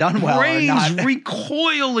or not done well. Brains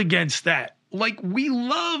recoil against that. Like, we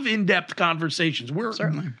love in-depth conversations. We're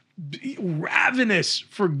certainly ravenous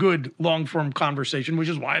for good long-form conversation, which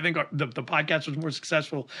is why I think the podcast was more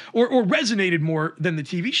successful or resonated more than the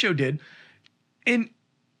TV show did. And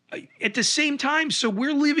at the same time, so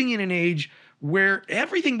we're living in an age where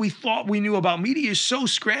everything we thought we knew about media is so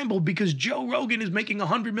scrambled because Joe Rogan is making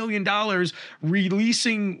 $100 million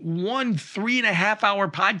releasing one 3.5-hour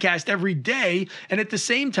podcast every day. And at the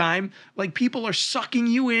same time, like, people are sucking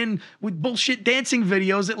you in with bullshit dancing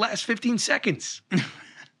videos that last 15 seconds.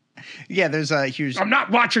 Yeah, there's a huge... I'm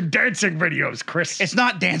not watching dancing videos, Chris. It's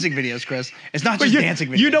not dancing videos, Chris. It's not just dancing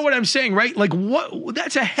videos. You know what I'm saying, right? Like, what?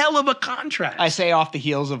 That's a hell of a contrast. I say off the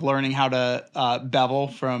heels of learning how to bevel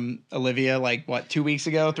from Olivia, 3 weeks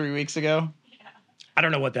ago? Yeah. I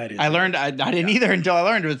don't know what that is. I learned... I didn't either until I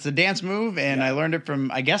learned it. It's a dance move, and I learned it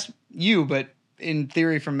from, I guess, you, but in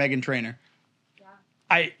theory from Meghan Trainor.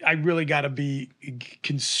 I really got to be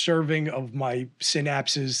conserving of my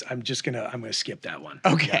synapses. I'm going to skip that one.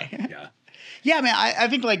 Okay. Yeah, man, I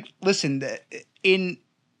think, listen,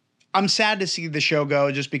 I'm sad to see the show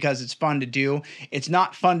go just because it's fun to do. It's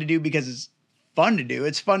not fun to do because it's fun to do.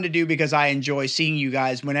 It's fun to do because I enjoy seeing you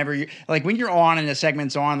guys whenever you when you're on and the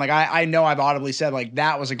segment's on. I know I've audibly said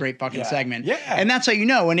that was a great fucking segment. Yeah. And that's how you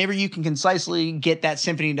know whenever you can concisely get that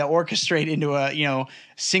symphony to orchestrate into a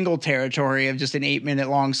single territory of just an 8-minute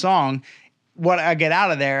long song. what I get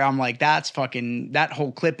out of there, I'm like, that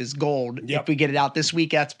whole clip is gold. Yep. If we get it out this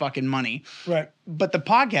week, that's fucking money. Right. But the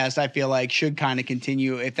podcast, I feel like, should kind of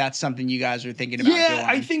continue if that's something you guys are thinking about doing. Yeah,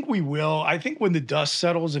 I think we will. I think when the dust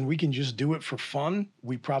settles and we can just do it for fun,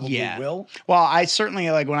 we probably will. Well, I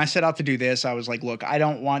certainly, like, when I set out to do this, I was like, look, I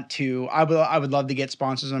don't want to, I would love to get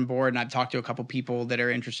sponsors on board, and I've talked to a couple people that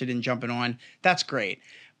are interested in jumping on. That's great.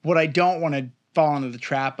 What I don't want to fall into the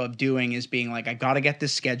trap of doing is being like, I got to get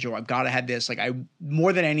this schedule. I've got to have this. Like,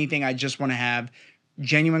 more than anything, I just want to have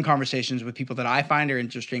genuine conversations with people that I find are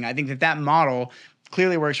interesting. I think that model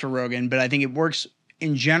clearly works for Rogan, but I think it works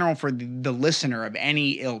in general for the listener of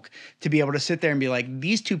any ilk to be able to sit there and be like,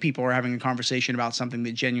 these two people are having a conversation about something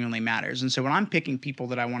that genuinely matters. And so when I'm picking people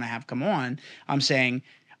that I want to have come on, I'm saying,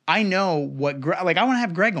 I know what, like, I want to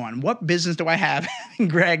have Greg on. What business do I have having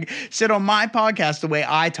Greg sit on my podcast the way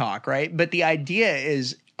I talk, right? But the idea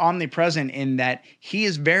is omnipresent in that he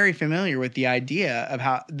is very familiar with the idea of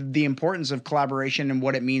how the importance of collaboration and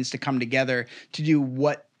what it means to come together to do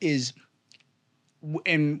what is.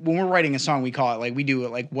 And when we're writing a song, we call it, like, we do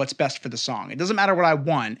it like what's best for the song. It doesn't matter what I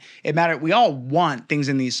want. We all want things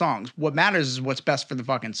in these songs. What matters is what's best for the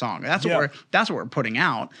fucking song. That's what we're putting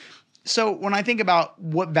out. So when I think about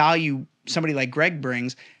what value somebody like Greg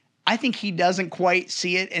brings, I think he doesn't quite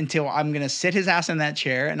see it until I'm going to sit his ass in that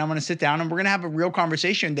chair and I'm going to sit down and we're going to have a real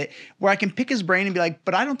conversation where I can pick his brain and be like,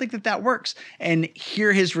 but I don't think that works, and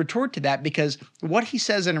hear his retort to that, because what he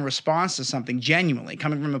says in a response to something genuinely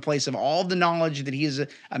coming from a place of all the knowledge that he has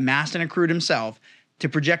amassed and accrued himself to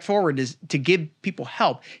project forward is to give people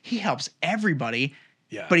help. He helps everybody.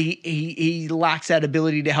 Yeah. But he lacks that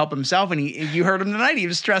ability to help himself, and you heard him tonight. He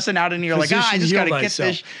was stressing out, and you're like, I just got to get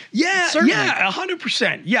this. Yeah, certainly.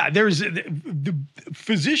 100%. Yeah, there's the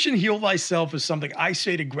physician heal thyself is something I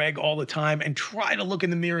say to Greg all the time, and try to look in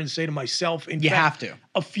the mirror and say to myself. In fact, have to.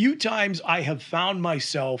 A few times I have found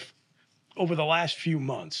myself over the last few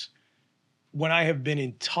months when I have been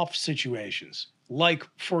in tough situations, like,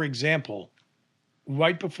 for example,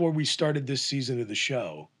 right before we started this season of the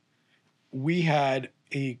show, we had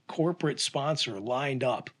a corporate sponsor lined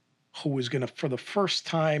up who was going to, for the first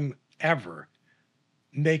time ever,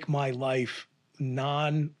 make my life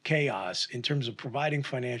non-chaos in terms of providing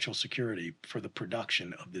financial security for the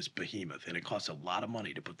production of this behemoth. And it costs a lot of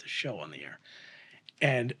money to put the show on the air.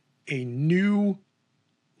 And a new,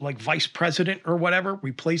 like, vice president or whatever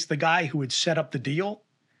replaced the guy who had set up the deal.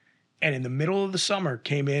 And in the middle of the summer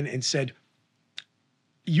came in and said,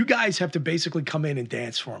 you guys have to basically come in and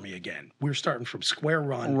dance for me again. We're starting from square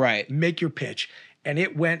one. Right. Make your pitch. And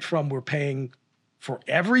it went from we're paying for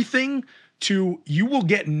everything to you will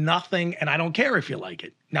get nothing, and I don't care if you like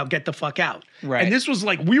it. Now get the fuck out. Right. And this was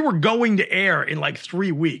like, we were going to air in like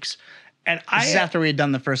 3 weeks. And this is after we had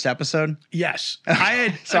done the first episode? Yes. I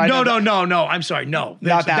had So no. I'm sorry. No.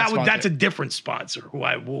 Not that sponsor. That's a different sponsor who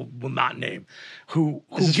I will not name. Who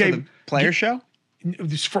is this gave for the player show?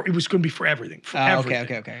 It was going to be for everything. For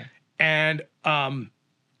everything. Okay. And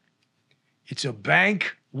it's a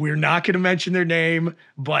bank. We're not going to mention their name,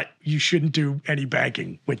 but you shouldn't do any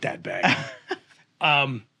banking with that bank.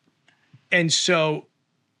 And so,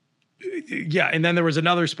 yeah. And then there was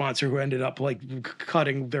another sponsor who ended up like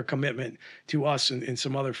cutting their commitment to us and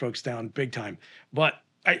some other folks down big time. But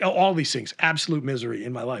all these things, absolute misery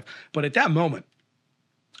in my life. But at that moment,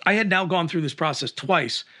 I had now gone through this process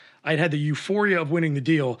twice. I'd had the euphoria of winning the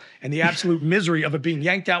deal and the absolute misery of it being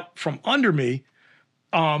yanked out from under me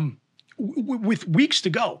with weeks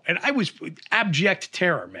to go. And I was abject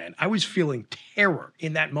terror, man. I was feeling terror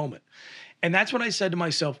in that moment. And that's when I said to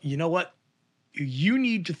myself, you know what? You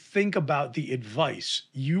need to think about the advice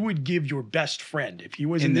you would give your best friend if he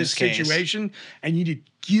was in this situation, and you need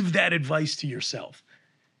to give that advice to yourself.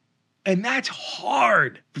 And that's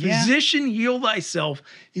hard. Yeah. Physician heal thyself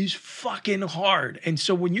is fucking hard. And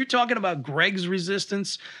so when you're talking about Greg's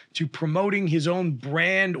resistance to promoting his own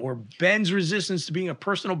brand or Ben's resistance to being a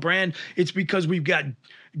personal brand, it's because we've got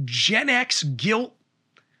Gen X guilt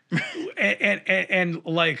and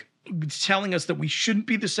like telling us that we shouldn't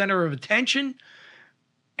be the center of attention.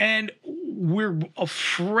 And we're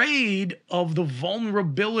afraid of the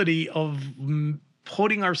vulnerability of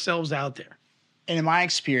putting ourselves out there. And in my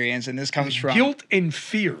experience, and this comes from guilt and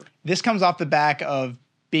fear. This comes off the back of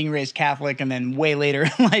being raised Catholic and then way later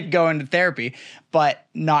in life going to therapy, but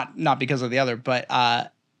not because of the other. But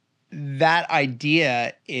that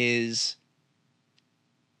idea is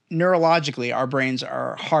neurologically, our brains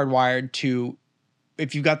are hardwired to,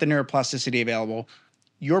 if you've got the neuroplasticity available,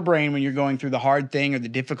 your brain, when you're going through the hard thing or the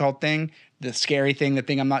difficult thing, the scary thing, the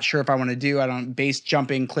thing I'm not sure if I want to do, base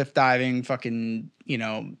jumping, cliff diving, fucking,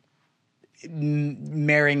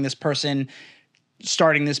 marrying this person,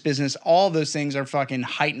 starting this business, all those things are fucking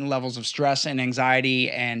heightened levels of stress and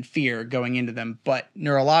anxiety and fear going into them. But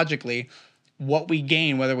neurologically, what we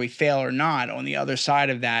gain, whether we fail or not, on the other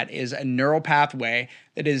side of that is a neural pathway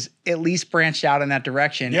that is at least branched out in that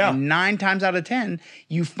direction. Yeah. And 9 times out of 10,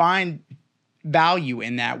 you find value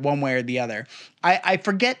in that one way or the other. I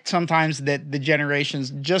forget sometimes that the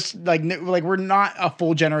generations just like we're not a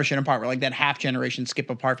full generation apart. We're like that half generation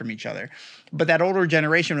skip apart from each other. But that older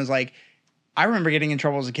generation was like, I remember getting in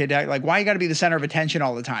trouble as a kid, like, why you got to be the center of attention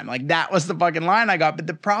all the time? Like, that was the fucking line I got. But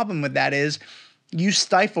the problem with that is you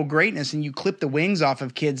stifle greatness and you clip the wings off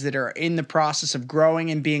of kids that are in the process of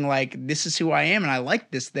growing and being like, this is who I am and I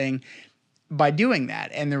like this thing by doing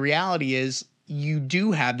that. And the reality is you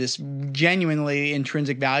do have this genuinely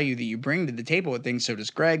intrinsic value that you bring to the table with things. So does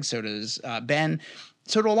Greg, so does Ben,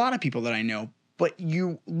 so do a lot of people that I know. But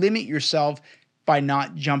you limit yourself by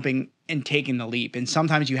not jumping and taking the leap. And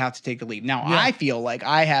sometimes you have to take the leap. Now, I feel like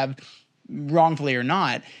I have, wrongfully or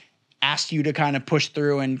not, asked you to kind of push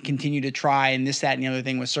through and continue to try and this, that, and the other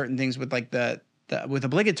thing with certain things with like with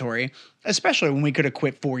obligatory, especially when we could have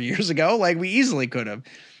quit 4 years ago. Like we easily could have.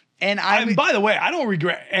 And by the way, I don't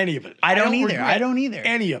regret any of it. I don't either.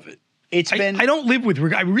 Any of it. I don't live with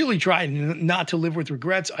regret. I really try not to live with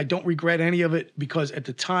regrets. I don't regret any of it because at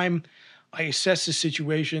the time I assessed the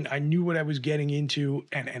situation. I knew what I was getting into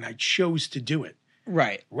and I chose to do it.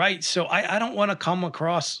 Right. Right. So I don't want to come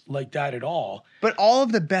across like that at all. But all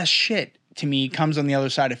of the best shit to me comes on the other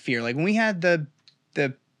side of fear. Like when we had the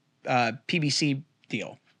PBC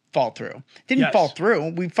deal fall through. Didn't fall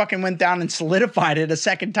through. We fucking went down and solidified it a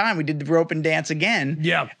second time. We did the rope and dance again.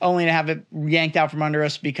 Yeah. Only to have it yanked out from under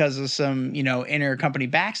us because of some,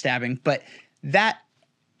 intercompany backstabbing. But that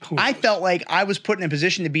I felt like I was put in a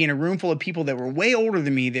position to be in a room full of people that were way older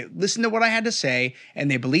than me that listened to what I had to say and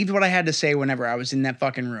they believed what I had to say whenever I was in that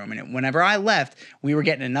fucking room. And whenever I left, we were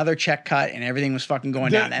getting another check cut and everything was fucking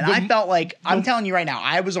going down. And I felt like, I'm telling you right now,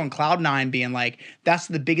 I was on cloud 9 being like, that's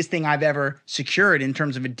the biggest thing I've ever secured in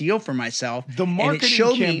terms of a deal for myself. The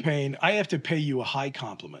marketing campaign, I have to pay you a high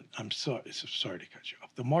compliment. I'm sorry to cut you off.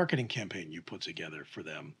 The marketing campaign you put together for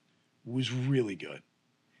them was really good.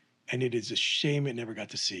 And it is a shame it never got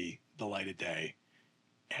to see the light of day.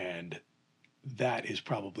 And that is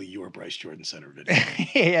probably your Bryce Jordan Center video.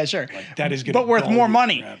 Yeah, sure. Like, that is but worth more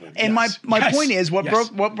money. And yes. my point is what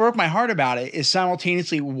broke my heart about it is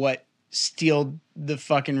simultaneously what steeled the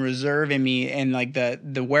fucking reserve in me and like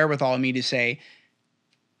the wherewithal in me to say,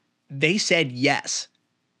 they said yes.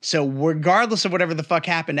 So regardless of whatever the fuck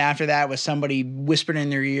happened after that with somebody whispering in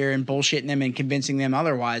their ear and bullshitting them and convincing them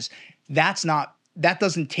otherwise, that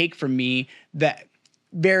doesn't take from me that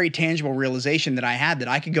very tangible realization that I had that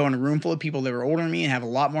I could go in a room full of people that were older than me and have a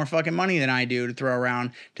lot more fucking money than I do to throw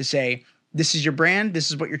around to say, this is your brand.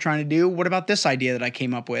 This is what you're trying to do. What about this idea that I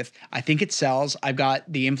came up with? I think it sells. I've got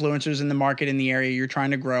the influencers in the market in the area you're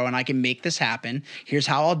trying to grow and I can make this happen. Here's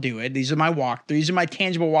how I'll do it. These are my these are my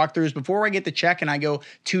tangible walkthroughs before I get the check and I go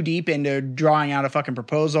too deep into drawing out a fucking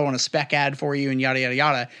proposal and a spec ad for you and yada, yada,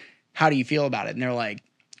 yada. How do you feel about it? And they're like,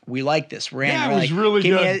 we like this. We're it was really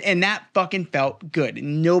good. And that fucking felt good.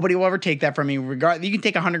 Nobody will ever take that from me. You can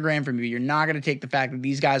take $100,000 from me. You're not going to take the fact that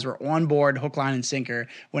these guys were on board, hook, line, and sinker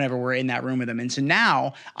whenever we're in that room with them. And so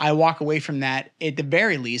now I walk away from that. At the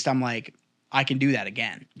very least, I'm like, I can do that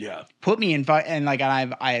again. Yeah. Put me in, and like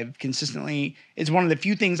I've consistently. It's one of the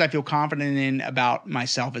few things I feel confident in about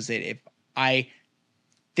myself is that if I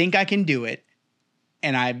think I can do it,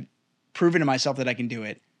 and I've proven to myself that I can do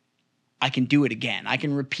it, I can do it again. I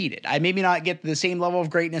can repeat it. I maybe not get the same level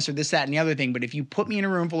of greatness or this, that, and the other thing, but if you put me in a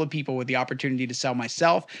room full of people with the opportunity to sell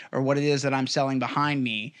myself or what it is that I'm selling behind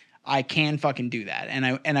me, I can fucking do that.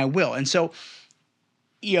 And I will. And so,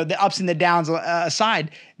 the ups and the downs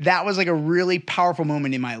aside, that was like a really powerful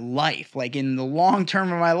moment in my life. Like in the long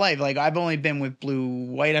term of my life, like I've only been with Blue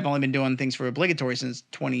White. I've only been doing things for obligatory since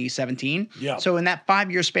 2017. Yeah. So in that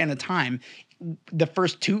 5-year span of time, the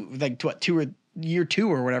first year 2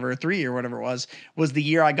 or whatever, 3 or whatever it was the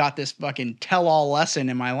year I got this fucking tell-all lesson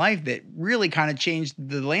in my life that really kind of changed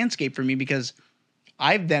the landscape for me because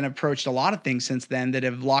I've then approached a lot of things since then that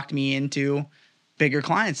have locked me into bigger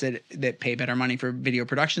clients that pay better money for video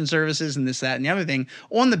production services and this, that, and the other thing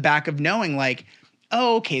on the back of knowing like,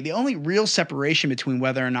 oh, okay, the only real separation between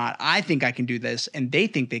whether or not I think I can do this and they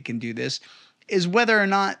think they can do this is whether or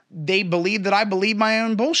not they believe that I believe my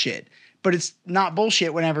own bullshit. But it's not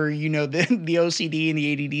bullshit whenever the OCD and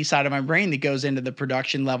the ADD side of my brain that goes into the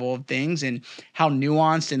production level of things and how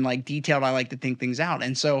nuanced and like detailed I like to think things out.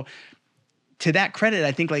 And so to that credit,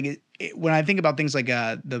 I think like when I think about things like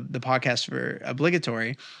the podcast for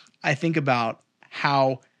obligatory, I think about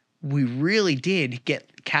how we really did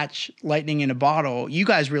catch lightning in a bottle. You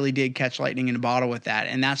guys really did catch lightning in a bottle with that.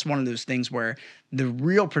 And that's one of those things where the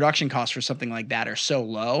real production costs for something like that are so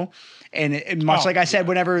low. And much like I said,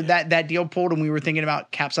 whenever that deal pulled and we were thinking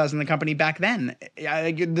about capsizing the company back then,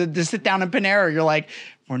 the sit down in Panera, you're like,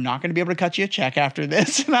 we're not going to be able to cut you a check after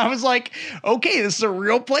this. And I was like, okay, this is a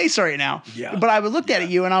real place right now. Yeah. But I looked at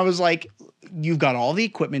you and I was like, you've got all the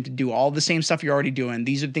equipment to do all the same stuff you're already doing.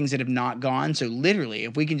 These are things that have not gone. So literally,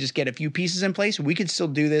 if we can just get a few pieces in place, we could still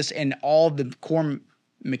do this. And all the core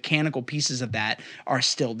mechanical pieces of that are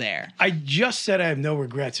still there. I just said I have no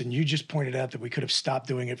regrets, and you just pointed out that we could have stopped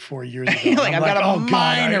doing it 4 years ago. Like, I've got a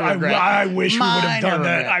minor regret. I wish we would have done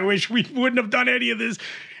regret. that. I wish we wouldn't have done any of this.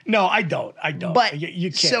 No, I don't. But you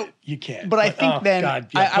can't. So, you can't. But I think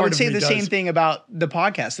I would say the does. same thing about the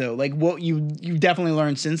podcast, though. Like what you've definitely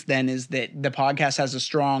learned since then is that the podcast has a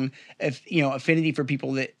strong, affinity for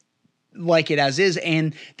people that like it as is,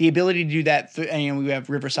 and the ability to do that. We have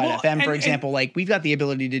Riverside FM, for example. Like we've got the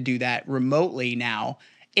ability to do that remotely now,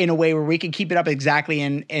 in a way where we can keep it up exactly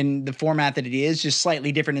in the format that it is, just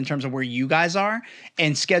slightly different in terms of where you guys are,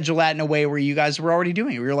 and schedule that in a way where you guys were already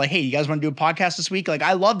doing it. We were like, hey, you guys want to do a podcast this week? Like,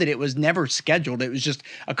 I love that it was never scheduled. It was just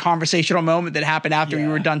a conversational moment that happened after we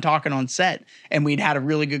were done talking on set, and we'd had a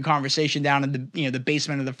really good conversation down in the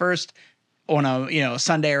basement of the First on a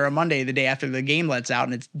Sunday or a Monday, the day after the game lets out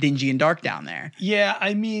and it's dingy and dark down there. Yeah,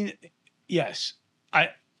 I mean, yes.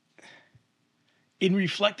 In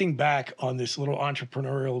reflecting back on this little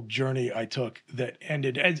entrepreneurial journey I took that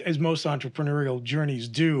ended, as most entrepreneurial journeys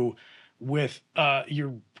do, with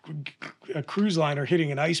your a cruise liner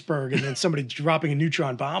hitting an iceberg and then somebody dropping a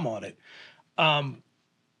neutron bomb on it.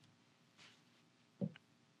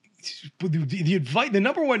 The advice, the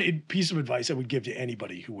number one piece of advice I would give to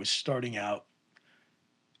anybody who was starting out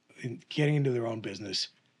and getting into their own business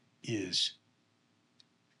is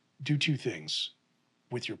do two things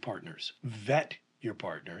with your partners. Vet your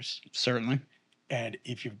partners. Certainly. And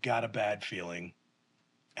if you've got a bad feeling,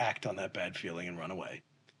 act on that bad feeling and run away.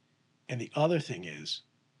 And the other thing is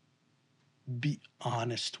be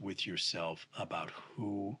honest with yourself about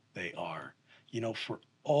who they are. For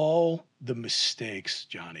all the mistakes,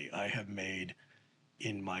 Johnny, I have made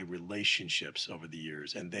in my relationships over the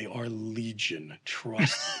years, and they are legion,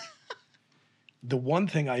 trust me. The one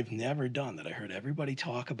thing I've never done that I heard everybody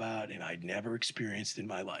talk about and I'd never experienced in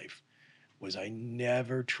my life was I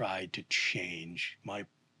never tried to change my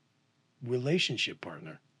relationship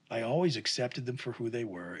partner. I always accepted them for who they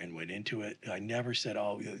were and went into it. I never said,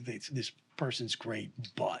 oh, this person's great,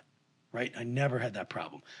 but, right? I never had that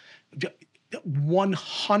problem.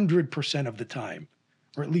 100% of the time,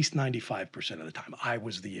 or at least 95% of the time, I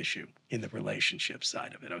was the issue in the relationship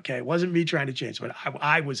side of it, okay? It wasn't me trying to change, but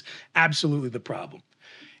I was absolutely the problem.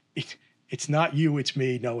 It's not you, it's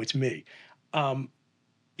me. No, it's me.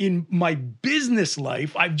 In my business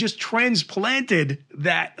life, I've just transplanted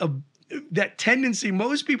that tendency.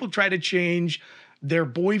 Most people try to change their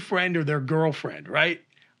boyfriend or their girlfriend, right?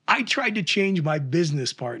 I tried to change my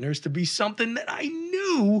business partners to be something that I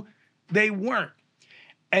knew they weren't.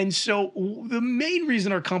 And so the main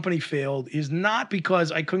reason our company failed is not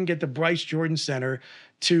because I couldn't get the Bryce Jordan Center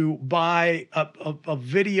to buy a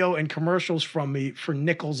video and commercials from me for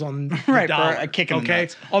nickels on the dollar. For a kick in the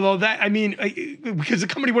nuts. Although because the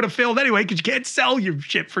company would have failed anyway, because you can't sell your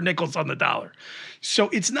shit for nickels on the dollar. So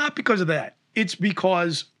it's not because of that. It's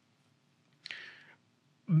because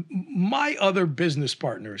my other business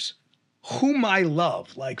partners, whom I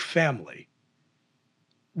love like family,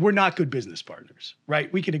 we're not good business partners,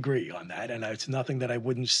 right? We can agree on that. And it's nothing that I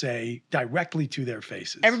wouldn't say directly to their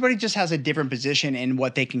faces. Everybody just has a different position in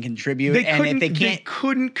what they can contribute. They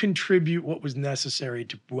couldn't contribute what was necessary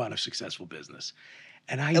to run a successful business.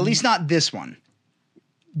 And at least not this one.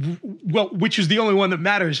 Well, which is the only one that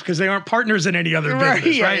matters because they aren't partners in any other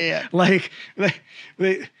business, right? Yeah. Like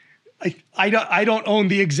I don't own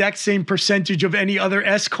the exact same percentage of any other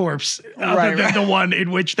S corps other than the one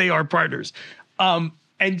in which they are partners.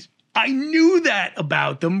 And I knew that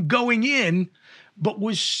about them going in, but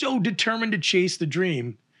was so determined to chase the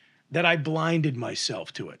dream that I blinded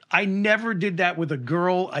myself to it. I never did that with a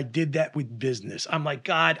girl. I did that with business. I'm like,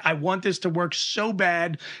 God, I want this to work so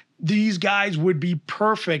bad. These guys would be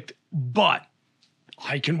perfect, but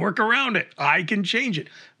I can work around it. I can change it.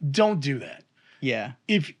 Don't do that. Yeah.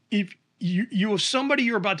 If you have somebody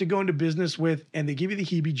you're about to go into business with and they give you the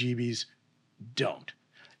heebie-jeebies, don't.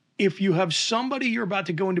 If you have somebody you're about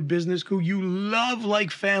to go into business who you love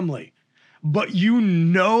like family, but you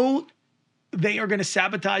know they are going to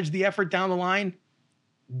sabotage the effort down the line,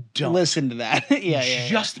 don't. Listen to that. Yeah.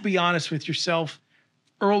 Just be honest with yourself.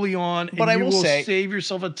 early on, But and I you will will say- save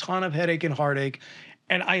yourself a ton of headache and heartache.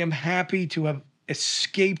 And I am happy to have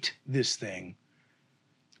escaped this thing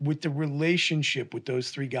with the relationship with those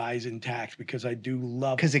three guys intact, because I do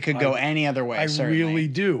love Because it them. could go any other way. I certainly. really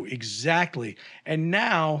do. Exactly. And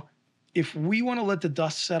now, if we want to let the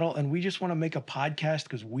dust settle and we just want to make a podcast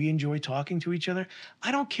because we enjoy talking to each other,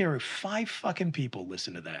 I don't care if 5 fucking people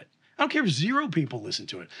listen to that. I don't care if 0 people listen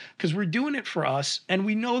to it, because we're doing it for us, and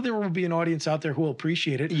we know there will be an audience out there who will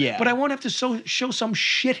appreciate it. Yeah. But I won't have to show some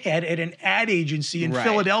shithead at an ad agency in Right.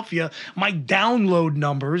 Philadelphia my download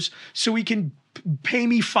numbers so he can pay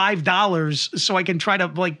me $5 so I can try to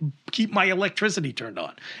like keep my electricity turned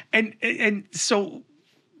on. And so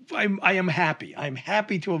I am happy. I'm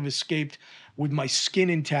happy to have escaped with my skin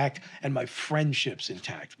intact and my friendships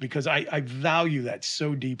intact, because I value that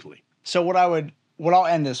so deeply. So what I'll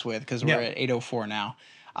end this with, because we're Yeah. at 8:04 now.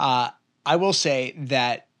 I will say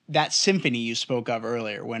that symphony you spoke of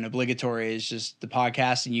earlier, when obligatory is just the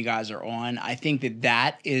podcast and you guys are on, I think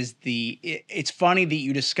that is it's funny that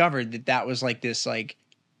you discovered that was like this like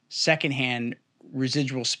secondhand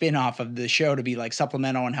residual spin-off of the show to be like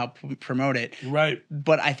supplemental and help promote it. Right.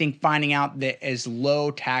 But I think finding out that as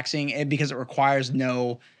low taxing, and because it requires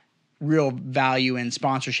no real value and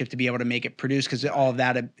sponsorship to be able to make it produce, because all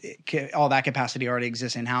that capacity already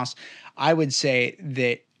exists in-house. I would say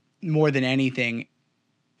that more than anything,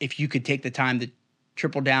 if you could take the time to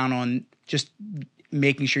triple down on just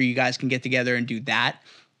making sure you guys can get together and do that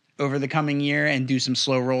over the coming year and do some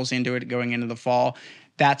slow rolls into it going into the fall,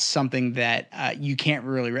 that's something that you can't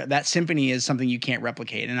really that symphony is something you can't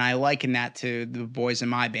replicate. And I liken that to the boys in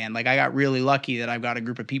my band. Like, I got really lucky that I've got a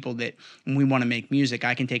group of people that when we want to make music,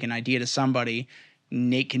 I can take an idea to somebody.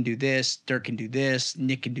 Nate can do this, Dirk can do this,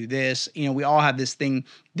 Nick can do this. You know, we all have this thing.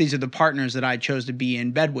 These are the partners that I chose to be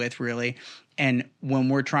in bed with, really. And when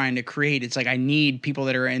we're trying to create, it's like I need people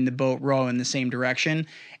that are in the boat row in the same direction.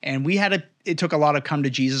 And it took a lot of come to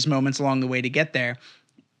Jesus moments along the way to get there.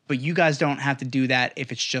 But you guys don't have to do that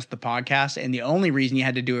if it's just the podcast. And the only reason you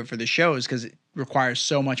had to do it for the show is because it requires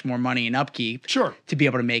so much more money and upkeep Sure. to be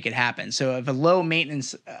able to make it happen. So if a low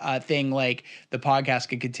maintenance thing like the podcast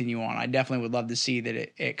could continue on, I definitely would love to see that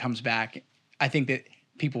it comes back. I think that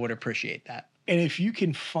people would appreciate that. And if you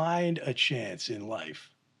can find a chance in life,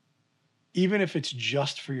 even if it's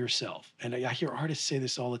just for yourself, and I hear artists say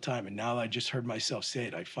this all the time, and now I just heard myself say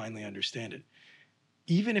it, I finally understand it.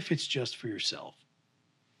 Even if it's just for yourself,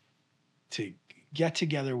 to get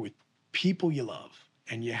together with people you love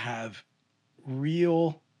and you have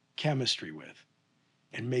real chemistry with,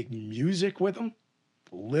 and make music with them,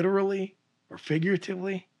 literally or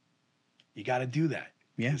figuratively, you got to do that.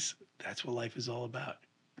 Yes. That's what life is all about.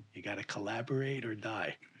 You got to collaborate or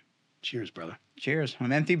die. Cheers, brother. Cheers.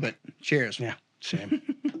 I'm empty, but cheers. Yeah, same.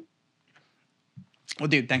 Well,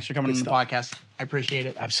 dude, thanks for coming Good on the stuff. podcast. I appreciate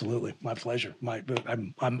it. Absolutely, my pleasure.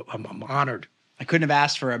 I'm honored. I couldn't have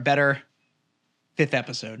asked for a better 5th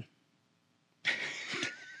episode.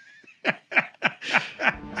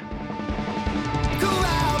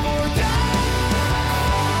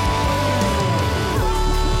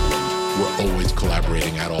 We're always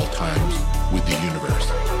collaborating at all times with the universe.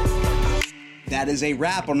 That is a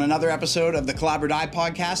wrap on another episode of the Collab or Die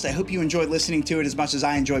podcast. I hope you enjoyed listening to it as much as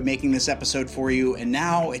I enjoyed making this episode for you. And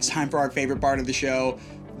now it's time for our favorite part of the show,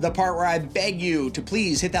 the part where I beg you to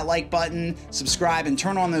please hit that like button, subscribe, and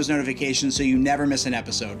turn on those notifications so you never miss an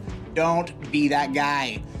episode. Don't be that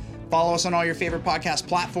guy. Follow us on all your favorite podcast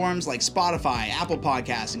platforms like Spotify, Apple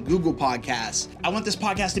Podcasts, and Google Podcasts. I want this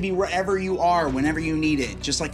podcast to be wherever you are, whenever you need it, just like